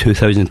signed was in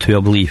 2002, I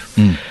believe.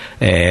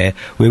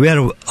 We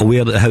were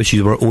aware that the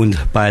houses were owned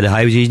by the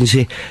Highways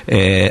Agency,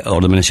 or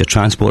the Ministry of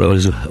Transport,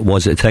 as it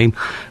was at the time,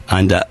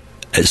 and at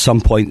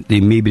some point they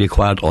may be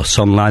required, or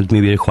some land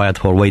may be required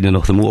for widening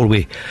of the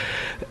motorway.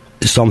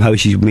 Some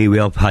houses may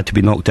well have had to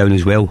be knocked down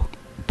as well.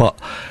 But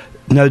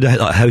now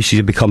that houses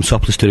have become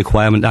surplus to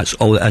requirement, that's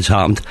all that has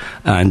happened,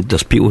 and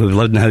there's people who have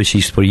lived in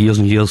houses for years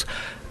and years.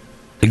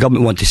 The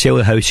government want to sell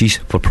the houses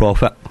for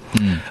profit.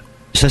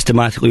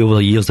 Systematically over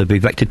the years they've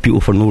evicted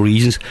people for no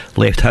reasons,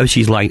 left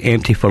houses lying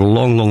empty for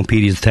long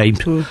periods of time,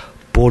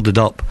 boarded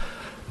up,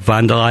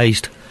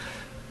 vandalised.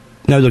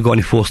 Now they're going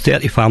to force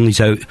 30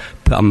 families out,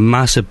 put a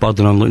massive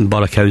burden on Luton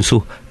Borough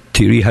Council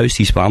to rehouse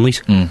these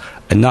families, and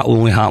that will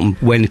only happen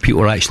when the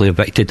people are actually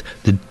evicted.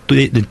 The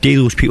day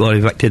those people are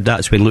evicted,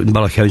 that's when Luton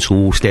Borough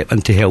Council will step in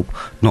to help,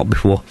 not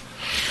before.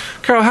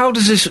 Carol, how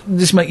does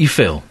this make you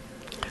feel?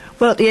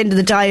 Well, at the end of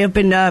the day, I've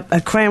been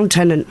a Crown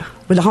tenant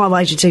with the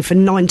Highway Agency for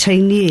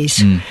 19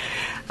 years.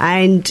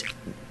 And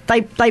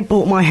they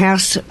bought my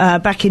house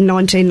back in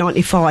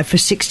 1995 for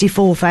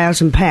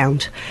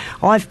 £64,000.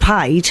 I've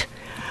paid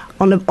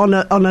on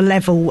a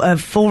level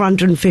of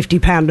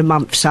 £450 a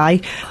month, say,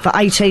 for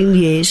 18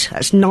 years.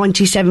 That's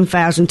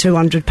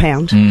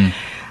 £97,200.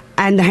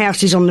 And the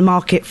house is on the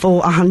market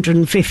for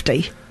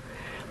 £150,000.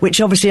 Which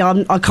obviously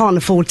I can't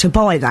afford to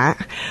buy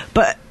that.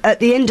 But at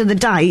the end of the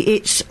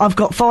day, I've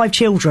got 5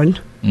 children,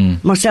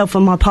 myself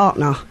and my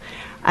partner,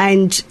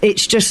 and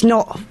it's just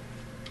not.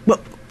 Well,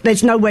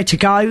 there's nowhere to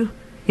go.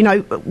 You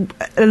know,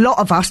 a lot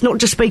of us, not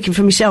just speaking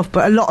for myself,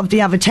 but a lot of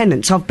the other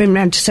tenants I've been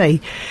round to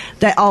see,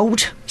 they're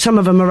old. Some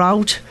of them are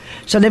old,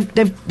 so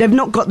they've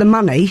not got the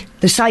money,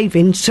 the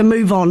savings, to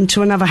move on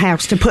to another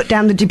house to put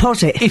down the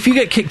deposit. If you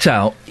get kicked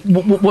out,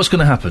 what's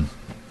going to happen?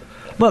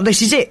 Well,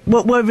 this is it.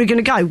 Where are we going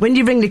to go? When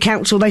you ring the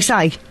council, they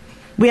say,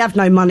 we have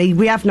no money,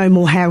 we have no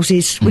more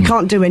houses, we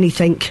can't do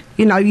anything.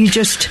 You know, you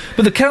just...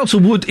 But the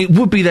council it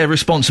would be their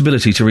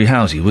responsibility to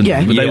rehouse you, wouldn't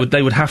it? But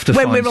they would have to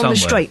find somewhere. When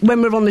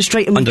we're on the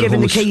street and we're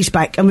given the keys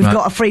back and we've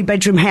got a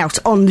 3-bedroom house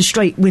on the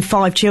street with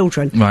 5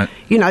 children. Right.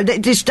 You know,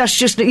 that's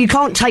just... You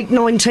can't take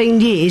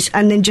 19 years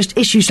and then just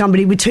issue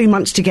somebody with 2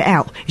 months to get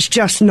out. It's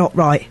just not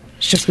right.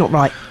 It's just not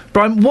right.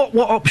 Brian, what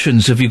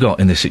options have you got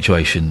in this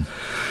situation?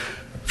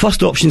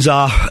 First options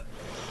are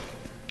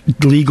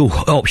legal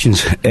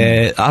options.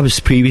 I was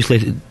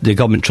previously, the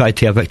government tried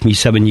to evict me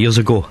 7 years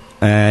ago,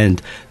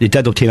 and they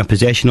did obtain a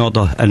possession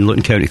order in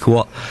Luton County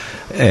Court.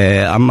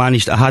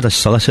 I had a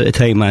solicitor at the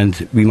time, and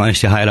we managed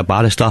to hire a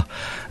barrister,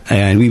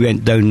 and we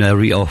went down the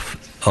route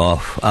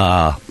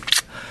of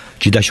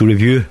judicial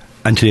review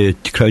into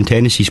the Crown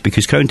tenancies,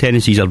 because Crown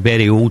tenancies are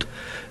very old.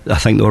 I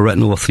think they were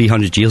written over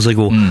 300 years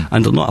ago,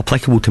 and they're not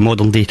applicable to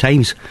modern day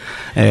times.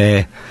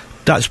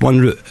 That's one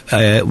route.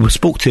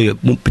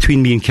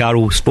 Between me and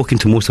Carol, we've spoken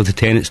to most of the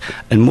tenants,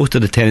 and most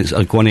of the tenants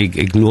are going to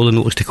ignore the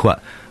notice to quit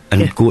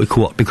and go to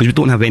court, because we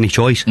don't have any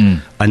choice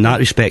in that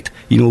respect.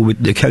 You know,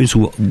 the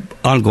council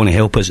aren't going to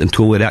help us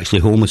until we're actually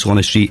homeless on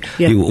the street.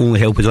 They will only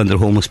help us under the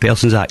Homeless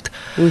Persons Act.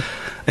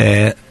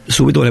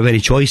 So we don't have any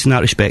choice in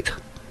that respect.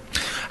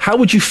 How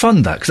would you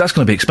fund that? Because that's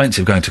going to be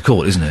expensive going to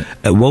court, isn't it?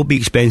 It will be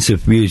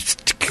expensive.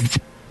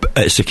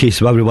 it's a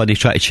case of everybody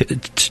trying to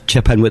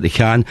chip in what they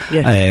can,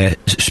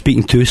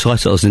 speaking to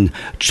solicitors and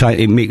trying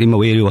to make them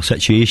aware of our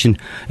situation.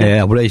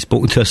 I've already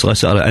spoken to a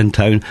solicitor in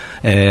town,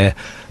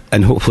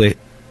 and hopefully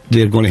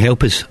they're going to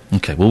help us.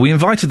 OK, well, we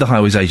invited the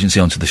Highways Agency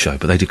onto the show,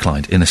 but they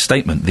declined. In a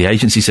statement, the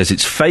agency says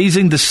it's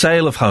phasing the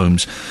sale of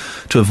homes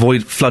to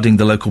avoid flooding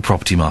the local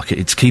property market.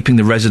 It's keeping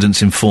the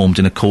residents informed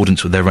in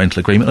accordance with their rental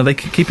agreement. Are they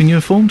keeping you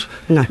informed?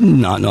 No.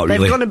 No, not really.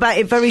 They've gone about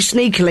it very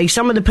sneakily.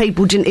 Some of the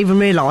people didn't even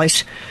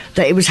realise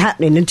that it was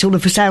happening until the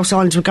for sale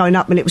signs were going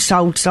up and it was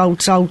sold.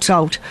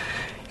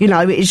 You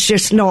know, it's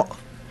just not...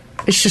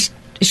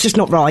 It's just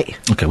not right.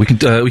 OK, we can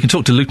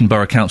talk to Luton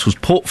Borough Council's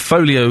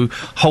portfolio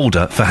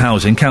holder for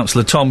housing,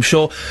 Councillor Tom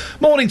Shaw.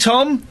 Morning,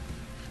 Tom.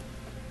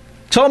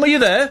 Tom, are you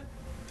there?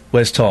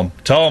 Where's Tom?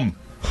 Tom,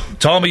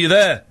 are you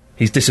there?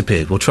 He's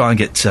disappeared. We'll try and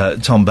get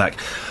Tom back.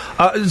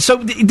 So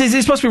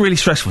this must be really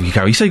stressful for you,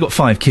 Carrie. You say you've got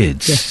 5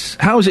 kids. Yes.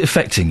 How is it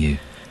affecting you?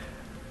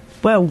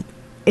 Well,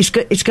 it's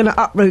going to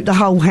uproot the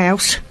whole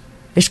house.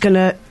 It's going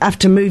to have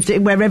to move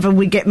wherever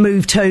we get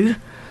moved to.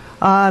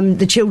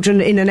 The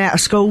children in and out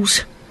of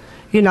schools.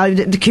 You know,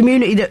 the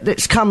community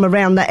that's come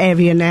around that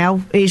area now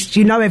is,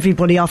 you know,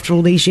 everybody after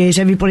all these years.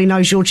 Everybody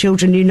knows your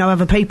children, you know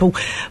other people.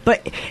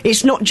 But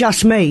it's not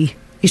just me.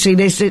 You see,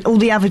 there's all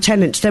the other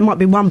tenants. There might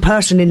be one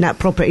person in that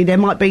property. There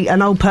might be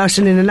an old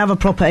person in another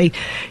property.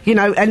 You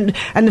know, and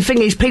the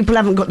thing is, people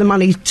haven't got the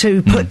money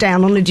to put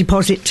down on a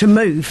deposit to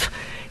move.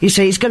 You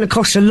see, it's going to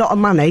cost a lot of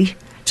money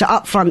to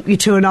upfront your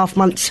 2.5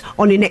 months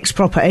on your next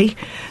property.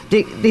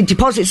 The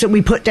deposits that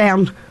we put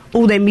down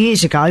all them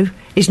years ago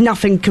is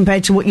nothing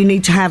compared to what you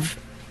need to have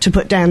to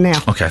put down now.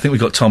 OK, I think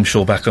we've got Tom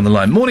Shaw back on the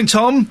line. Morning,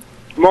 Tom.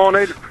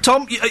 Morning.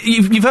 Tom,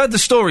 you've heard the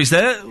stories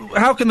there.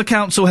 How can the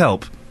council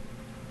help?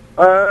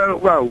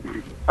 Well,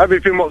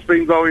 everything what's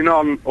been going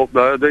on up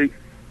there, the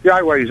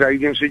Highways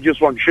Agency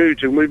just wants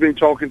shooting. We've been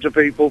talking to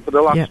people for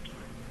the last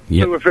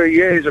 2 or 3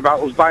 years about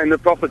us buying the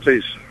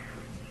properties.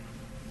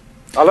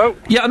 Hello?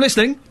 Yeah, I'm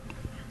listening.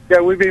 Yeah,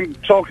 we've been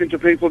talking to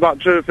people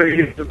about 2 or 3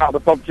 years about the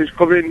properties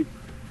coming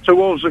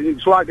to us.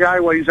 It's like the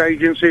Highways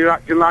Agency are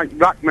acting like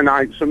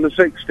Rackmanites from the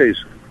 60s.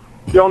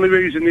 The only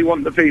reason they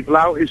want the people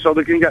out is so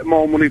they can get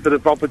more money for the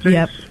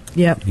properties.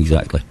 Yep.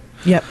 Exactly.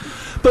 Yep.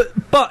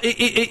 But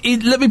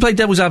let me play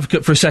devil's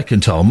advocate for a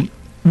second, Tom.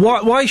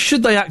 Why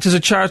should they act as a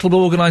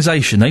charitable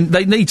organisation?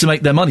 They need to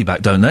make their money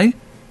back, don't they?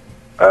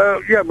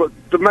 Yeah, but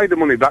they made the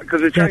money back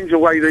because they changed the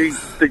way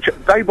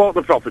they bought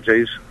the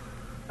properties.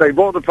 They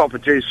bought the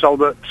properties so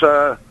that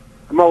the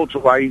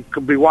motorway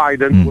could be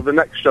widened with an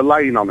extra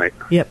lane on it.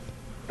 Yep.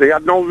 They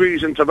had no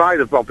reason to buy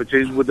the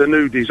properties with the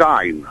new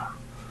design.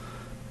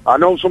 I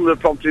know some of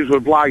the properties were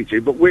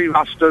blighted, but we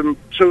asked them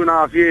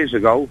 2.5 years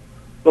ago,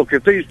 look,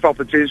 if these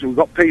properties, we've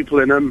got people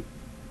in them,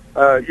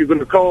 you're going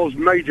to cause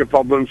major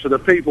problems for the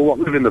people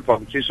that live in the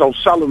properties, so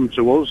sell them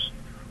to us.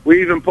 We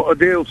even put a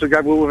deal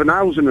together with an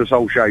housing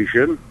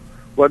association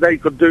where they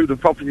could do the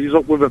properties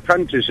up with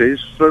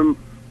apprentices from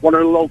one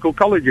of the local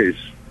colleges.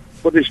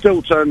 But they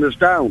still turned us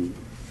down.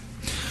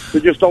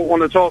 They just don't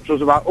want to talk to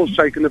us about us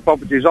taking the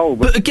properties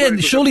over. But again,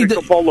 surely pick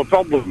up all the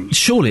problems.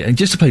 Surely, and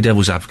just to play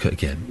devil's advocate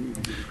again,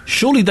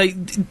 surely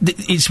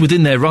it's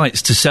within their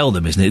rights to sell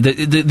them, isn't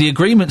it? The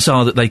agreements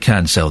are that they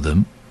can sell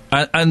them,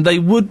 and they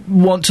would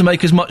want to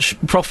make as much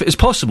profit as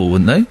possible,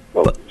 wouldn't they?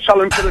 Well, sell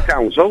them to the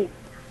council.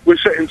 We're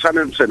sitting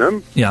tenants in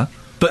them. Yeah.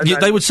 But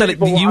they would sell it.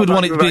 You would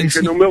want it being.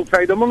 And we'll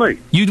pay the money.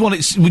 You'd want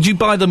it. Would you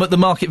buy them at the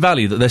market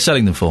value that they're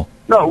selling them for?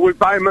 No, we'd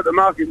buy them at the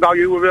market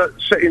value with a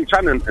sitting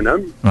tenant in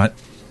them. Right.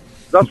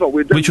 That's what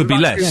we do. Which would be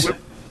less.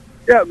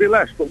 Yeah, it'd be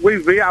less. But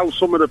we've rehoused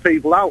some of the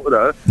people out of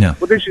there. Yeah.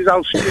 But this is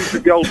how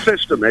stupid the old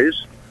system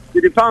is.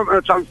 The Department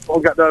of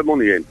Transport get their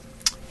money in.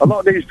 A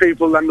lot of these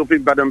people end up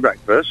in bed and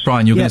breakfast.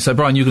 Brian, you're going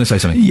to say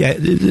something. Yeah,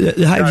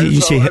 the Highways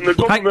Agency.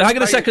 Hang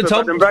on a second,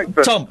 Tom.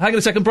 Tom, hang on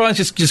a second. Brian's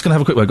just going to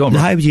have a quick word. Go on. The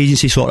Highways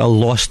Agency sort of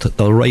lost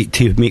their right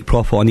to make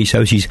profit on these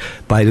houses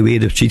by the way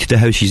they've treated the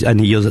houses in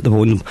the years that they've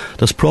owned them.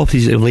 There's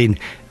properties that have lain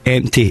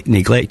empty,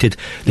 neglected.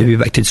 They've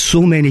evicted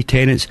so many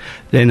tenants,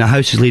 then the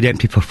house is laid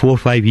empty for 4 or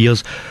 5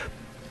 years,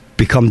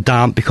 become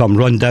damp, become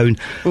run down.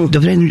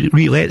 They've then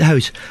re-let the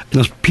house, and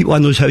there's people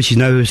in those houses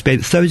now who have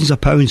spent thousands of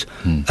pounds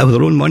of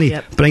their own money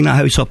bring that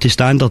house up to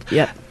standard.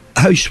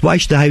 Why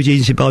should the House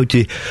Agency be able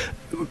to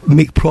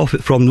make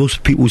profit from those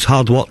people's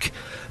hard work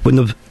when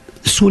they've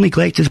so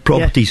neglected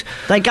properties?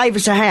 They gave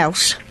us a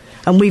house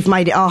and we've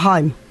made it our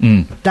home.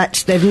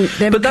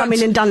 They've come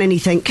in and done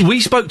anything. We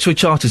spoke to a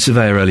chartered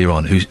surveyor earlier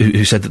on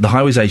who said that the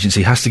Highways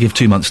Agency has to give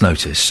 2 months'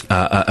 notice.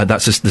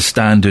 That's the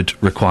standard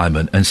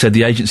requirement, and said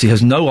the agency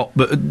has no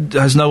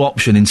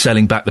option in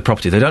selling back the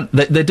property.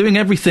 They're doing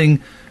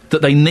everything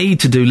that they need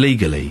to do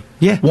legally.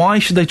 Yeah. Why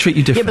should they treat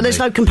you differently? Yeah, but there's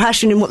no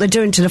compassion in what they're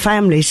doing to the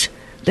families.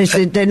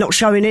 They're not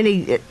showing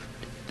any.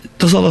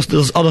 There's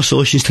other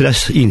solutions to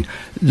this, Ian.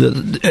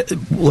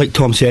 Like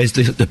Tom says,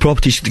 the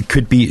properties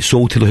could be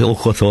sold to the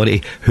local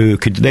authority, who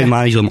could then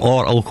manage them,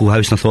 or a local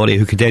housing authority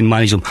who could then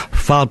manage them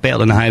far better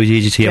than the Highways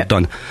Agency have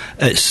done.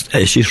 It's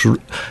just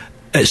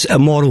It's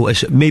immoral.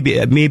 It may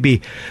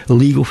be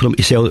illegal for them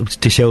to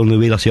sell them the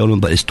way they're selling them,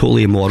 but it's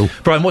totally immoral.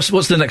 Brian, what's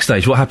the next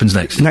stage? What happens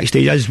next? The next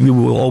stage is we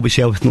will all be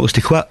served notice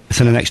to quit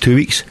within the next 2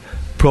 weeks,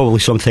 probably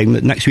sometime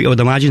next week, I would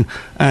imagine,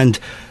 and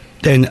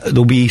then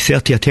there'll be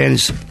 30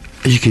 attendants.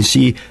 As you can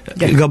see,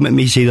 the government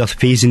may say they're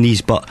phasing these,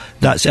 but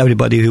that's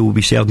everybody who will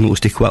be served notice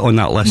to quit on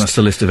that list. That's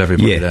the list of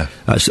everybody there.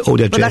 That's all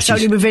the addresses. But that's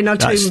only within a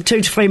 2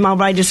 to 3 mile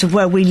radius of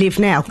where we live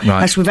now. Right.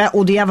 That's without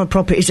all the other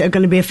properties that are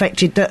going to be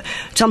affected, that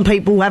some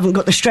people haven't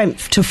got the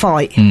strength to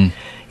fight. You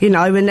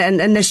know, and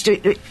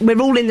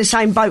we're all in the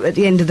same boat at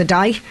the end of the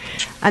day.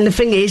 And the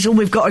thing is, all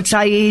we've got to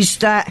say is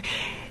that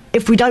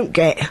if we don't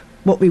get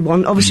what we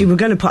want, obviously we're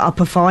going to put up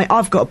a fight.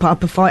 I've got to put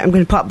up a fight. I'm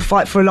going to put up a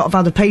fight for a lot of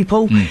other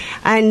people.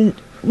 And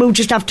we'll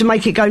just have to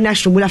make it go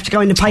national. We'll have to go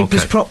in the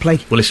papers properly.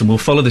 Well, listen, we'll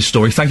follow this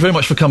story. Thank you very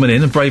much for coming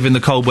in and braving the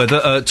cold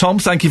weather. Tom,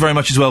 thank you very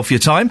much as well for your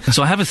time.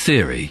 So I have a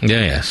theory.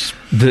 Yes.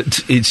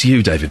 That it's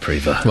you, David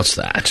Prever. What's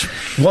that?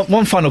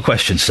 One final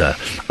question, sir.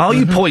 Are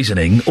you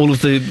poisoning all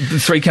of the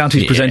Three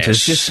Counties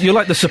presenters? You're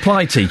like the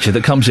supply teacher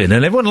that comes in,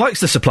 and everyone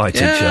likes the supply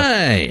teacher.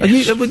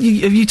 Yes. Have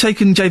you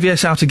taken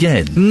JVS out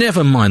again?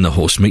 Never mind the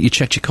horse meat. You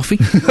checked your coffee?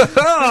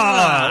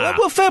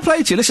 Well, fair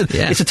play to you. Listen,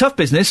 it's a tough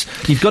business.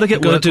 You've got to get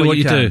work. Got to do what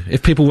you do.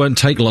 If people won't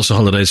take lots of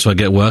holidays so I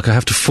get work, I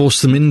have to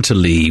force them into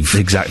leave.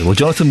 Exactly. Well,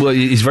 Jonathan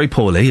is very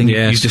poorly, and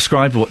you've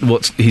described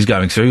what he's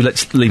going through.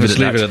 Let's leave it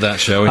at that,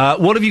 shall we?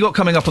 What have you got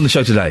coming up on the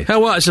show today?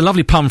 Well, it's a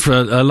lovely pun for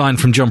a line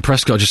from John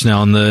Prescott just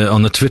now on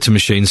the Twitter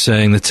machine,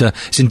 saying that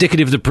it's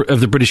indicative of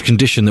the British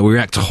condition that we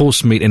react to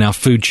horse meat in our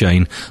food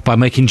chain by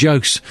making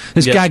jokes.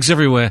 There's gags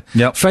everywhere.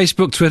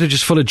 Facebook, Twitter,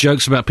 just full of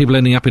jokes about people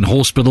ending up in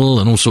hospital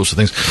and all sorts of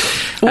things.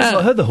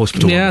 I heard the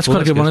hospital. Yeah, it's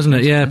quite a good one, isn't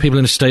it? Yeah, people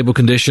in a stable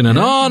condition, and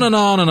on and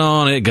on and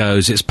on it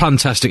goes. It's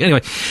puntastic.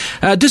 Anyway,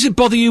 does it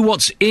bother you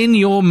what's in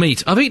your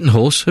meat? I've eaten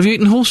horse. Have you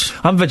eaten horse?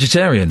 I'm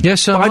vegetarian.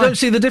 Yes, but I don't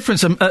see the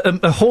difference.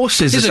 A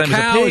horse is the same as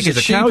a pig, is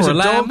a cow, is a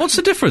lamb. What's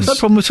the difference? No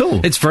problem at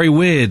all. It's very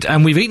weird,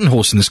 and we've eaten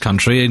horse in this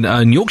country.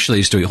 In Yorkshire, they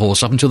used to eat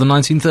horse up until the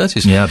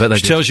 1930s. Yeah, I bet they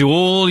which tells you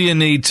all you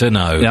need to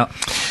know.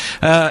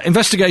 Yeah.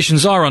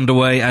 Investigations are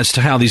underway as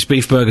to how these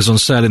beef burgers on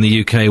sale in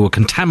the UK were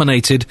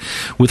contaminated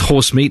with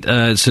horse meat.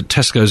 It's at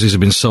Tesco's. These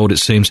have been sold, it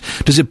seems.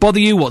 Does it bother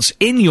you what's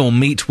in your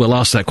meat? We'll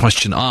ask that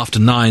question after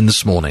 9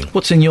 this morning.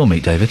 What's in your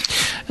meat, David?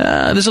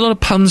 There's a lot of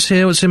puns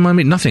here. What's in my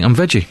meat? Nothing. I'm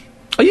veggie.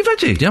 Are you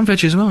veggie? Yeah, I'm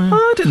veggie as well, yeah. Oh,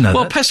 I didn't know that.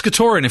 Well,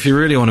 pescatarian if you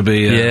really want to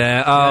be...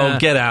 get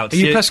out. Are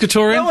you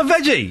pescatarian? No, I'm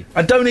veggie.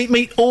 I don't eat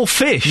meat or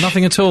fish.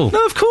 Nothing at all?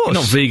 No, of course. You're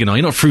not vegan, are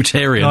you? You're not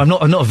fruitarian. No,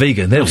 I'm not a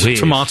vegan. They're weird.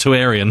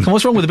 Tomatoarian.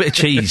 What's wrong with a bit of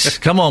cheese?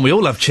 Come on, we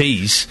all love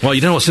cheese. Well, you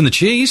don't know what's in the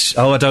cheese?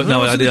 Oh, I don't know.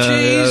 What's in the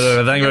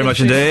cheese? Thank you very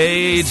much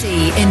indeed.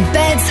 In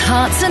beds,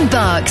 hearts and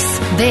bucks,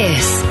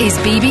 this is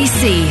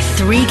BBC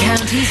Three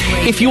Counties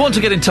Radio. If you want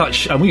to get in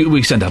touch,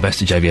 we send our best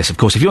to JVS, of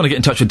course. If you want to get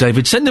in touch with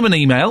David, send him an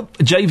email,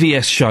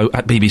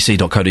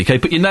 jvsshow@bbc.co.uk.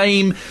 Put your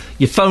name,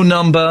 your phone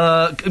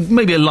number,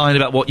 maybe a line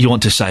about what you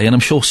want to say, and I'm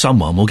sure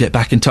someone will get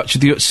back in touch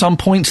with you at some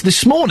point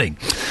this morning.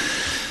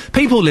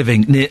 People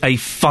living near a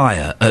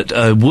fire at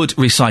a wood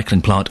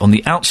recycling plant on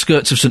the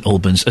outskirts of St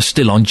Albans are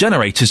still on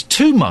generators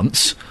 2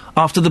 months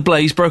after the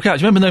blaze broke out.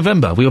 Do you remember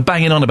November? We were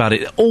banging on about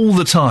it all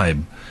the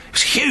time. It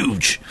was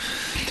huge.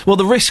 Well,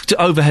 the risk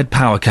to overhead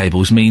power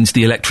cables means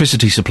the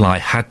electricity supply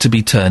had to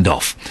be turned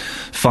off.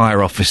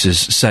 Fire officers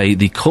say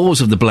the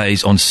cause of the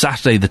blaze on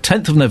Saturday, the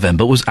 10th of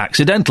November, was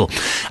accidental.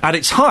 At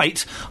its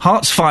height,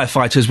 Herts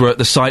firefighters were at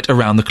the site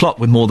around the clock,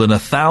 with more than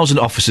 1,000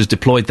 officers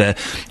deployed there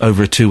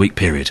over a 2-week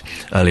period.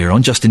 Earlier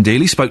on, Justin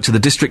Dealey spoke to the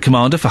district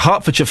commander for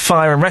Hertfordshire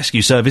Fire and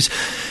Rescue Service,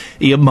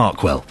 Iain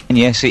Markwell. And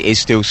yes, it is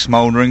still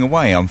smouldering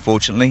away,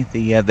 unfortunately.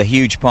 The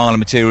huge pile of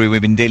material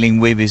we've been dealing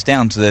with is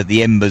down to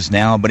the embers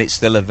now, but it's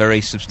still a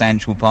very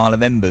substantial pile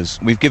of embers.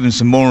 We've given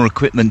some more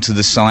equipment to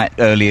the site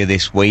earlier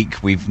this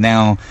week. We've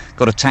now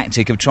got a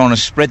tactic of trying to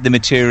spread the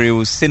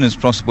material as thin as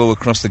possible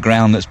across the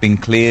ground that's been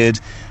cleared.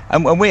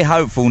 And we're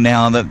hopeful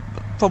now that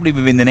probably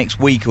within the next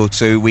week or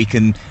two we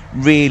can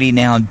really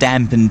now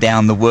dampen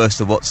down the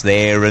worst of what's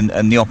there,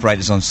 and the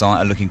operators on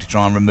site are looking to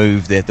try and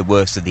remove the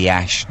worst of the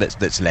ash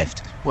that's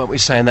left. Weren't we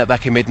saying that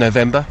back in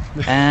mid-November?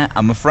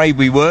 I'm afraid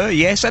we were,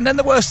 yes, and then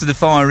the worst of the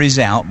fire is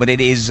out, but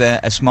it is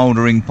a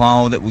smouldering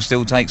pile that will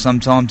still take some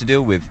time to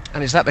deal with.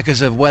 And is that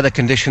because of weather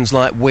conditions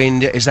like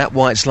wind? Is that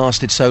why it's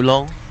lasted so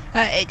long?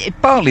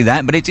 Partly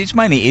that, but it's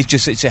mainly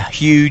it's a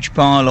huge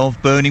pile of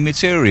burning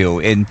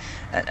material.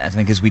 I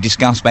think as we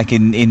discussed back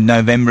in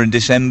November and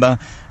December,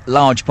 a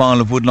large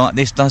pile of wood like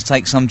this does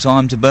take some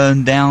time to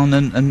burn down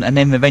and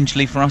then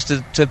eventually for us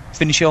to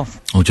finish off.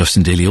 Well,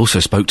 Justin Dealey also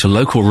spoke to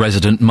local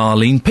resident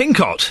Marlene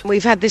Pincott.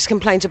 We've had this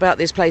complaint about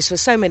this place for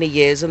so many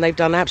years, and they've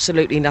done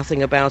absolutely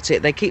nothing about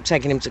it. They keep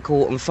taking him to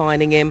court and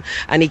fining him,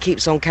 and he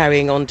keeps on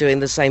carrying on doing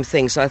the same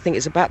thing. So I think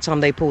it's about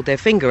time they pulled their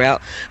finger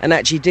out and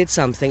actually did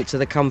something to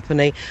the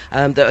company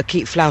that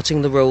keep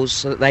flouting the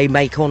rules that they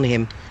make on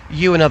him.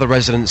 You and other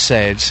residents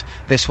said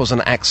this was an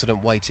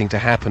accident waiting to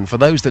happen. For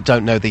those that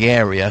don't know the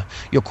area,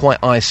 you're you're quite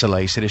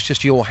isolated. It's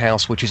just your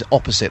house which is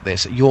opposite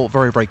this. You're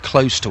very, very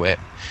close to it.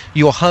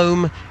 Your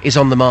home is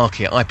on the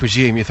market. I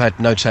presume you've had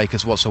no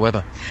takers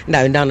whatsoever.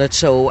 No, none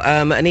at all.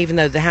 And even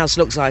though the house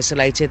looks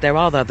isolated, there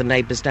are other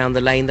neighbours down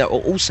the lane that are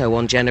also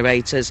on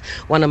generators.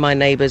 One of my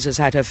neighbours has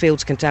had her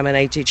fields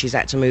contaminated. She's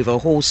had to move her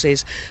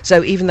horses.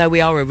 So even though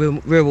we are a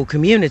rural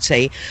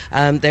community,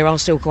 there are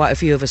still quite a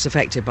few of us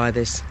affected by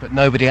this. But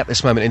nobody at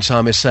this moment in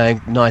time is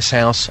saying, nice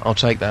house, I'll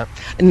take that.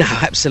 No,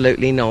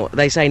 absolutely not.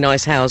 They say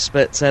nice house,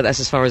 but that's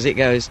as far as it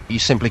goes. You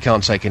simply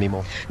can't take any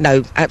more?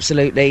 No,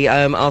 absolutely.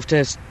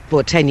 After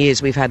 10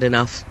 years, we've had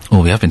enough.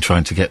 Well, we have been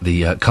trying to get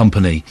the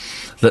company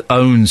that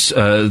owns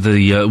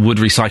the Wood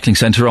Recycling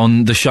Centre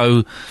on the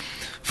show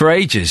for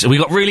ages. We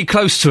got really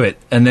close to it,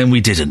 and then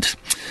we didn't.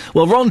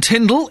 Well, Ron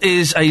Tyndall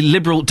is a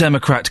Liberal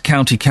Democrat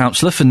county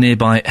councillor for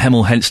nearby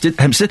Hemel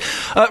Hempstead.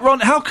 Ron,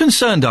 how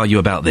concerned are you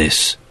about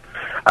this?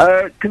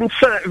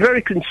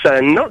 Very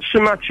concerned, not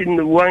so much in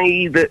the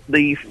way that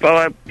the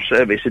fire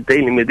service are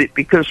dealing with it,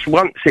 because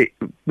once it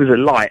was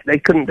alight, they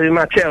couldn't do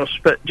much else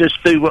but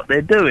just do what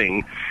they're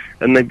doing,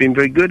 and they've been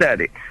very good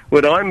at it.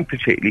 What I'm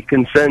particularly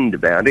concerned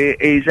about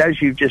it is,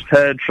 as you've just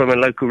heard from a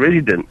local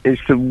resident, as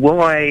to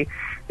why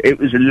it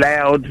was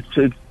allowed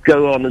to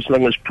go on as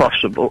long as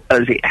possible,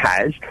 as it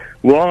has,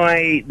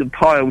 why the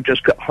pile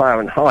just got higher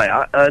and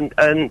higher,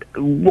 and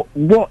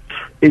what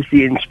is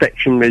the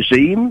inspection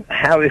regime,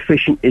 how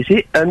efficient is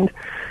it, and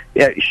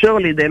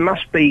surely there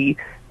must be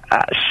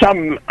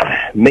some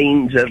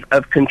means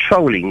of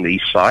controlling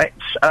these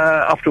sites.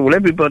 After all,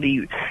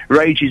 everybody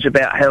rages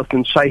about health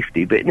and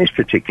safety, but in this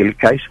particular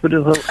case,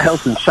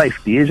 health and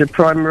safety is a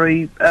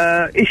primary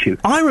issue.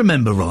 I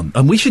remember, Ron,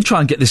 and we should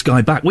try and get this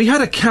guy back. We had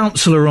a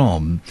councillor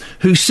on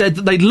who said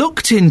that they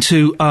looked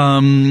into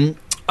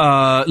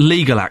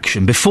legal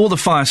action before the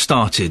fire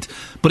started,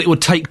 but it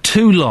would take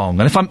too long.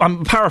 And if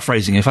I'm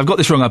paraphrasing, if I've got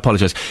this wrong, I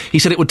apologise. He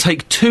said it would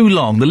take too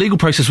long. The legal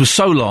process was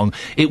so long,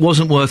 it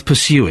wasn't worth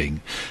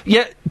pursuing.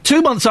 Yet,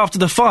 2 months after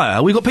the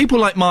fire, we've got people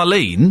like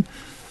Marlene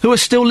who are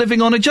still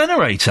living on a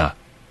generator.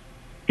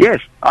 Yes,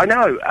 I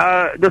know.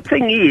 The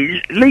thing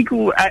is,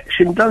 legal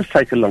action does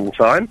take a long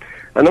time,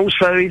 and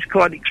also it's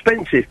quite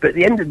expensive. But at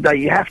the end of the day,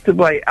 you have to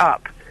weigh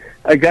up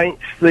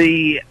against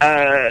the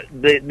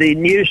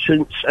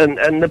nuisance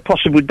and the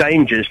possible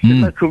dangers to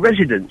local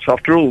residents.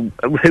 After all,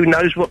 who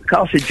knows what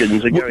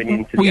carcinogens are going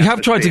into the We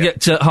have tried to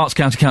get Herts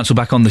County Council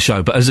back on the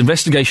show, but as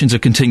investigations are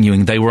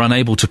continuing, they were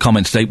unable to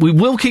comment today. We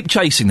will keep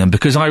chasing them,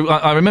 because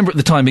I remember at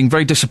the time being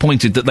very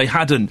disappointed that they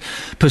hadn't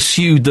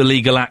pursued the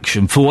legal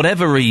action for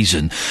whatever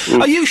reason.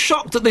 Are you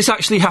shocked that this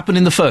actually happened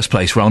in the first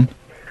place, Ron?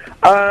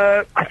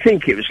 I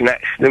think it was an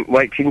accident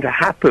waiting to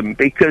happen,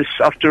 because,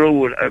 after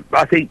all,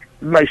 I think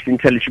most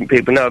intelligent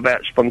people know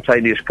about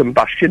spontaneous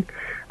combustion.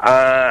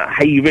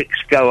 Hay-ricks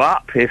go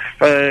up if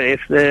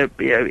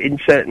they're in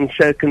certain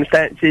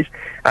circumstances.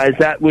 As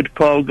that wood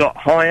pile got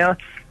higher,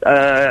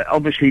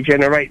 obviously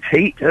generates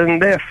heat,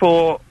 and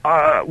therefore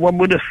one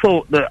would have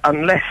thought that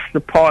unless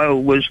the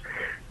pile was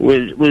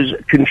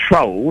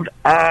controlled,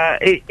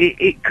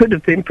 it could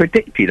have been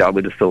predicted, I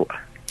would have thought.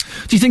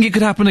 Do you think it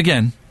could happen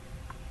again?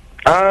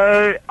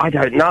 I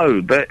don't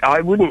know, but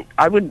I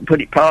wouldn't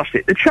put it past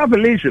it. The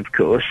trouble is, of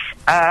course,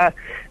 as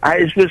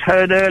was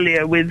heard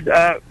earlier with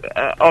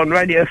on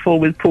Radio 4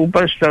 with Paul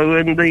Bustow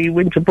and the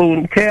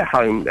Winterbourne care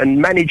home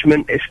and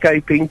management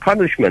escaping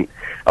punishment.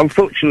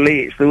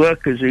 Unfortunately, it's the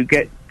workers who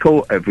get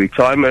caught every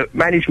time.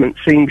 Management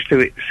seems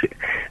to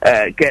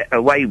get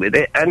away with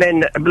it, and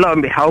then, lo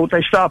and behold,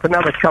 they start up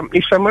another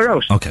company somewhere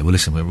else. OK, well,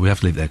 listen, we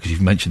have to leave there, because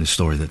you've mentioned a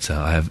story that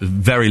I have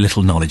very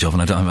little knowledge of,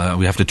 and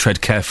we have to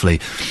tread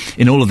carefully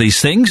in all of these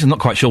things. I'm not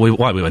quite sure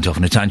why we went off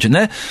on a tangent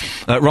there.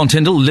 Ron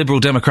Tyndall, Liberal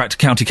Democrat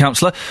County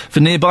Councillor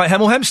for nearby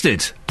Hemel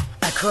Hempstead.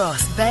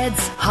 Across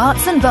beds,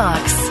 hearts and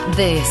bucks,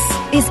 this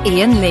is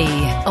Iain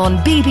Lee on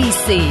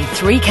BBC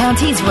Three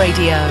Counties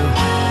Radio.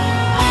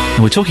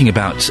 We're talking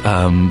about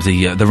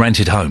the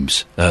rented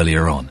homes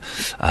earlier on,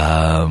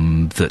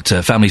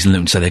 that families in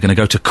Luton say they're going to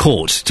go to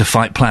court to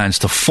fight plans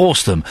to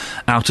force them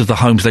out of the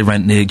homes they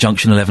rent near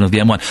Junction 11 of the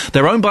M1.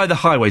 They're owned by the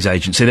Highways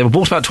Agency. They were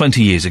bought about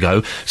 20 years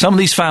ago. Some of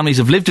these families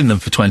have lived in them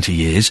for 20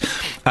 years,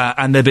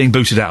 and they're being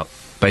booted out,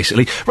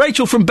 basically.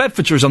 Rachel from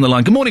Bedfordshire is on the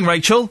line. Good morning,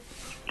 Rachel.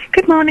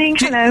 Good morning.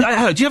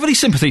 Hello. Do you have any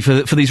sympathy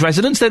for these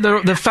residents?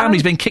 Their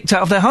families being kicked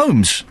out of their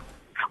homes.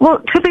 Well,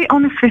 to be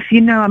honest with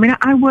you, no. I mean,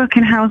 I work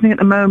in housing at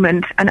the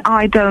moment, and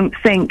I don't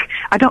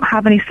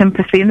have any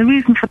sympathy. And the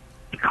reason for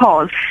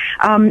because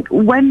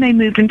when they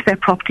moved into their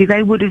property,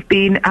 they would have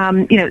been,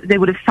 they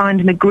would have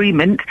signed an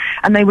agreement,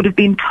 and they would have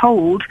been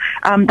told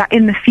that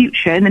in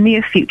the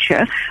near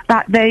future,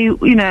 that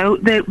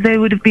there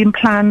would have been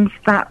plans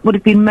that would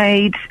have been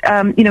made,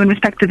 in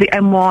respect of the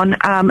M1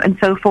 and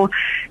so forth.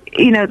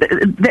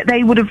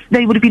 They would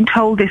have been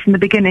told this in the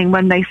beginning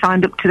when they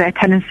signed up to their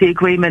tenancy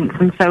agreements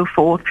and so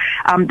forth,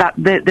 that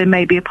there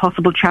may be a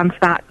possible chance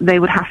that they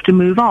would have to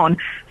move on.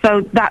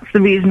 So that's the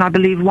reason, I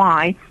believe,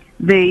 why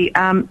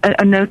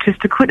a notice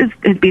to quit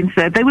has been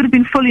served. They would have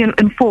been fully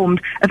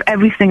informed of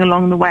everything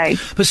along the way.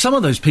 But some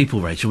of those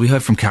people, Rachel, we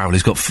heard from Carol,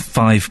 who's got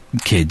 5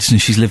 kids,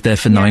 and she's lived there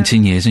for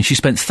 19 years, and she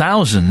spent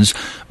thousands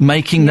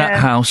making that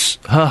house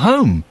her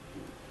home.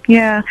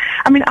 Yeah.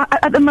 I mean,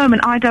 at the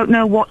moment, I don't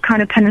know what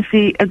kind of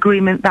tenancy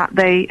agreement that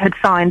they had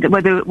signed,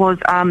 whether it was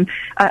an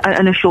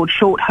assured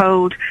short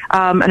hold,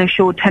 an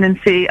assured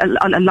tenancy, a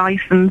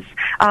licence,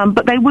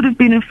 but they would have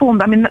been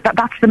informed. I mean,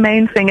 that's the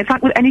main thing. It's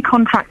like with any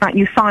contract that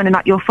you sign and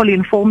that you're fully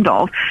informed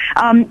of,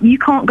 you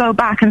can't go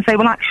back and say,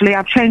 well, actually,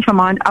 I've changed my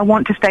mind, I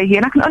want to stay here.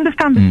 And I can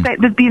understand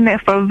they've been there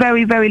for a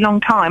very, very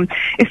long time.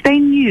 If they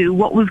knew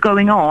what was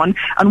going on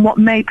and what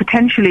may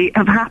potentially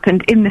have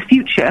happened in the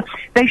future,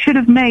 they should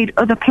have made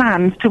other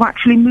plans to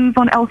actually move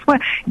on elsewhere,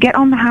 get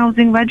on the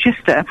housing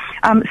register,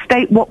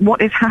 state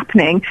what is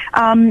happening,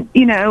 and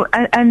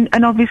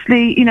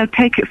obviously,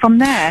 take it from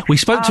there. We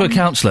spoke to a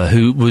councillor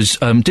who was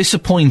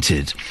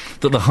disappointed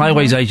that the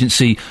Highways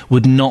Agency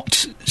would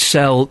not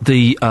sell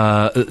the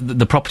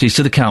properties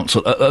to the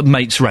council at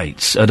mates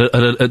rates, at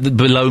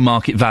below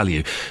market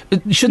value.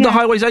 Should the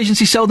Highways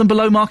Agency sell them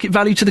below market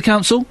value to the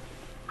council?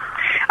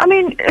 I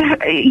mean,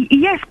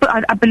 yes, but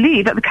I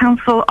believe that the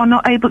council are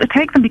not able to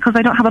take them because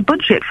they don't have a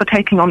budget for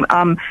taking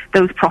on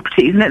those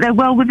properties, and that they're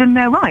well within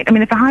their right. I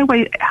mean, if the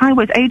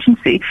Highways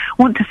Agency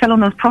want to sell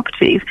on those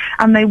properties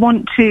and they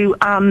want to,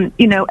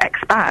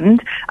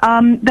 expand,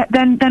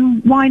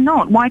 then why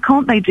not? Why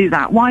can't they do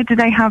that? Why do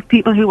they have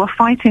people who are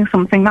fighting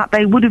something that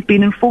they would have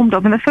been informed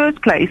of in the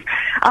first place?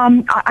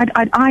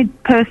 I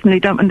personally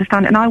don't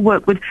understand it, and I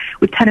work with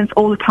tenants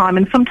all the time,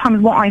 and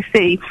sometimes what I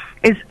see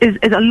is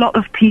a lot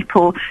of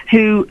people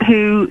who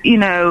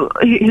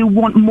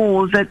want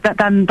more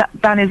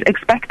than is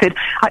expected.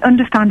 I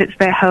understand it's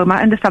their home.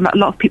 I understand that a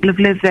lot of people have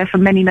lived there for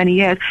many, many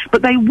years,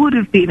 but they would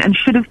have been and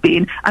should have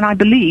been, and I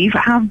believe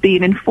have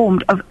been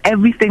informed of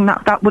everything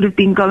that would have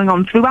been going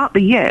on throughout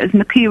the years and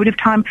the period of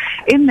time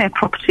in their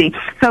property.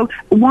 So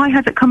why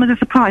has it come as a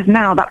surprise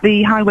now that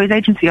the Highways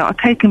Agency are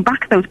taking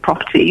back those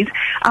properties,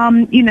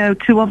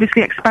 to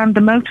obviously expand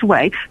the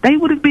motorway? They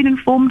would have been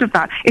informed of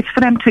that. It's for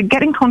them to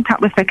get in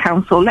contact with their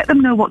council, let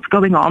them know what's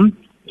going on,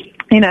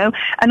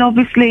 and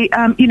obviously,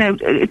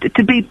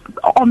 to be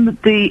on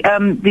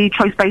the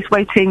choice-based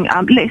waiting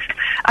list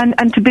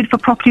and to bid for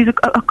properties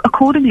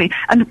accordingly,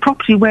 and a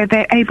property where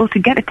they're able to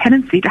get a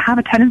tenancy, to have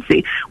a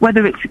tenancy,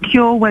 whether it's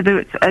secure, whether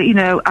it's,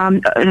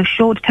 an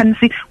assured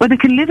tenancy, where they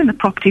can live in the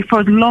property for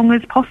as long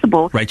as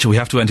possible. Rachel, we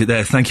have to end it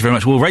there. Thank you very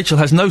much. Well, Rachel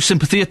has no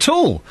sympathy at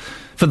all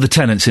for the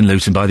tenants in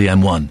Luton by the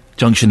M1,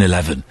 Junction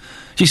 11.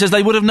 She says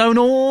they would have known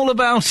all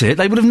about it.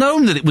 They would have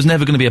known that it was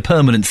never going to be a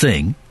permanent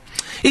thing.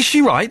 Is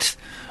she right?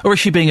 Or is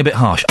she being a bit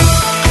harsh?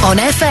 On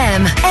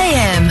FM,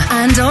 AM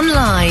and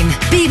online.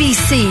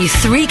 BBC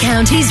Three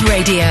Counties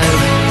Radio.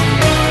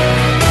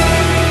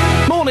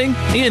 Morning,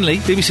 Iain Lee,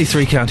 BBC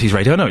Three Counties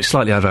Radio. I know it's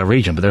slightly out of our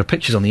region, but there are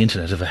pictures on the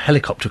internet of a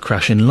helicopter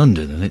crash in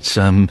London, and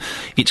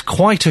it's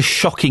quite a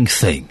shocking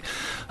thing.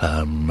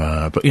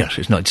 But yes,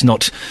 it's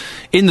not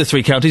in the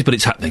Three Counties, but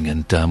it's happening,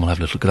 and we'll have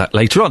a look at that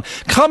later on.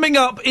 Coming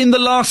up in the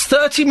last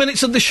 30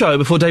 minutes of the show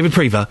before David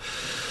Prever.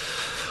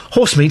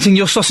 Horse meat in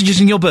your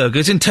sausages and your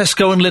burgers in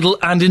Tesco and Lidl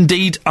and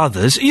indeed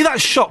others. Are you that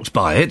shocked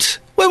by it?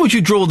 Where would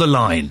you draw the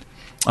line?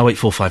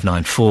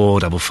 08459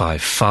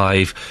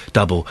 455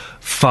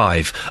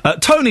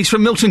 555. Tony's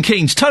from Milton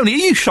Keynes. Tony, are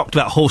you shocked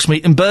about horse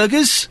meat and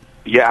burgers?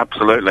 Yeah,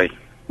 absolutely.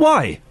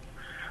 Why?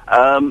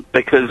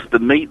 Because the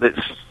meat that's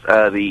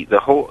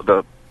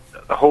the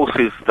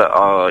horses that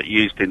are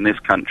used in this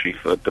country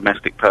for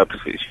domestic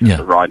purposes,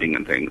 for riding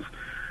and things,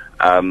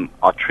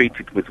 are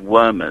treated with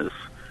wormers.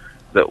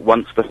 That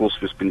once the horse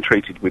has been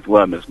treated with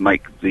wormers,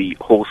 make the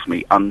horse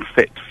meat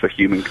unfit for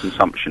human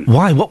consumption.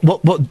 Why? What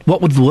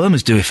would the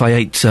wormers do if I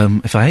ate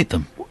them?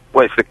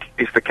 Well,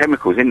 it's the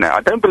chemicals in there.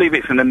 I don't believe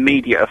it's an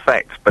immediate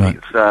effect, but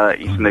it's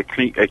an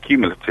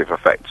accumulative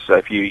effect. So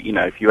if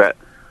you ate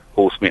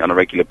horse meat on a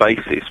regular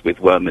basis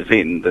with wormers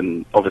in,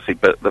 then obviously,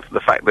 but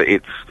the fact that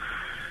it's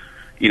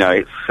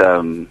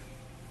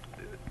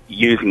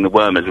using the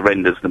wormers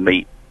renders the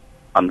meat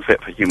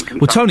unfit for human consumption.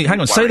 Well, Tony,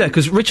 hang on, stay there,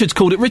 because Richard's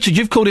called it. Richard,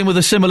 you've called in with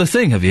a similar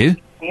thing, have you?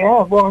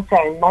 Yeah, well, I'm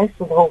saying most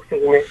of the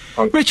horses in this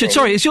country... Richard,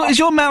 sorry, is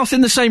your mouth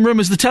in the same room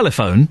as the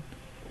telephone?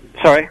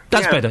 Sorry?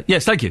 That's better.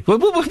 Yes, thank you.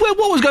 What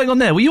was going on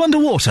there? Were you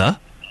underwater?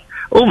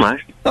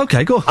 Almost.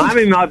 Okay, go on. I'm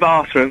in my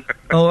bathroom.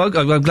 Oh,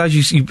 I'm glad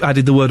you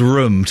added the word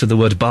room to the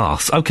word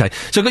bath. Okay,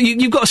 so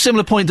you've got a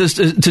similar point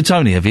to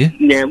Tony, have you?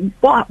 Yeah,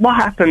 what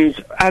happens,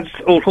 as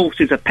all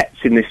horses are pets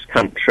in this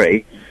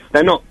country...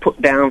 They're not put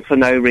down for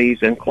no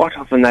reason. Quite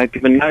often they're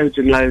given loads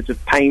and loads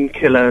of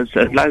painkillers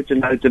and loads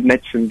of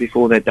medicine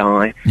before they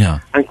die.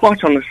 Yeah. And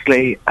quite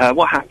honestly,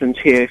 what happens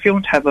here, if you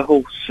want to have a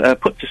horse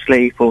put to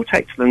sleep or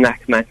take to the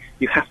knack man,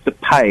 you have to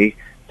pay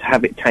to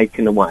have it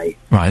taken away.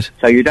 Right.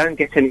 So you don't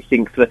get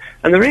anything for...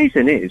 And the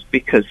reason is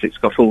because it's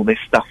got all this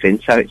stuff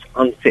in, so it's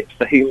unfit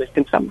for human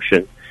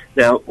consumption.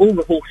 Now, all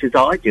the horses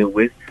I deal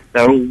with,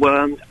 they're all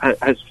wormed,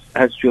 as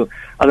your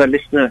other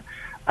listener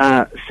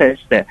says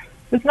there.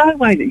 There's no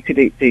way that you could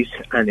eat these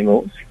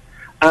animals.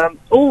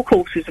 All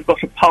horses have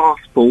got a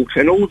passport,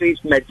 and all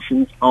these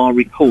medicines are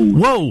recalled.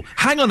 Whoa,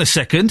 hang on a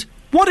second.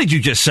 What did you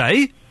just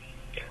say?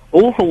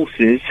 All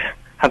horses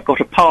have got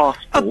a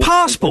passport. A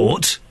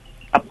passport?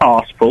 A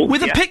passport.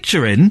 With a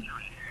picture in?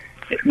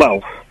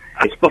 Well,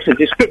 it's got a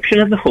description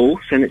of the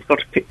horse, and it's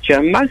got a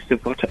picture. Most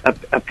have got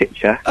a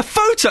picture. A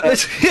photo?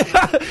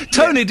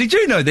 Tony, did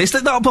you know this?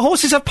 That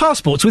horses have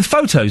passports with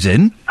photos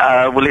in?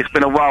 Well, it's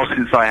been a while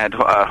since I had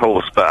a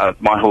horse,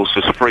 but my horse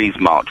was freeze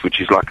marked,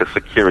 which is like a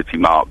security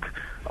mark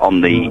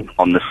on the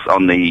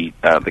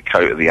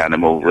coat of the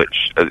animal,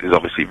 which is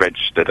obviously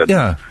registered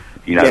and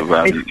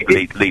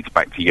leads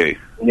back to you.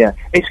 Yeah,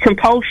 it's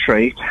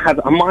compulsory to have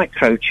a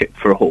microchip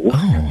for a horse,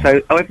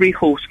 so every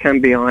horse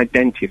can be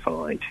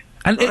identified.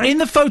 And in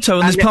the photo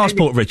on this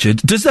passport, Richard,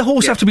 does the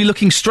horse have to be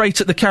looking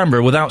straight at the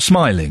camera without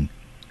smiling?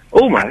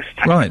 Almost.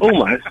 Right.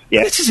 Almost,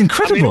 yes. This is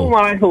incredible. I mean, all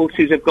my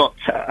horses have got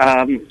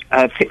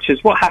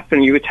pictures. What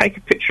happened, you would take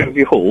a picture of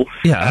your horse,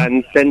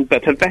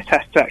 but a vet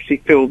has to actually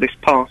fill this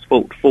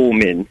passport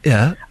form in,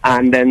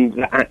 and then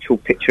the actual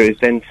picture is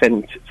then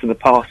sent to the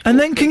passport. And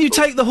then can you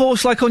take the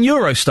horse, like, on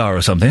Eurostar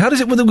or something? How does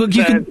it...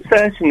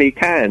 Certainly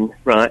can,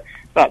 right.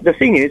 But the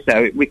thing is,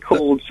 though, it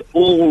records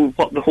all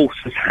what the horse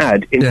has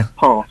had in the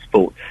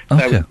passport. So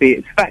it would be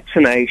its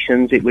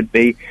vaccinations, it would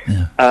be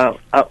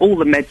all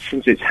the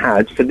medicines it's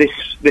had for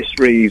this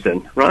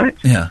reason, right?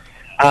 Yeah.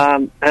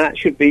 And that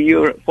should be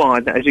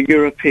Europe-wide. That is a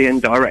European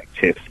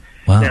directive.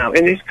 Wow. Now,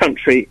 in this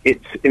country,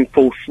 it's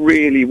enforced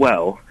really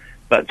well,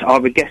 but I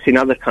would guess in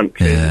other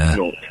countries it's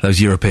not.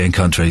 Those European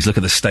countries, look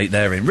at the state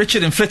they're in.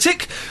 Richard in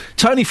Flitwick,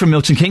 Tony from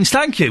Milton Keynes,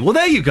 thank you. Well,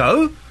 there you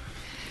go.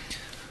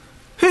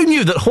 Who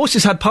knew that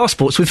horses had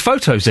passports with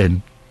photos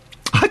in?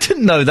 I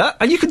didn't know that.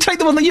 And you can take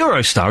them on the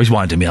Eurostar. He's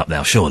winding me up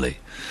now, surely.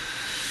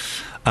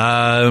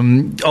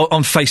 On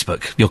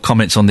Facebook, your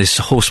comments on this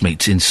horse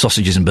meat in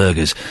sausages and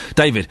burgers.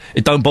 David,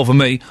 it don't bother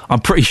me. I'm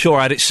pretty sure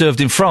I had it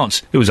served in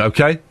France. It was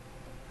okay.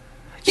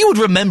 You would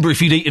remember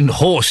if you'd eaten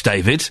horse,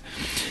 David.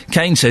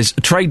 Kane says,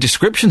 Trade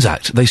Descriptions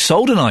Act. They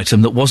sold an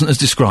item that wasn't as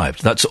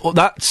described. That's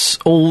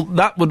all.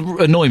 That would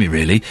annoy me,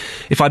 really.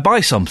 If I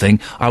buy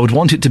something, I would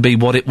want it to be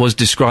what it was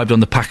described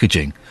on the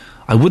packaging.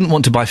 I wouldn't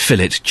want to buy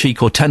fillet,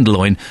 cheek or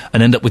tenderloin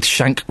and end up with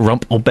shank,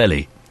 rump or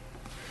belly.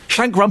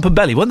 Shank, rump and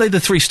belly, weren't they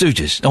the Three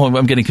Stooges? Oh,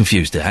 I'm getting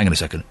confused there. Hang on a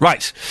second.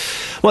 Right.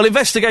 Well,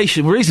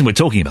 the reason we're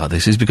talking about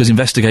this is because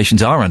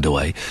investigations are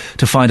underway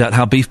to find out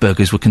how beef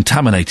burgers were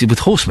contaminated with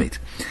horse meat.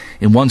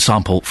 In one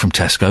sample from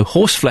Tesco,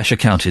 horse flesh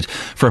accounted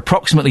for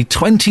approximately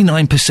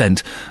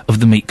 29% of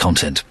the meat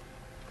content.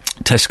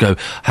 Tesco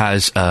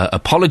has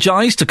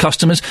apologised to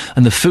customers,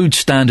 and the Food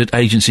Standard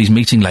Agency's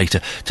meeting later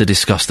to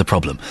discuss the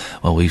problem.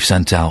 Well, we've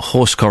sent our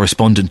horse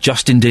correspondent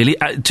Justin Dealey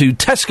to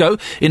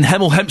Tesco in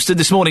Hemel Hempstead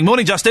this morning.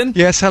 Morning, Justin.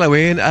 Yes, hello,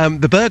 Ian.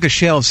 The burger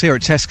shelves here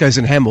at Tesco's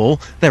in Hemel,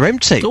 they're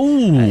empty.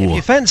 Ooh. If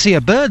you fancy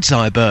a bird's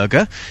eye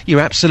burger, you're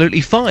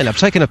absolutely fine. I've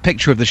taken a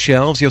picture of the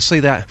shelves. You'll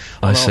see that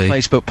on our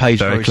Facebook page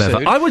very clever.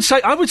 soon.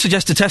 I would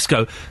suggest to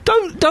Tesco,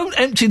 don't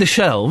empty the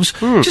shelves.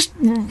 Just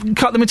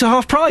cut them into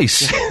half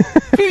price.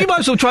 You might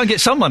as well try and get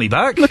some money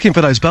back. Looking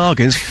for those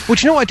bargains. Well,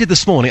 do you know what I did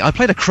this morning? I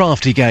played a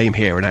crafty game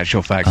here, in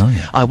actual fact. Oh,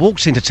 yeah. I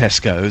walked into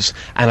Tesco's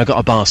and I got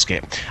a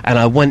basket. And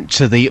I went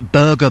to the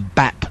burger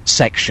bap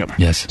section.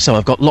 Yes. So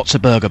I've got lots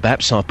of burger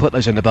baps, so I put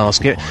those in the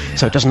basket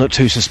so it doesn't look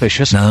too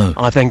suspicious. No.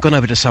 I've then gone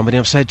over to somebody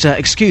and I've said,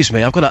 excuse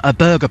me, I've got a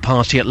burger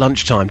party at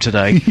lunchtime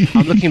today.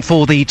 I'm looking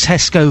for the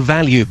Tesco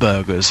value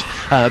burgers.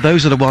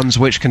 Those are the ones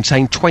which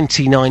contain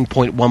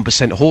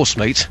 29.1% horse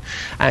meat.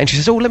 And she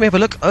says, oh, let me have a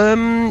look.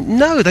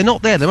 No, they're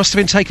not there. They must have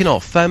been taken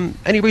off.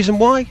 Any reason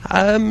why?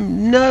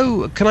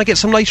 No. Can I get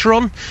some later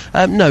on?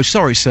 No,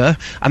 sorry, sir.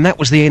 And that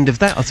was the end of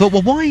that. I thought,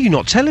 well, why are you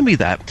not telling me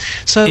that?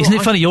 So isn't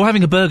it funny? You're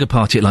having a burger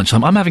party at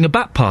lunchtime. I'm having a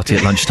bat party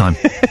at lunchtime.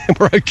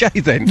 We're okay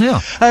then.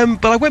 Yeah.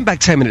 But I went back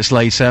 10 minutes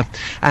later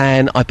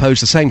and I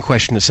posed the same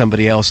question to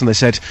somebody else and they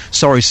said,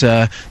 sorry,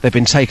 sir, they've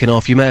been taken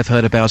off. You may have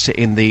heard about it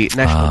in the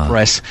national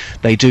press.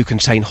 They do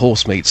contain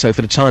horse meat. So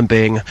for the time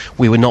being,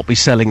 we will not be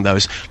selling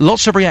those.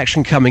 Lots of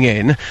reaction coming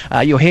in.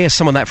 You'll hear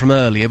some of that from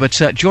earlier, but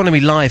joining me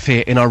live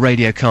here in our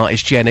radio car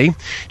is Jenny.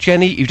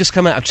 Jenny, you've just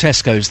come out of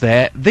Tesco's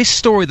there. This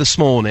story this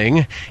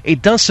morning,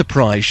 it does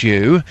surprise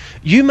you.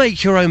 You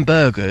make your own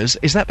burgers.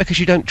 Is that because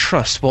you don't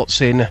trust what's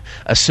in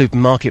a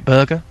supermarket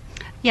burger?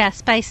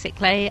 Yes,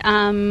 basically.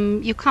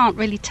 You can't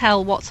really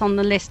tell what's on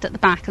the list at the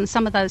back, and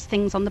some of those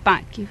things on the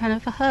back you've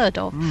never heard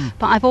of.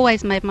 But I've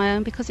always made my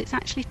own because it's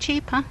actually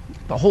cheaper.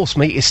 But horse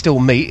meat is still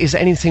meat. Is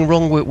there anything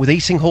wrong with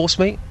eating horse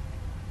meat?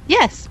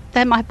 Yes,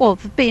 they've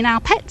been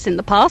our pets in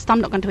the past.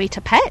 I'm not going to eat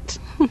a pet.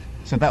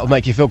 So that will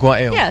make you feel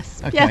quite ill?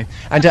 Yes. Okay. Yeah.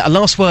 And a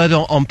last word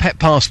on pet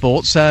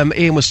passports.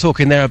 Ian was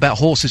talking there about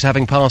horses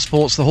having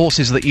passports. The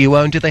horses that you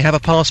own, did they have a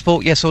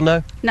passport, yes or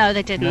no? No,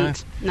 they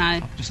didn't.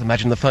 No. Just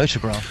imagine the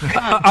photograph.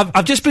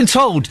 I've just been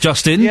told,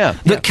 Justin,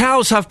 that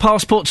cows have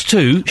passports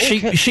too.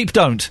 Sheep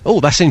don't. Oh,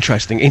 that's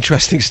interesting.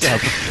 Interesting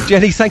stuff.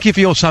 Jenny, thank you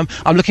for your time.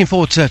 I'm looking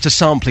forward to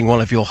sampling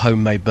one of your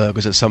homemade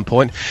burgers at some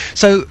point.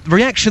 So,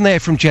 reaction there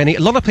from Jenny. A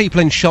lot of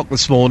people in shock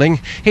this morning.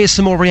 Here's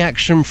some more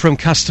reaction from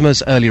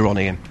customers earlier on,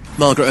 Ian.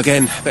 Margaret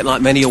again, a bit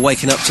like many are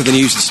waking up to the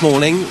news this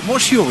morning.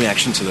 What's your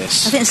reaction to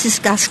this? I think it's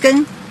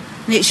disgusting,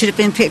 and it should have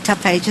been picked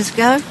up ages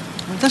ago.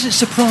 Well, does it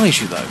surprise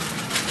you, though?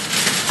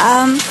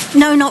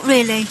 No, not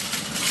really.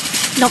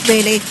 Not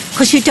really,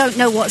 because you don't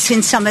know what's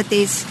in some of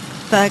these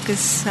burgers,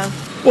 so...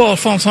 Well,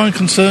 as far as I'm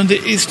concerned,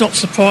 it's not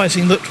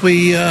surprising that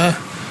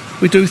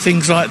we do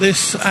things like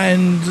this,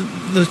 and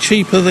the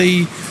cheaper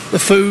the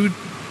food,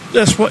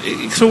 that's what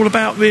it's all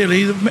about,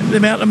 really, the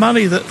amount of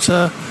money that...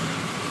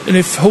 and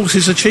if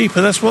horses are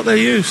cheaper, that's what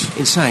they use.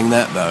 In saying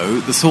that, though,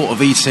 the thought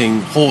of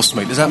eating horse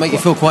meat, does that make you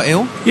feel quite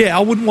ill? Yeah,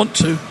 I wouldn't want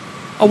to.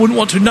 I wouldn't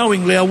want to.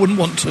 Knowingly, I wouldn't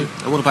want to.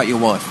 And what about your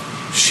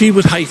wife? She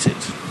would hate it.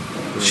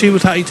 She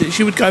would hate it.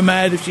 She would go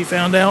mad if she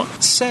found out.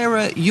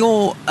 Sarah,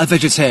 you're a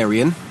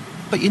vegetarian,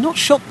 but you're not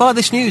shocked by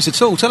this news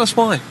at all. Tell us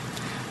why.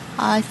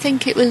 I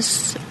think it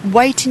was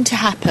waiting to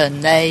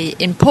happen. They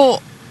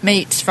import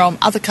meats from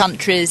other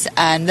countries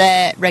and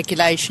their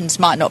regulations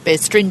might not be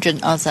as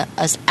stringent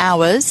as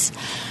ours.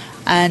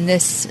 And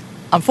this,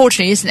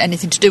 unfortunately, isn't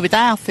anything to do with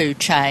our food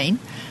chain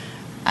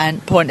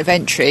and point of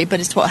entry, but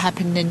it's what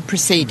happened in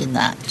preceding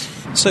that.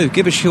 So,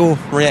 give us your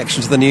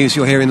reaction to the news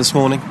you're hearing this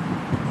morning.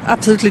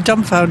 Absolutely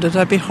dumbfounded.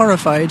 I'd be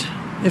horrified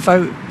if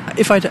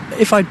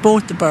I'd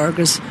bought the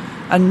burgers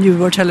and you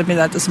were telling me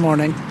that this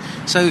morning.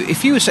 So,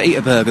 if you were to eat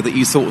a burger that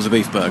you thought was a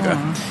beef burger,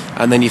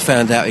 and then you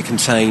found out it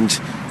contained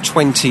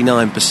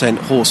 29%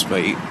 horse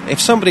meat, if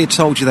somebody had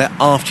told you that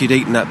after you'd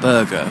eaten that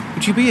burger,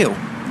 would you be ill?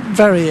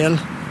 Very ill.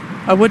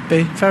 I would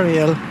be, very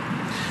ill.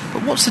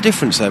 But what's the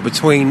difference, though,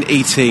 between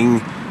eating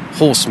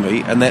horse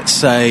meat and, let's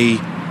say,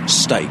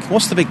 steak?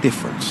 What's the big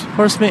difference?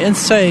 Horse meat and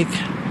steak?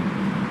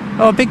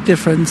 Oh, a big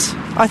difference.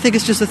 I think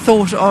it's just the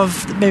thought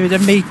of maybe the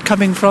meat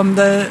coming from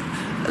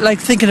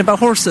thinking about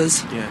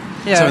horses.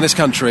 Yeah. So in this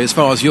country, as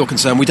far as you're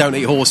concerned, we don't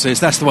eat horses.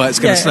 That's the way it's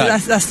going to stay.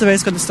 That's the way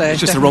it's going to stay. It's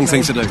just the wrong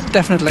thing to do.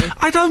 Definitely.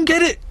 I don't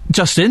get it,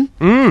 Justin.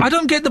 I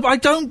don't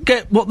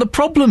get what the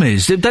problem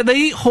is. They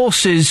eat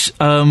horses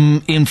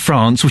in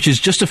France, which is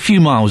just a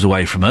few miles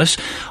away from us.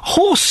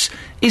 Horse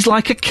is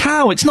like a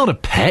cow. It's not a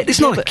pet. It's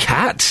not a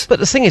cat. But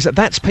the thing is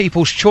that's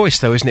people's choice,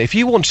 though, isn't it? If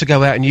you want to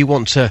go out and you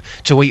want to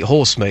eat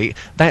horse meat,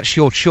 that's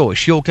your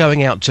choice. You're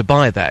going out to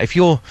buy that. If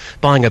you're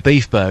buying a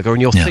beef burger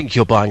and you think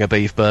you're buying a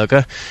beef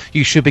burger,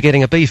 you should be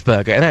getting a beef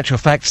burger. In actual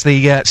fact,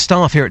 the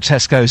staff here at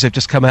Tesco's have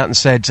just come out and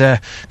said,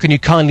 can you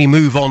kindly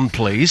move on,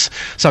 please?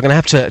 So I'm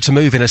going to have to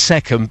move in a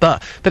second.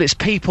 But it's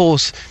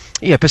people's...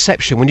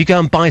 perception. When you go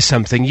and buy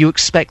something, you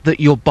expect that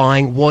you're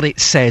buying what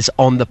it says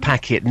on the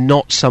packet,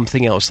 not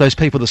something else. Those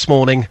people this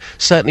morning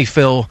certainly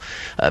feel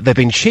they've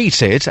been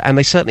cheated, and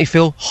they certainly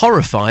feel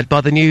horrified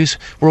by the news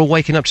we're all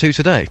waking up to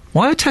today.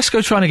 Why are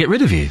Tesco trying to get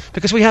rid of you?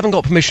 Because we haven't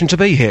got permission to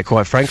be here,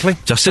 quite frankly.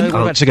 Justin, so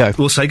we're about to go.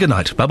 We'll say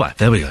goodnight. Bye-bye.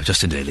 There we go.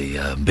 Justin Daly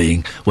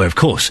being where, of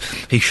course,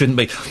 he shouldn't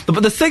be.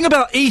 But the thing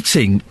about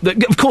eating,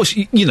 of course,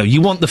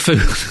 you want the food.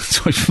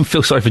 I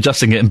feel sorry for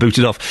Justin getting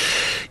booted off.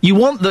 You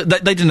want they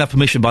didn't have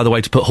permission, by the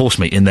way, to put horse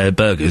meat in their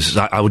burgers.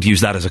 I would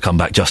use that as a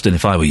comeback, Justin,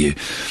 if I were you.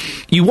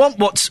 You want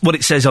what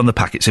it says on the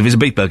packet. So if it's a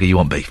beef burger, you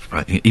want beef,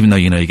 right? Even though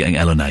you know you're getting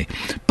L and A.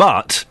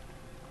 But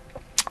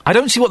I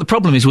don't see what the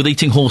problem is with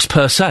eating horse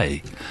per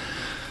se.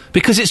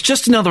 Because it's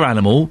just another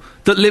animal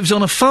that lives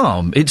on a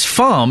farm. It's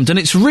farmed and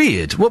it's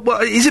reared.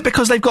 What is it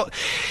because they've got...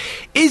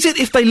 Is it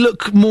if they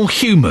look more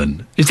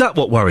human? Is that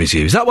what worries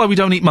you? Is that why we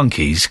don't eat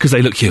monkeys? Because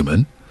they look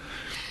human?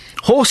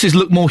 Horses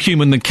look more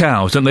human than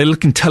cows, don't they?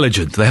 Look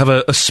intelligent. They have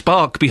a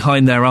spark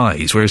behind their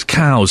eyes, whereas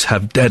cows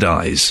have dead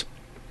eyes.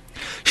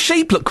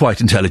 Sheep look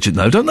quite intelligent,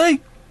 though, don't they?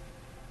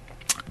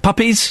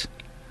 Puppies?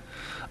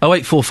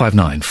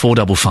 08459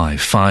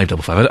 455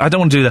 555. I don't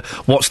want to do that.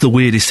 What's the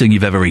weirdest thing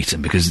you've ever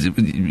eaten? Because,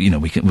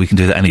 we can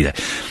do that any day.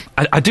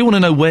 I do want to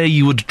know where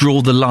you would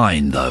draw the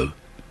line, though.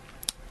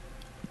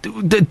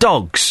 The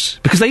dogs.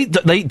 Because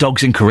they eat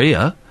dogs in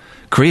Korea.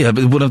 Korea,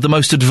 one of the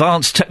most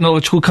advanced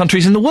technological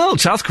countries in the world,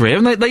 South Korea,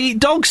 and they eat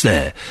dogs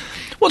there.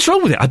 What's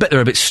wrong with it? I bet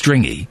they're a bit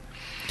stringy.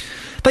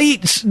 They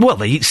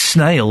eat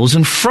snails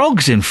and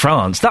frogs in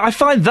France. I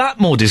find that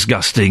more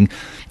disgusting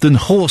than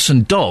horse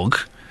and dog.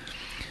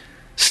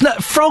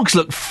 Frogs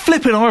look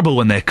flippin' horrible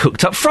when they're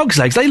cooked up. Frogs'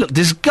 legs, they look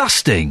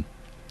disgusting.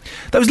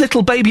 Those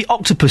little baby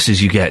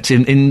octopuses you get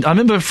in I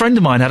remember a friend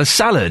of mine had a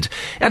salad.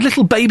 It had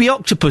little baby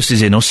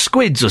octopuses in, or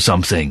squids or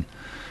something.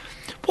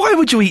 Why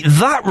would you eat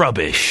that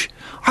rubbish?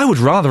 I would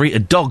rather eat a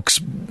dog's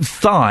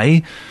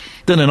thigh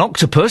than an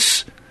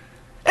octopus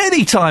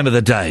any time of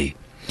the day.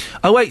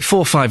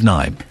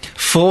 08459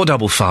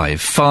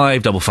 455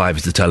 555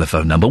 is the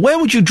telephone number. Where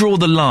would you draw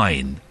the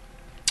line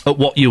at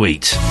what you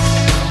eat?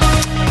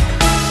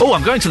 Oh,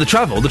 I'm going to the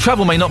Travel. The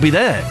Travel may not be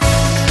there.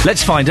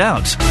 Let's find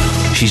out.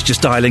 She's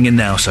just dialing in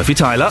now, Sophie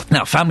Tyler.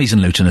 Now, families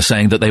in Luton are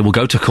saying that they will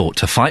go to court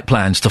to fight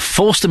plans to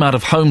force them out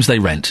of homes they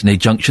rent near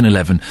Junction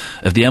 11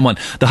 of the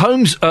M1. The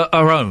homes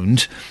are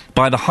owned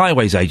by the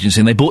Highways Agency,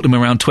 and they bought them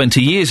around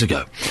 20 years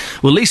ago.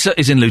 Well, Lisa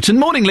is in Luton.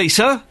 Morning,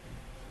 Lisa.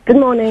 Good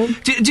morning.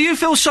 Do you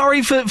feel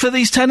sorry for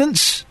these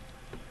tenants?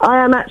 I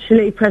am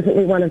actually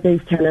presently one of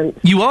these tenants.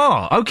 You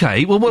are?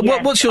 OK. Well,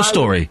 yes, what's your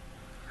story?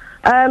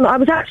 I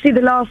was actually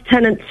the last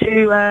tenant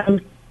to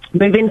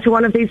move into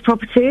one of these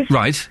properties.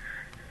 Right.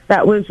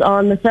 That was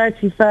on the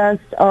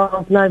 31st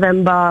of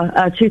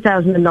November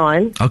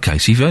 2009. Okay,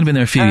 so you've only been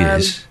there a few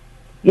years.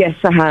 Yes,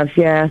 I have,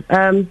 yeah.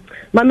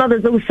 My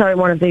mother's also in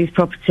one of these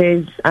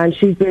properties, and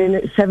she's been in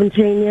it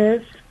 17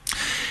 years.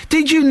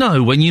 Did you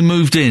know when you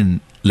moved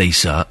in,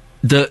 Lisa,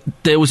 that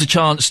there was a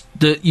chance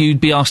that you'd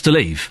be asked to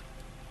leave?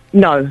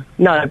 No,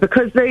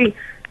 because the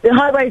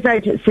Highways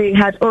Agency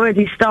had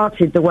already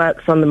started the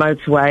works on the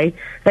motorway.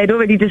 They'd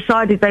already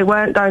decided they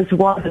weren't going to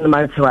widen the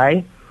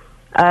motorway.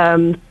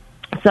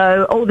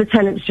 So all the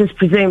tenants just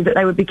presumed that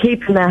they would be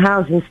keeping their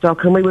housing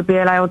stock and we would be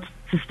allowed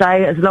to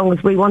stay as long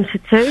as we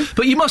wanted to.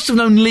 But you must have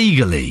known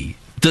legally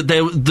that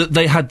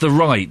they had the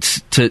right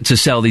to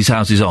sell these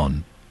houses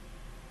on.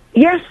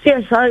 Yes,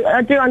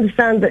 I do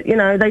understand that,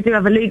 they do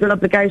have a legal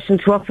obligation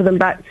to offer them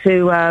back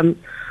to,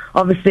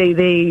 obviously,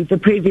 the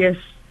previous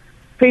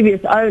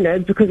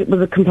owners, because it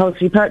was a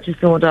compulsory purchase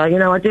order.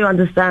 I do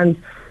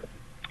understand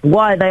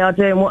why they are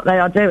doing what they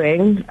are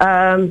doing,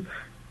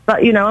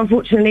 but,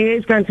 unfortunately it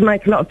is going to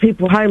make a lot of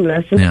people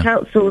homeless, and the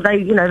council,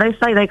 they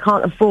say they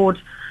can't afford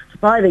to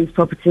buy these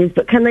properties,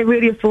 but can they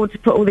really afford to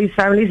put all these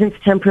families into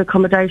temporary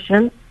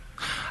accommodation?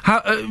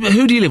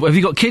 Who do you live with? Have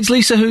you got kids,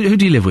 Lisa? Who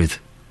do you live with?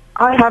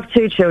 I have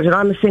 2 children.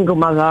 I'm a single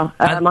mother.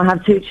 I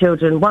have 2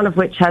 children, one of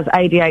which has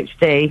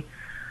ADHD.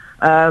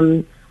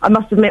 I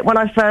must admit, when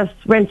I first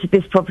rented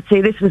this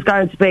property, this was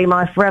going to be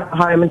my forever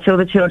home until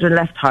the children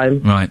left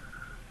home. Right.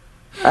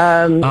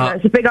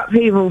 It's a big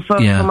upheaval for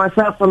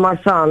myself and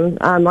my son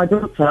and my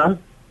daughter.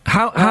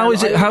 How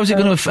is it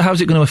going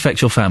to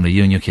affect your family,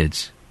 you and your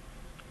kids?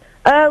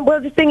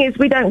 Well, the thing is,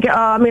 we don't get.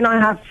 I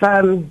have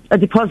a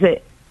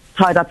deposit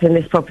tied up in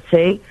this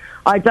property.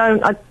 I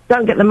don't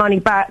get the money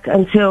back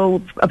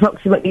until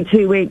approximately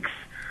 2 weeks,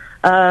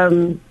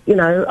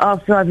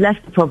 after I've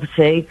left the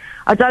property.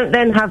 I don't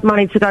then have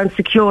money to go and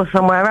secure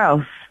somewhere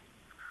else.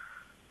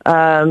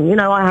 I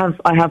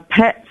have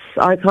pets.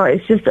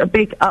 It's just a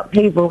big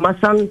upheaval. My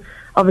son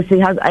obviously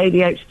has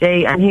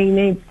ADHD, and he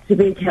needs to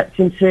be kept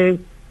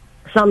into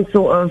some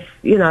sort of,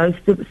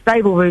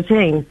 stable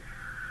routine.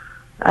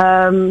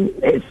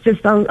 It's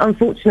just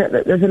unfortunate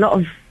that there's a lot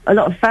of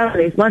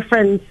families. My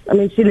friend,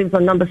 she lives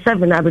on number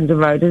 7 Abingdon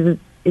Road, is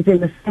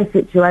in the same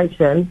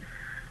situation,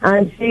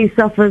 and she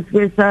suffers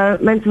with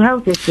mental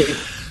health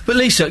issues. But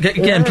Lisa,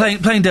 again,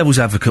 playing devil's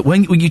advocate,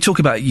 when you talk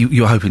about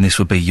you're hoping this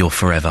would be your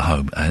forever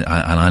home, and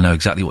I know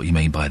exactly what you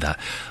mean by that.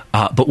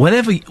 But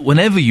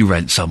whenever you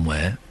rent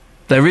somewhere,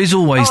 there is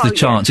always the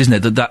chance,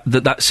 isn't it,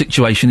 that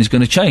situation is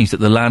going to change, that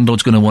the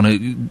landlord's going to want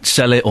to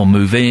sell it or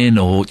move in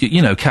or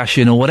cash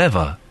in or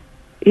whatever.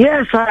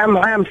 Yes, I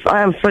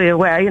am fully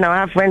aware.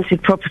 I've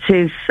rented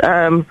properties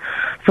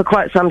for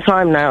quite some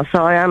time now,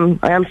 so I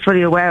am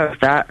fully aware of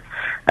that.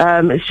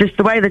 It's just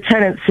the way the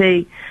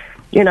tenancy,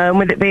 and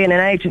with it being an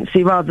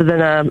agency rather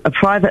than a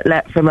private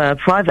let from a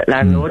private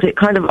landlord, it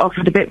kind of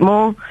offered a bit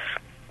more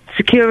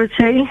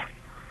security.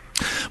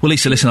 Well,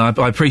 Lisa, listen, I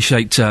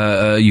appreciate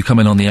you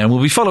coming on the air.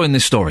 We'll be following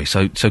this story,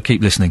 so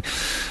keep listening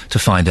to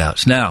find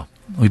out. Now,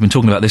 we've been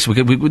talking about this.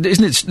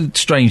 Isn't it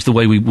strange the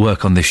way we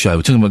work on this show?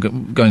 We're talking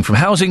about going from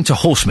housing to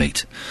horse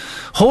meat.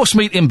 Horse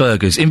meat in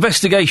burgers.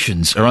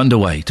 Investigations are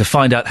underway to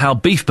find out how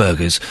beef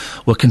burgers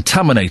were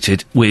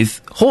contaminated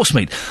with horse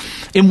meat.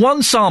 In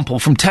one sample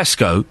from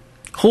Tesco,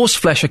 horse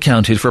flesh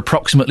accounted for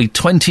approximately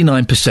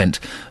 29%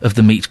 of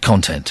the meat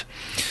content.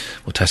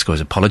 Well, Tesco has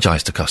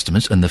apologised to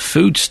customers, and the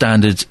Food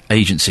Standards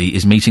Agency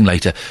is meeting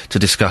later to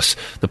discuss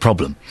the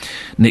problem.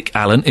 Nick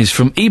Allen is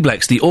from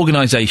Eblex, the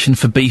organisation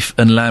for beef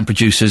and lamb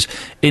producers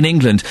in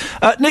England.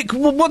 Nick,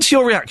 what's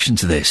your reaction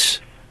to this?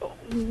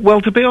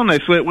 Well, to be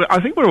honest, I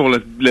think we're all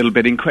a little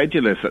bit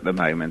incredulous at the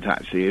moment,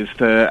 actually, as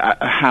to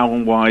how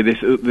and why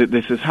this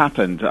has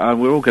happened.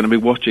 We're all going to be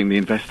watching the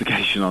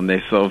investigation on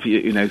this, sort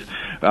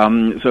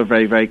of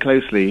very, very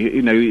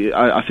closely.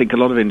 I think a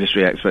lot of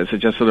industry experts are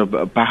just sort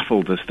of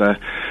baffled as to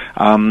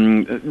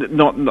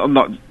not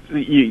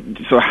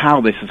sort of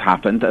how this has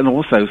happened, and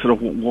also sort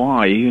of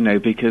why,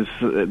 because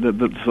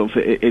the sort of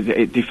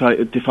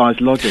it defies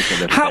logic a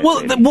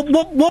little bit.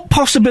 What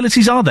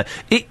possibilities are there?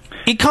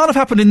 It can't have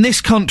happened in this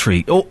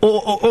country,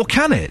 or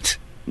can it?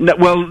 No,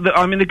 well,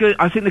 I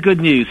think the good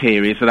news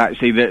here is that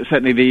actually,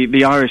 certainly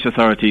the Irish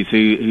authorities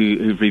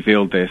who've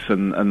revealed this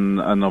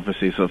and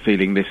obviously sort of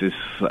feeling this is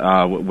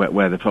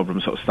where the problem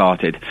sort of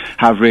started,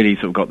 have really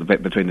sort of got the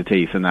bit between the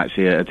teeth and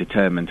actually are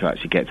determined to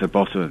actually get to the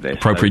bottom of this.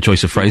 Appropriate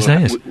choice of phrase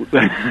there, yes.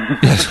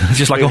 Yes,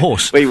 just like a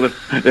horse. We will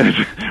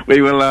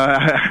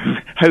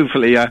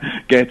hopefully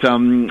get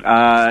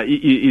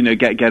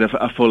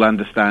a full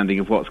understanding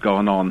of what's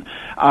going on.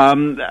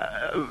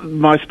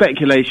 My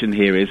speculation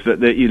here is that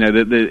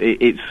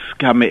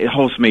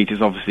horse meat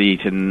is obviously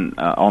eaten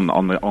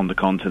on the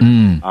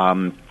continent.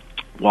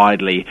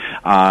 widely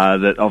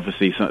that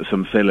obviously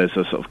some fillers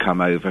have sort of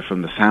come over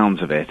from the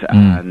sounds of it,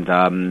 and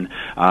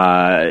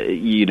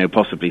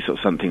possibly sort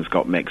of something's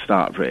got mixed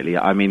up. Really,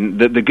 I mean,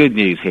 the good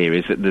news here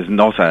is that there's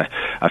not a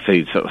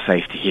food sort of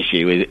safety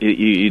issue.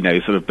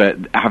 But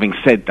having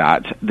said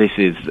that,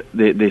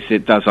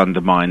 it does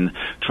undermine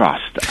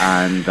trust,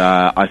 and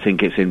I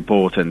think it's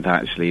important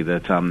actually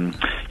that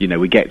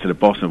we get to the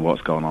bottom of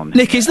what's gone on.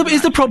 Nick, is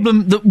the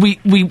problem that we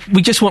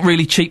just want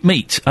really cheap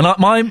meat? And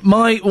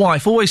my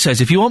wife always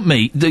says, if you want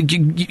meat,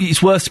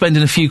 it's worth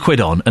spending a few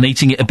quid on and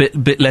eating it a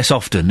bit less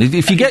often.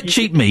 If you get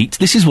cheap meat,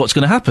 this is what's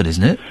going to happen,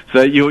 isn't it?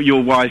 So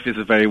your wife is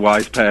a very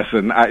wise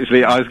person.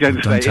 Actually, I was going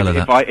to say,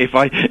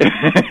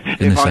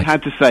 if I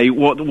had to say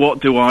what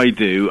do I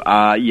do?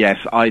 Yes,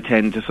 I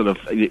tend to sort of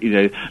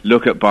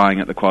look at buying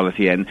at the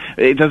quality end.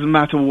 It doesn't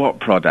matter what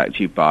product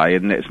you buy,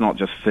 and it's not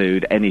just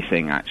food.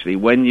 Anything actually.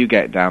 When you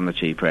get down the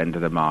cheaper end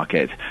of the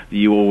market,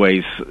 there's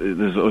always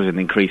an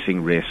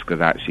increasing risk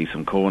that actually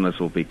some corners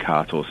will be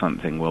cut or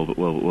something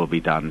will be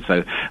done.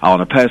 So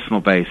on a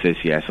personal basis,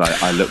 yes,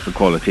 I look for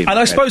quality. And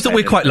I suppose that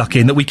we're quite lucky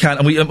in that we can.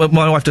 And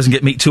my wife doesn't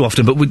get meat too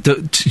often, but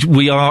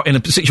we are in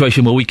a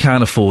situation where we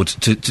can afford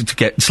to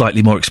get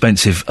slightly more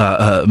expensive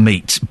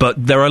meat.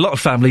 But there are a lot of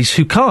families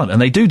who can't,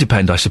 and they do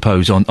depend, I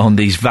suppose, on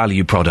these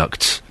value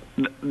products.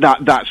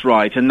 That's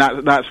right, and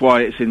that's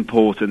why it's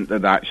important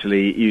that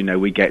actually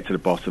we get to the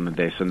bottom of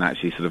this and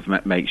actually sort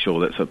of make sure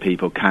that sort of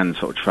people can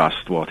sort of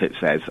trust what it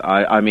says.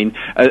 I mean,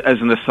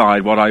 as an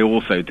aside, what I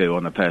also do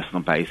on a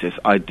personal basis,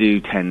 I do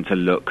tend to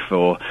look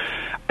for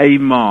a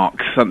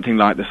mark, something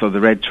like the sort of the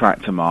red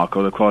tractor mark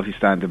or the quality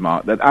standard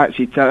mark, that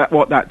actually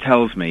what that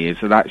tells me is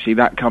that actually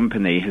that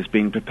company has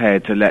been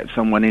prepared to let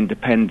someone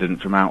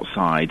independent from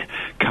outside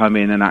come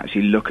in and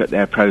actually look at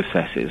their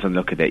processes and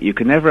look at it. You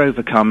can never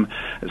overcome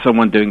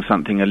someone doing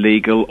something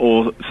illegal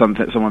or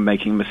someone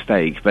making a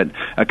mistake, but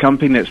a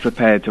company that's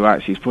prepared to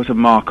actually put a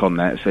mark on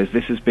there that says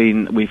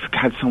we've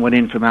had someone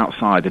in from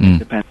outside, an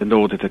independent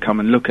auditor,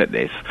 come and look at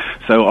this.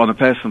 So on a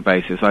personal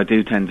basis, I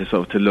do tend to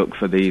sort of to look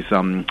for these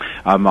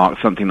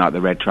marks, something like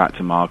the red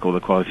tractor mark or the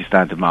quality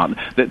standard mark,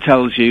 that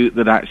tells you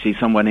that actually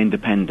someone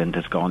independent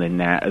has gone in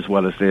there, as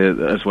well as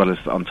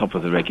on top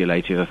of the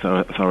regulatory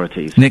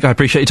authorities. Nick, I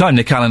appreciate your time.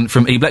 Nick Allen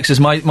from Eblex. As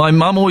my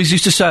mum always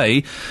used to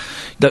say,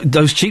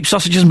 those cheap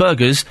sausages and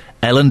burgers,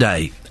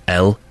 L&A.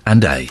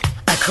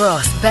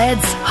 Across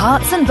beds,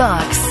 hearts and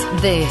bucks,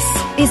 this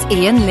is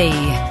Iain Lee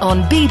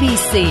on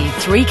BBC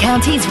Three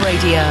Counties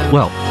Radio.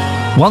 Well,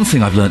 one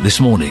thing I've learnt this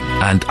morning,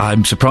 and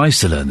I'm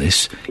surprised to learn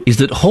this, is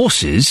that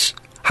horses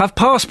have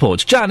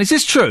passports. Jan, is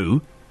this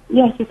true?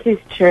 Yes, it is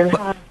true.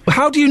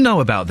 How do you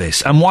know about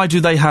this, and why do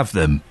they have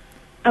them?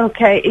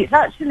 Okay, it's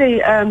actually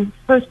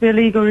supposed to be a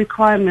legal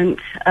requirement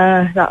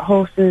that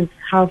horses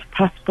have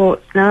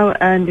passports now,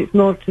 and it's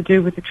more to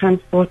do with the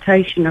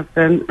transportation of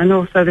them. And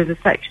also there's a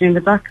section in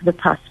the back of the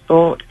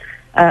passport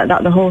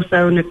that the horse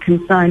owner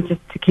can sign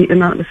to keep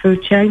them out of the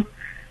food chain.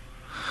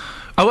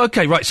 Oh,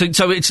 okay, right.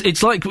 So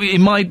it's like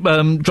in my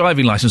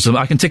driving licence,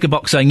 I can tick a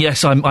box saying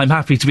yes, I'm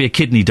happy to be a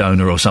kidney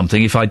donor or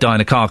something if I die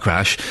in a car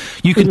crash.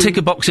 You can tick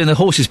a box in a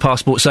horse's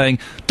passport saying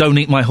don't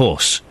eat my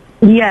horse.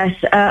 Yes,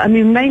 I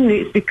mean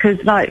mainly it's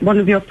because, like one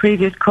of your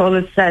previous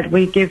callers said,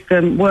 we give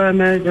them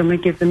wormers and we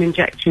give them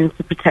injections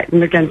to protect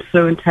them against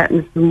flu and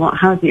tetanus and what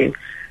have you.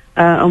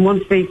 And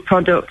once these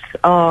drugs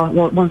have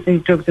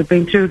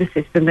been through the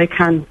system, they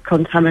can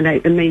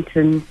contaminate the meat,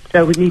 and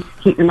so we need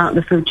to keep them out of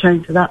the food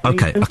chain for that reason.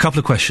 Okay, a couple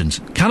of questions.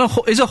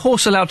 Is a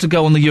horse allowed to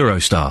go on the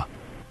Eurostar?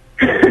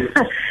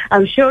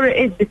 I'm sure it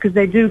is, because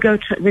they do go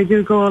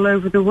all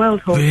over the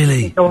world. Horses.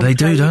 Really? They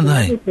do, don't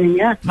they?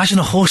 Yeah. Imagine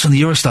a horse on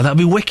the Eurostar. That would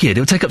be wicked.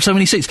 It would take up so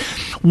many seats.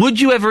 Would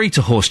you ever eat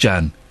a horse,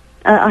 Jan?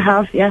 I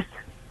have, yes.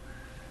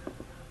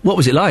 What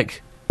was it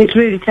like? It's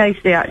really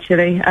tasty,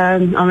 actually. I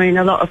mean,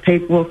 a lot of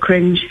people will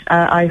cringe.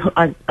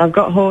 I've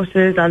got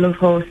horses. I love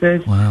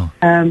horses. Wow.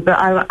 But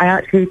I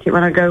actually eat it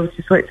when I go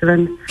to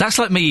Switzerland. That's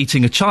like me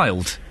eating a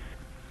child.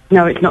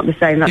 No, it's not the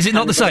same. Is it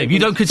not the same? You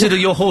don't consider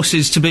your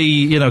horses to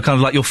be, kind of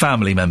like your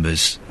family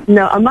members?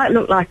 No, I might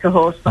look like a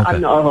horse, but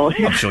I'm not a horse.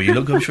 I'm sure you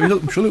look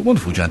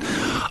wonderful, Jan.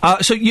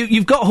 So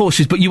you've got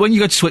horses, but when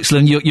you go to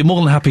Switzerland, you're more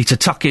than happy to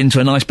tuck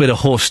into a nice bit of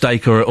horse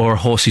steak or a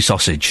horsey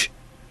sausage.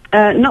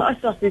 Not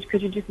a sausage,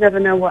 because you just never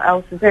know what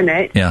else is in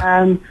it.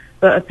 Yeah.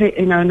 But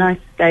a nice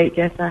steak,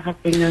 yes, I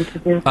have been known to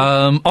do.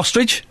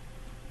 Ostrich?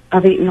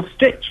 I've eaten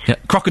ostrich. Yeah.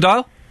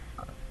 Crocodile?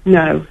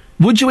 No.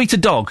 Would you eat a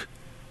dog?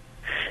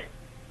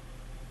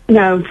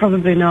 No,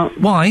 probably not.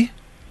 Why?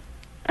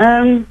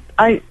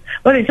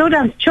 Well, it's all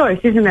down to choice,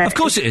 isn't it? Of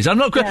course it is. I'm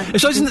not.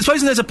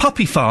 Supposing there's a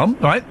puppy farm,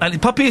 right? And the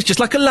puppy is just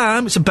like a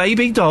lamb. It's a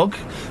baby dog.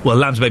 Well,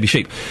 lamb's a baby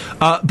sheep.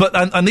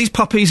 But these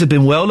puppies have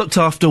been well looked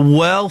after,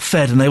 well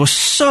fed, and they were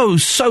so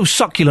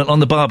succulent on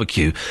the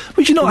barbecue.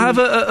 Would you not have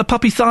a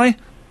puppy thigh?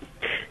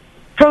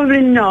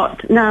 Probably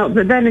not. Now,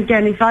 but then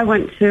again, if I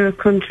went to a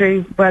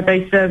country where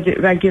they served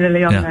it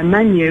regularly on their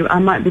menu, I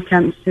might be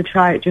tempted to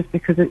try it just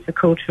because it's a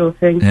cultural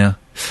thing. Yeah.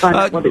 Find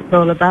out what it's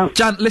all about.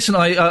 Jan, listen,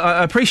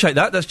 I appreciate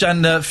that. That's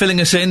Jan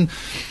filling us in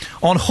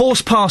on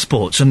horse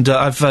passports, and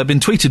I've been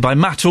tweeted by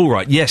Matt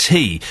Allwright, yes,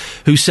 he,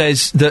 who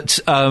says that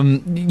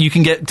you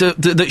can get...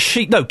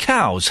 that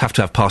cows have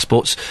to have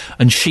passports,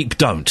 and sheep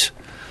don't.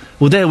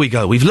 Well, there we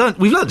go. We've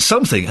learnt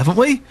something, haven't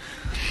we?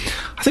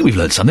 I think we've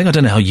learnt something. I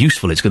don't know how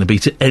useful it's going to be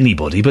to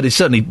anybody, but it's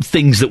certainly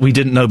things that we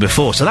didn't know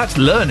before, so that's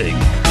learning.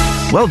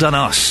 Well done,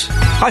 us.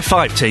 High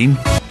five, team.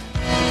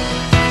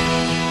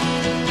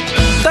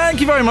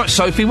 Thank you very much,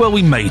 Sophie. Well,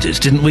 we made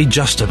it, didn't we?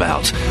 Just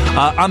about.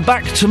 I'm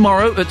back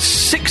tomorrow at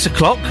 6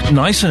 o'clock,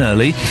 nice and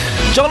early.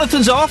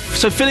 Jonathan's off,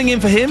 so filling in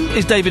for him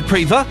is David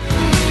Prever.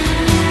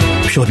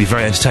 I'm sure he'll be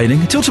very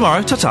entertaining. Until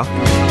tomorrow, ta-ta.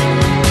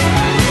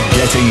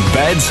 Getting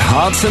beds,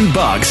 hearts and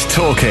bugs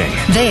talking.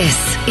 This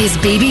is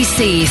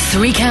BBC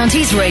Three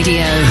Counties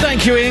Radio.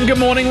 Thank you, Iain. Good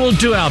morning. We'll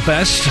do our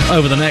best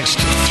over the next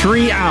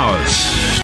 3 hours.